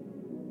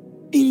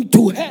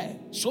into her,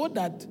 so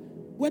that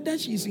whether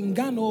she's in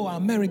Ghana or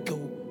America,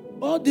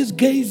 all this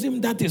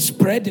gayism that is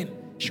spreading,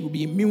 she will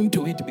be immune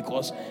to it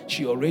because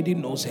she already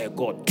knows her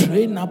God.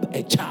 Train up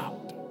a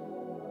child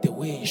the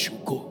way he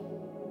should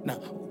go. Now,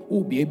 who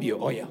will be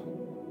able oil?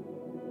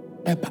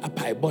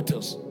 Pie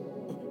bottles.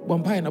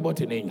 One pie in a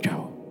bottle in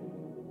chow.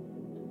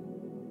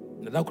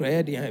 The doctor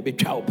had a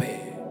chow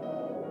pay.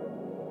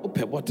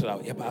 Open bottle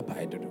out, your papa.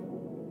 I don't know.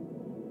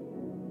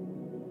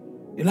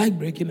 You like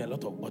breaking a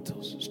lot of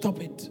bottles.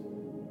 Stop it.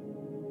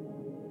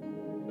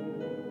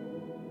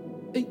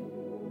 Hey.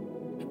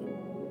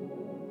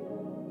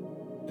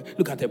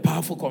 Look at a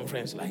powerful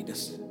conference like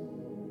this.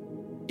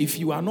 If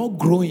you are not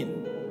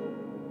growing,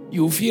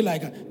 you feel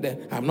like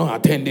I'm not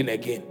attending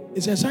again.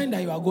 It's a sign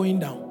that you are going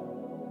down.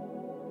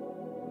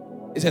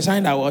 It's a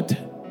sign that what?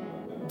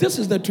 This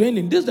is the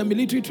training. This is the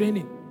military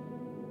training.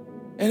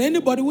 And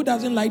anybody who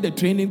doesn't like the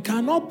training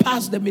cannot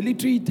pass the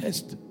military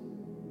test.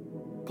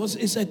 Because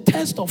it's a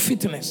test of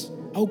fitness.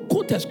 I'll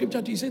quote a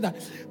scripture to you, say that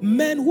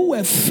men who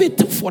were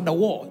fit for the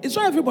war. It's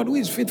not everybody who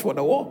is fit for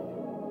the war.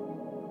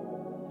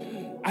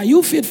 Are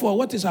you fit for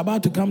what is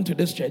about to come to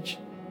this church?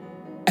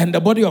 And the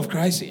body of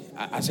Christ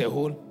as a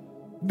whole?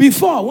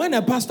 Before, when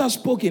a pastor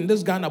spoke in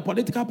this Ghana,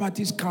 political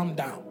parties calm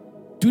down.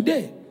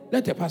 Today,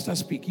 let a pastor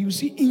speak. You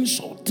see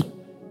insult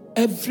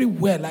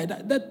everywhere like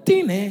that. The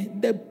thing,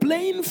 the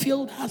playing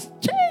field has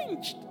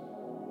changed.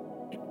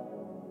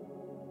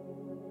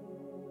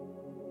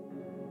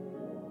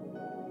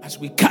 As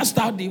we cast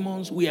out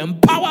demons, we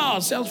empower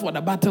ourselves for the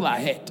battle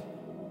ahead.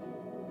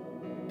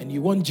 And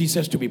you want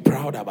Jesus to be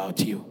proud about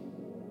you.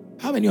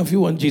 How many of you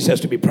want Jesus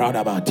to be proud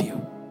about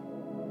you?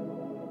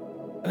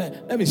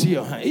 Let me see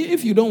your hand.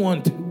 If you don't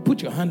want,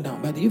 put your hand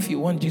down. But if you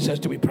want Jesus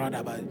to be proud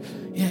about it,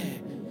 yeah.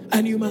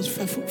 And you must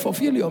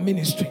fulfill your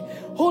ministry.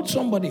 Hold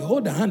somebody,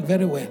 hold the hand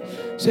very well.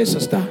 Say,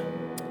 sister,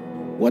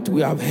 what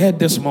we have heard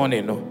this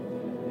morning,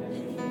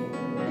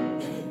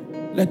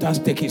 let us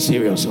take it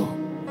serious.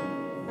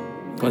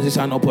 Because it's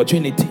an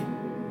opportunity.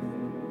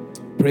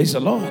 Praise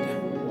the Lord.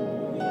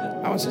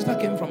 Our sister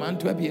came from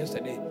Antwerp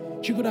yesterday.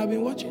 She could have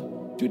been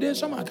watching. Today,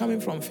 some are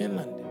coming from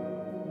Finland.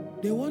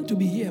 They want to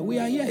be here. We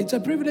are here. It's a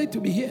privilege to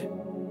be here.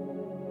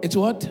 It's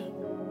what?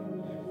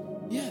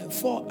 Yeah,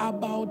 this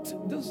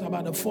is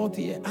about the fourth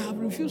year. I have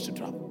refused to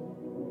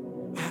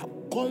travel. I have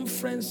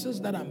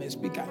conferences that I'm a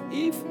speaker.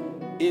 If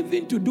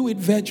even to do it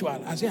virtual,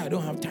 I say I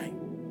don't have time.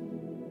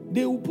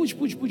 They will push.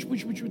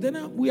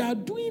 Then we are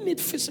doing it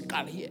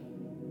physically here.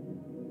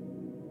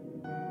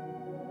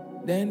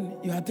 Then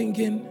you are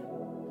thinking,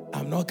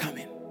 I'm not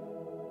coming.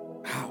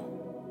 How?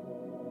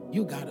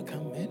 You gotta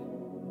come, man.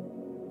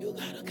 You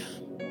gotta come.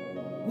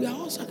 We are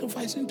all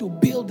sacrificing to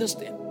build this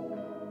thing.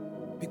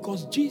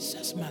 Because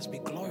Jesus must be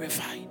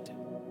glorified.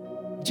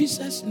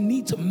 Jesus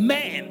needs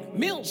men,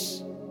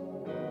 males.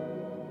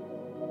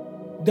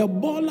 The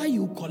baller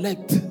you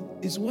collect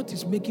is what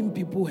is making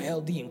people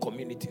healthy in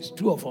communities.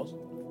 True of us?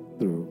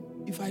 True.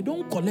 If I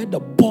don't collect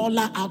the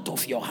baller out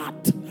of your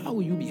heart, how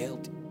will you be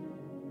healthy?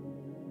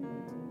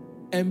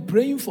 And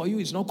praying for you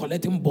is not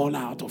collecting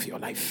baller out of your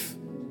life.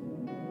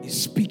 It's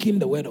speaking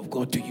the word of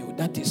God to you.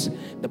 That is,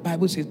 the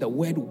Bible says the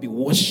word will be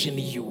washing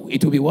you.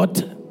 It will be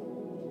what?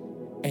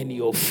 And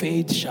your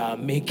faith shall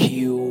make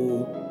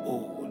you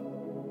whole.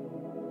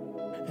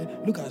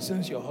 Look at,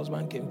 since your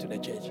husband came to the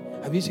church,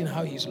 have you seen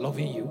how he's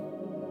loving you?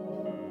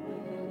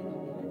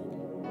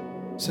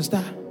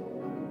 Sister,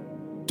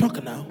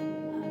 talk now.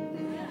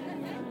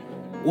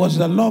 Was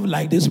the love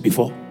like this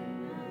before?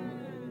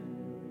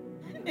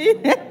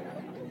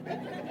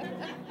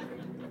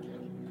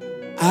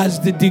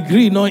 Has the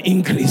degree not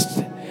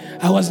increased?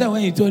 I was there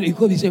when he told me,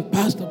 he said,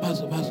 Pastor,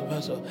 please,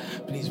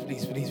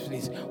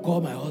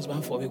 call my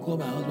husband for me.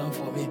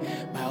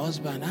 My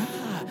husband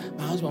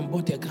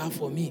bought a car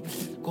for me.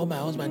 Call my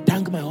husband,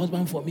 thank my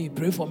husband for me,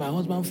 pray for my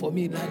husband for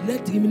me. Like,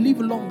 let him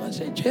live long. I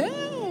said,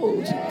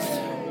 Charles,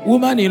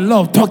 woman in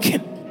love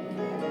talking.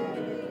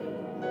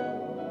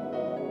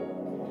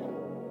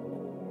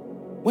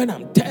 When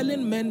I'm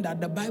telling men that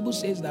the Bible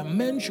says that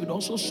men should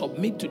also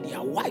submit to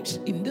their wives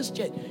in this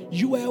church,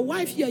 you are a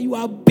wife here, you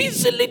are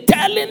busily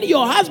telling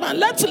your husband,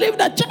 let's leave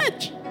the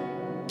church.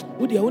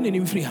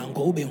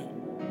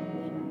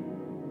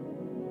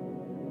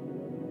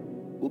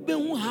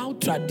 How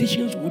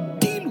traditions would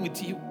deal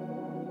with you.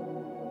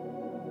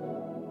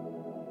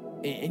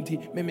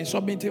 My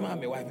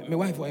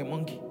wife was a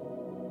monkey.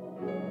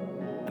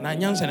 And I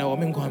and a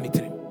woman go.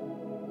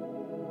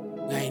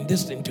 We are in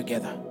this thing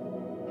together.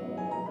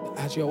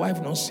 Has your wife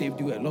not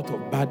saved you a lot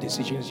of bad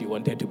decisions you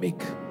wanted to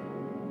make?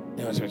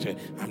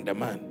 I'm the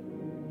man.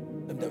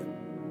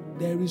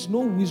 There is no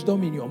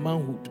wisdom in your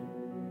manhood.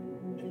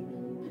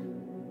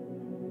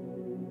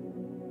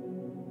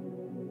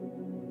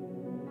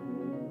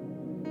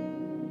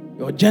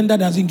 Your gender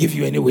doesn't give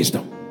you any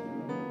wisdom.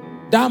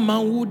 That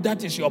manhood,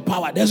 that is your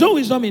power. There's no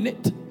wisdom in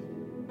it.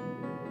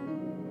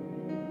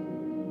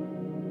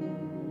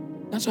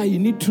 That's why you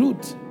need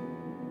truth.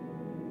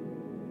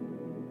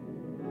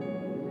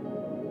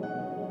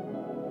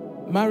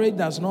 Marriage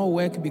does not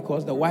work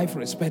because the wife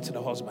respects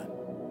the husband.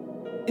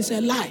 It's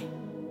a lie.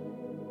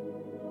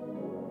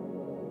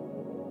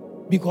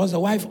 Because the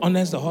wife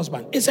honors the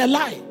husband. It's a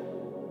lie.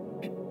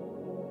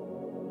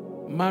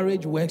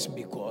 Marriage works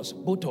because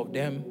both of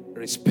them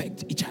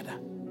respect each other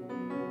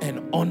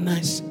and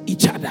honors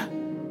each other.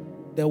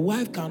 The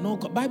wife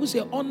cannot. Bible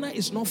says honor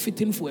is not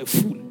fitting for a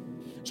fool.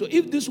 So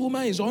if this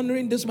woman is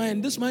honoring this man,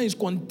 and this man is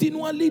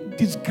continually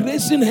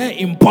disgracing her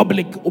in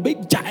public,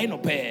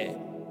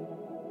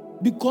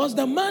 because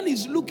the man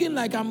is looking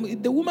like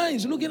the woman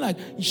is looking like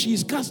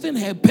she's casting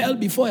her pearl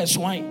before a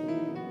swine.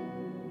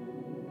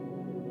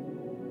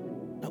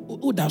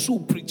 Oh, that's who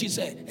preaches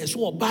it.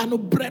 So bano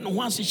bread no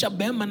one sisha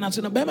bema na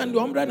sina bema ndi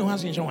ombre no one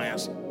sisha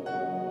wayas.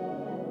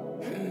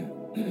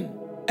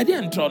 I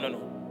didn't try no.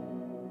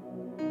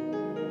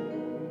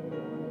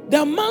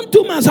 The man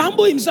too must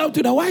humble himself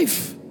to the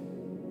wife.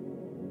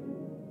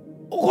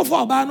 Oh,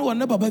 for bano one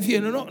never be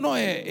no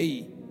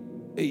hey.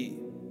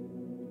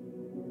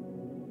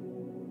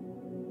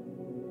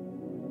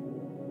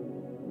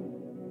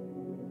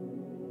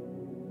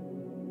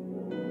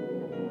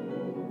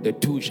 The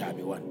two shall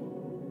be one.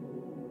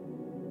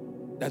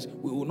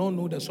 We will not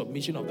know the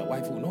submission of the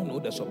wife, we will not know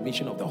the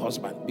submission of the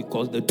husband,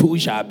 because the two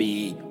shall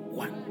be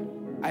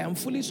one. I am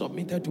fully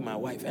submitted to my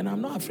wife, and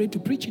I'm not afraid to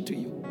preach it to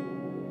you.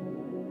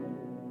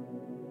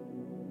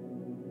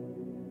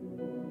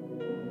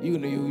 You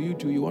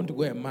want to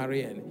go and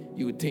marry, and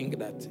you think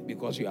that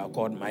because you are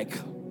called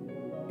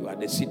Michael, you are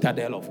the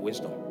citadel of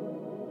wisdom.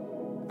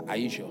 Are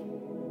you sure?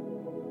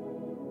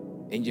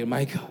 Angel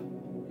Michael?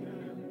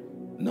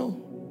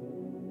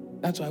 No.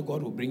 That's why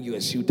God will bring you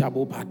a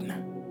suitable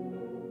partner.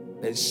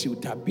 There's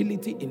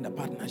suitability in the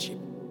partnership.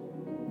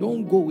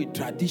 Don't go with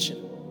tradition.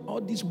 All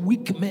these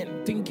weak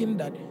men thinking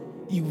that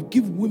you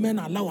give women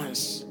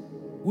allowance,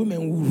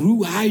 women will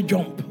rule high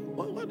jump.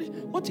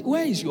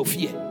 Where is your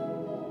fear?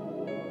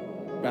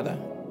 Brother,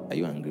 are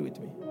you angry with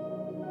me?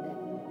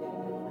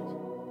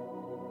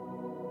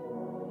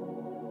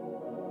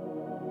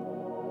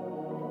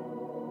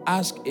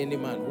 Ask any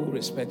man who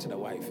respects the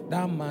wife.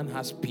 That man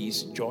has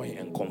peace, joy,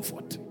 and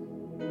comfort.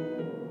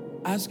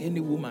 Ask any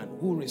woman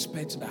who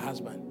respects the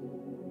husband.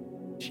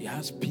 She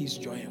has peace,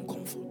 joy, and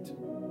comfort.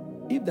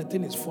 If the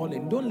thing is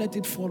falling, don't let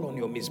it fall on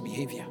your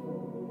misbehavior.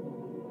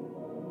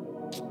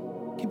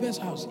 Keeper's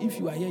house, if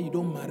you are here, you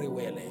don't marry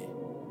well.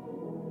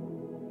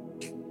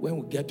 When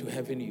we get to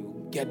heaven,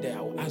 you get there,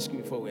 I will ask you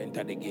before we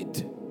enter the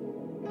gate.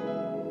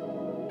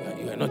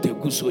 You are not a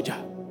good soldier.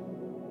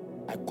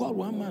 I called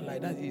one man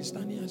like that. He's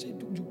standing here. I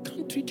said, you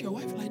can't treat your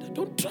wife like that.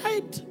 Don't try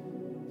it.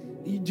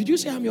 Did you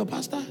say I'm your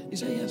pastor? He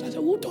said, yes. I said,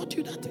 who taught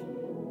you that?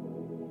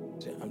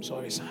 He said, I'm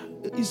sorry, sir.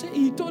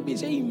 He told me,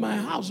 in my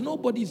house,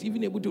 nobody is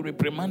even able to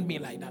reprimand me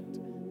like that.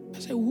 I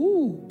said,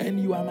 who? And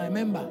you are my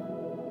member.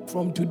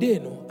 From today,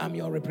 no, I'm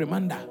your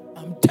reprimander.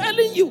 I'm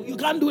telling you, you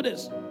can't do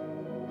this.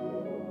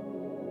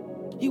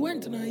 He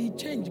went now, he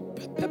changed.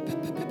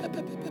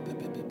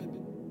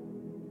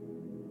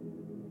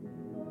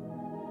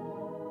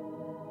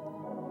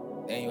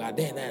 And you are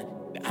there now.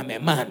 I'm a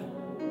man.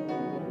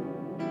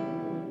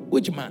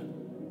 Which man?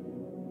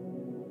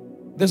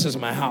 This is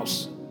my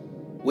house.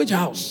 Which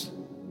house?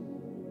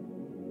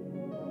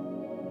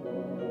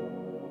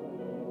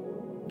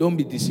 Don't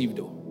be deceived,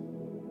 though.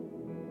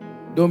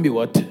 Don't be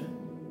what?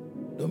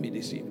 Don't be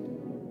deceived.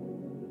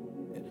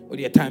 What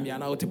your time you are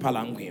now to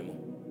palanquim.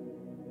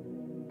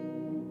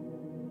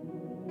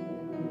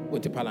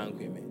 What the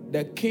palanquim?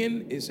 The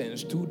king is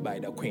enstood by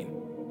the queen.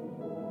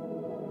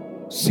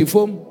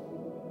 Sifom.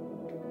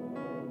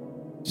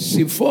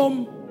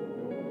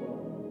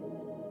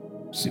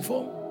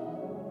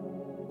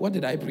 What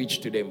did I preach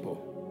to them for?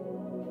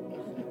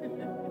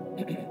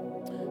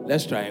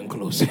 Let's try and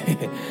close.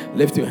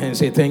 Lift your hands,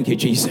 say thank you,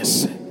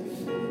 Jesus.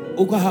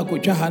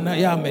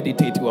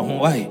 Meditate.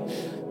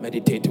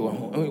 Meditate.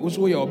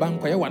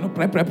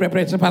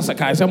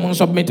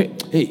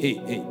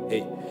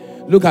 Hey.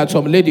 Look at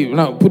some lady.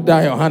 Now put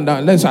down your hand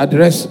down. Let's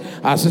address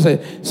our sister.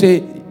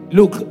 Say,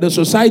 look, the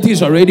society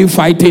is already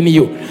fighting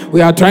you.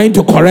 We are trying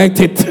to correct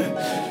it.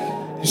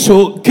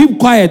 So keep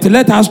quiet.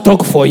 Let us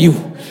talk for you.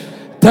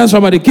 Tell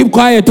somebody, keep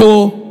quiet,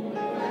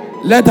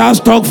 oh. Let us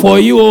talk for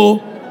you,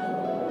 oh.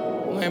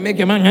 Make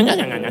a man.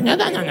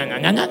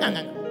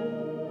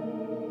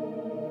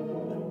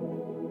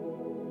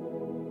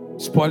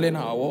 Spoiling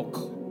our walk.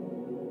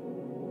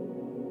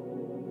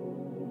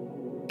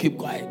 Keep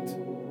quiet.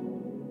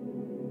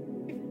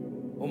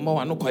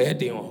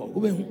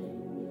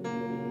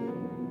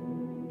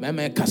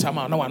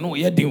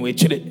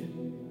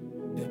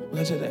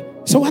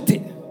 So what?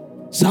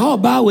 Sao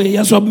bawe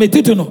ya submit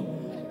to no.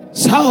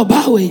 Sao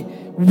bawe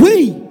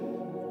we.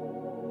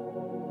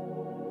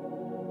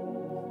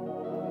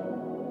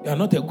 You are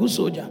not a good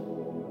soldier.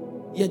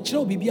 You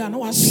chiro bibia na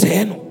wa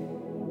say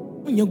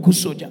no. You are a good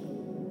soldier.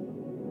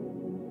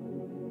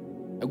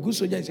 A good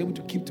soldier is able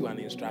to keep to an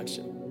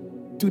instruction,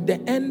 to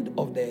the end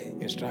of the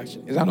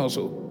instruction. Is that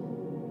also?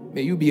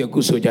 May you be a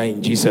good soldier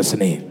in Jesus'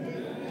 name.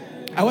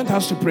 I want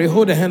us to pray.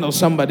 Hold the hand of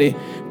somebody.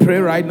 Pray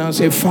right now.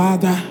 Say,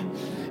 Father,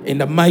 in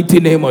the mighty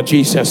name of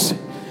Jesus,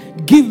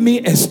 give me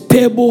a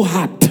stable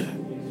heart.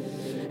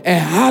 A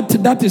heart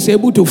that is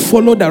able to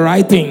follow the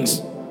right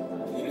things.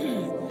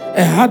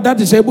 A heart that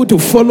is able to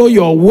follow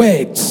your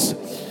words,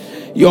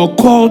 your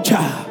culture,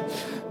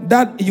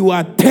 that you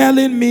are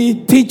telling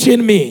me,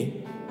 teaching me.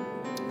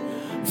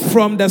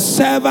 from the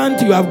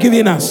servant you have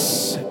given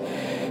us.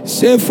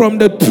 Say, from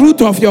the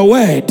truth of your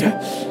word,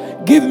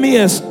 give me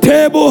a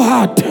stable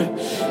heart,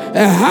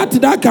 a heart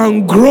that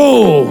can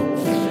grow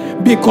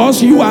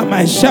because you are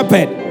my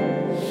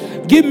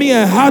shepherd. Give me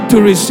a heart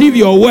to receive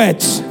your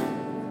words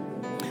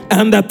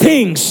and the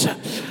things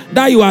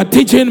that you are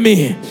teaching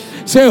me.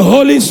 Say,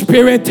 Holy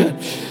Spirit,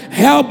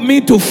 help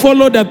me to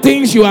follow the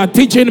things you are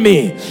teaching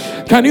me.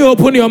 Can you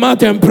open your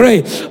mouth and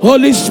pray?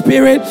 Holy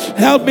Spirit,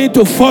 help me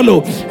to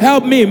follow.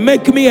 Help me,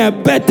 make me a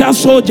better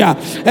soldier,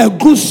 a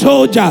good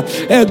soldier.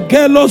 A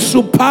gelo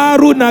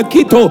suparu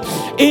nakito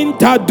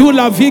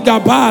intadula viga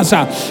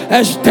baza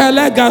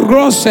estelega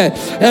rose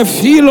e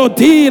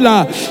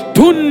filotila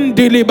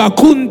tundili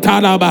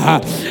bakunta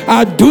labaha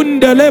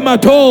adundele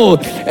mato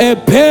e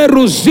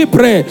peru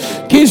zipre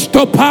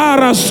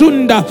kistopara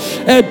sunda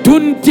e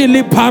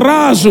tuntili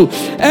parazu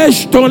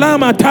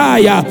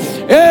estolamataya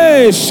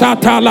e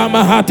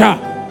satalama.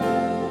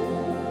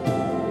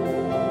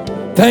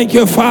 Thank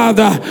you,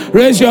 Father.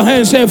 Raise your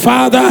hand, say,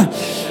 Father,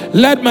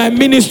 let my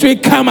ministry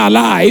come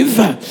alive.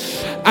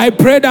 I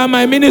pray that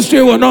my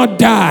ministry will not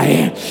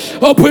die.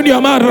 Open your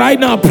mouth right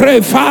now.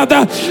 Pray,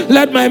 Father,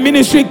 let my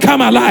ministry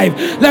come alive.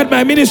 Let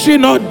my ministry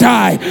not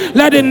die.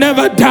 Let it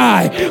never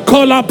die.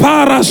 Kola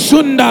para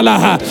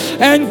sundalaha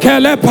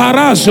enkele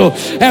parazo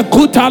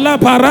ekutala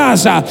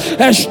paraza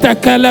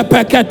estekele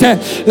pekete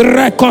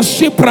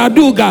rekosi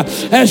praduga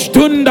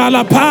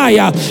estundala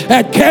paya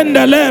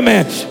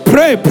ekendeleme.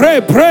 Pray, pray,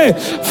 pray.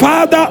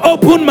 Father,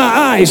 open my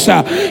eyes.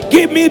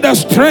 Give me the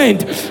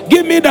strength.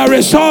 Give me the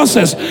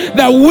resources,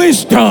 the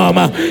wisdom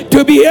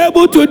to be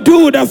able to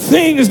do the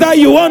things that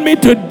you want me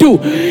to do.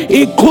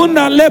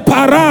 Ikuna le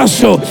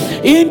paraso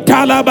in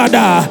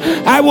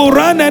talabada. I will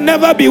run and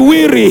never be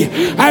weary.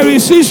 I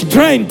receive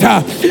strength.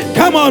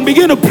 Come on,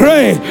 begin to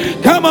pray.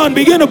 Come on,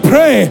 begin to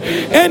pray.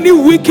 Any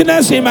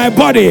weakness in my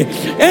body,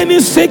 any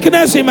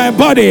sickness in my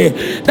body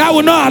that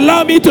will not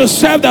allow me to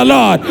serve the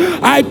Lord,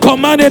 I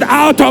command it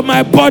out of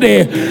my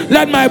body.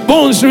 Let my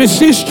bones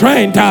receive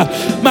strength.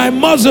 My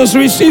muscles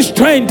receive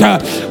strength.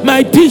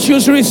 My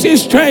tissues receive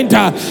strength.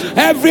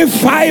 Every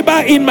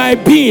fiber in my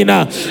being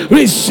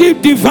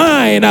receive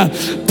divine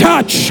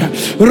touch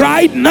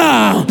right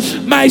now.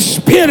 My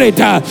spirit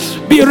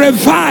be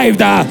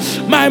revived.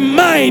 My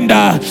mind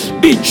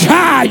be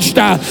charged.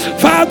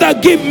 Father,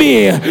 give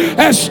me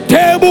a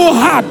stable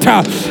heart.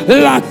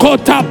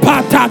 Lakota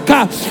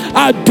pataka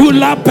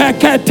adula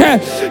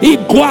pekete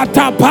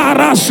iguata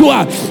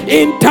parasua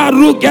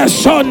intaruge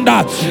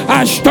sonda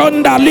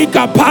astonda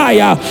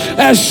likapaya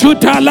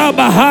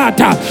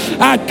esutalabahata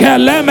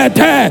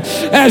akelemete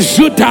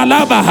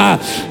esutalabaha.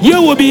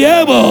 You will be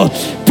able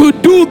to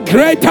do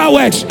greater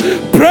works.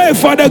 Pray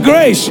for the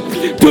grace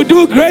to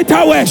do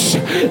greater works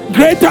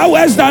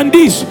than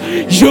this.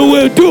 You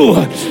will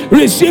do.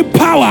 Receive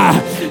power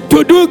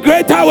to do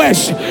greater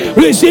works.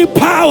 Receive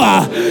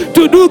power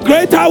to do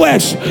greater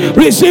works.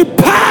 Receive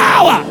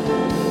power.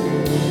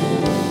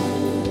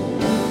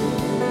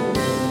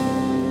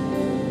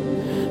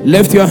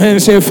 Lift your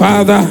hand, say,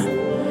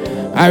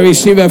 Father, I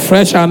receive a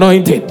fresh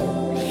anointing.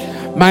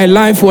 My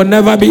life will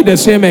never be the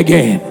same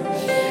again.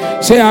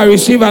 Say, I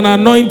receive an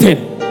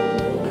anointing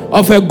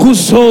of a good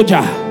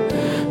soldier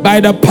by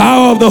the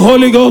power of the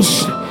Holy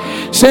Ghost.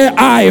 Say,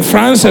 I,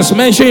 Francis,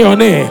 mention your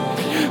name.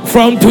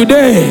 From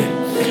today,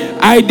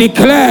 I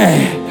declare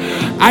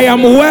I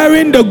am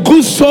wearing the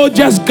good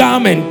soldier's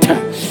garment.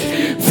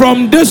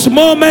 From this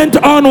moment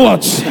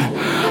onwards,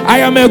 I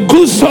am a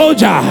good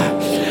soldier,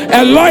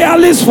 a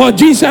loyalist for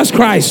Jesus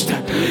Christ.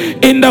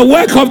 In the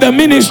work of the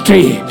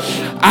ministry,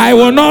 I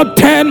will not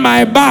turn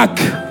my back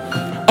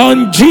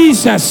on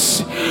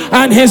Jesus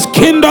and his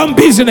kingdom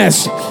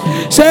business.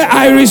 Say,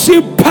 I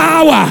receive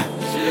power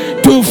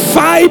to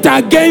fight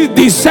against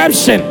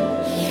deception,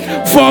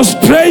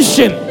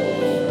 frustration,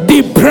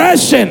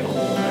 depression,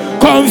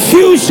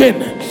 confusion,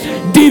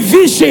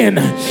 division.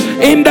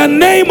 In the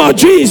name of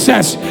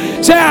Jesus,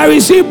 say, I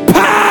receive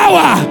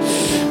power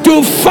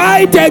to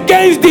fight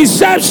against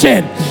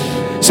deception.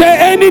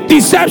 Say, any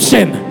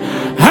deception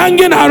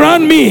hanging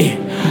around me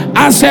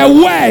as a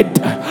word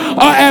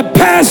or a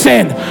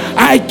person,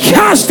 I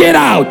cast it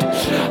out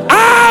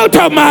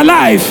of my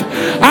life.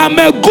 I'm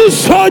a good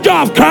soldier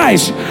of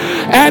Christ,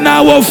 and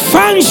I will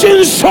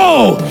function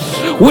so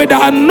with the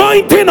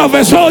anointing of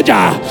a soldier.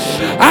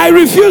 I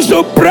refuse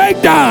to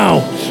break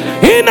down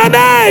in the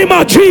name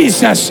of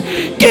Jesus.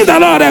 Give the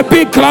Lord a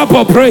big clap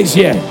of praise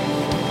here.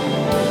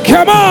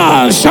 Come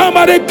on,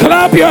 somebody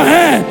clap your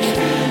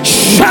hand.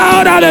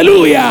 Shout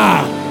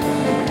hallelujah.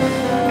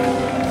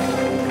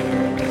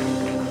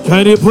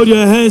 Can you put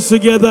your hands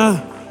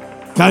together?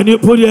 Can you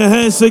put your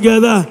hands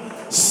together?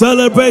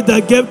 Celebrate the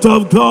gift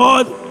of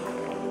God.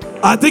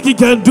 I think you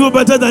can do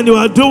better than you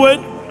are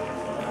doing.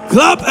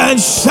 Clap and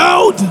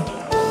shout.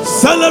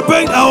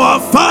 Celebrate our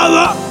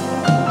Father,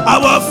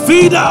 our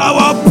feeder,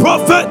 our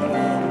prophet,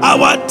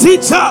 our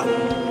teacher,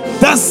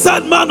 the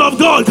Son Man of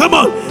God. Come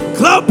on,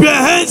 clap your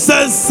hands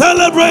and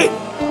celebrate.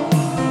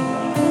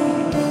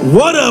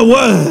 What a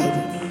word.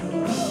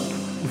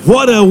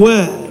 What a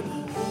word.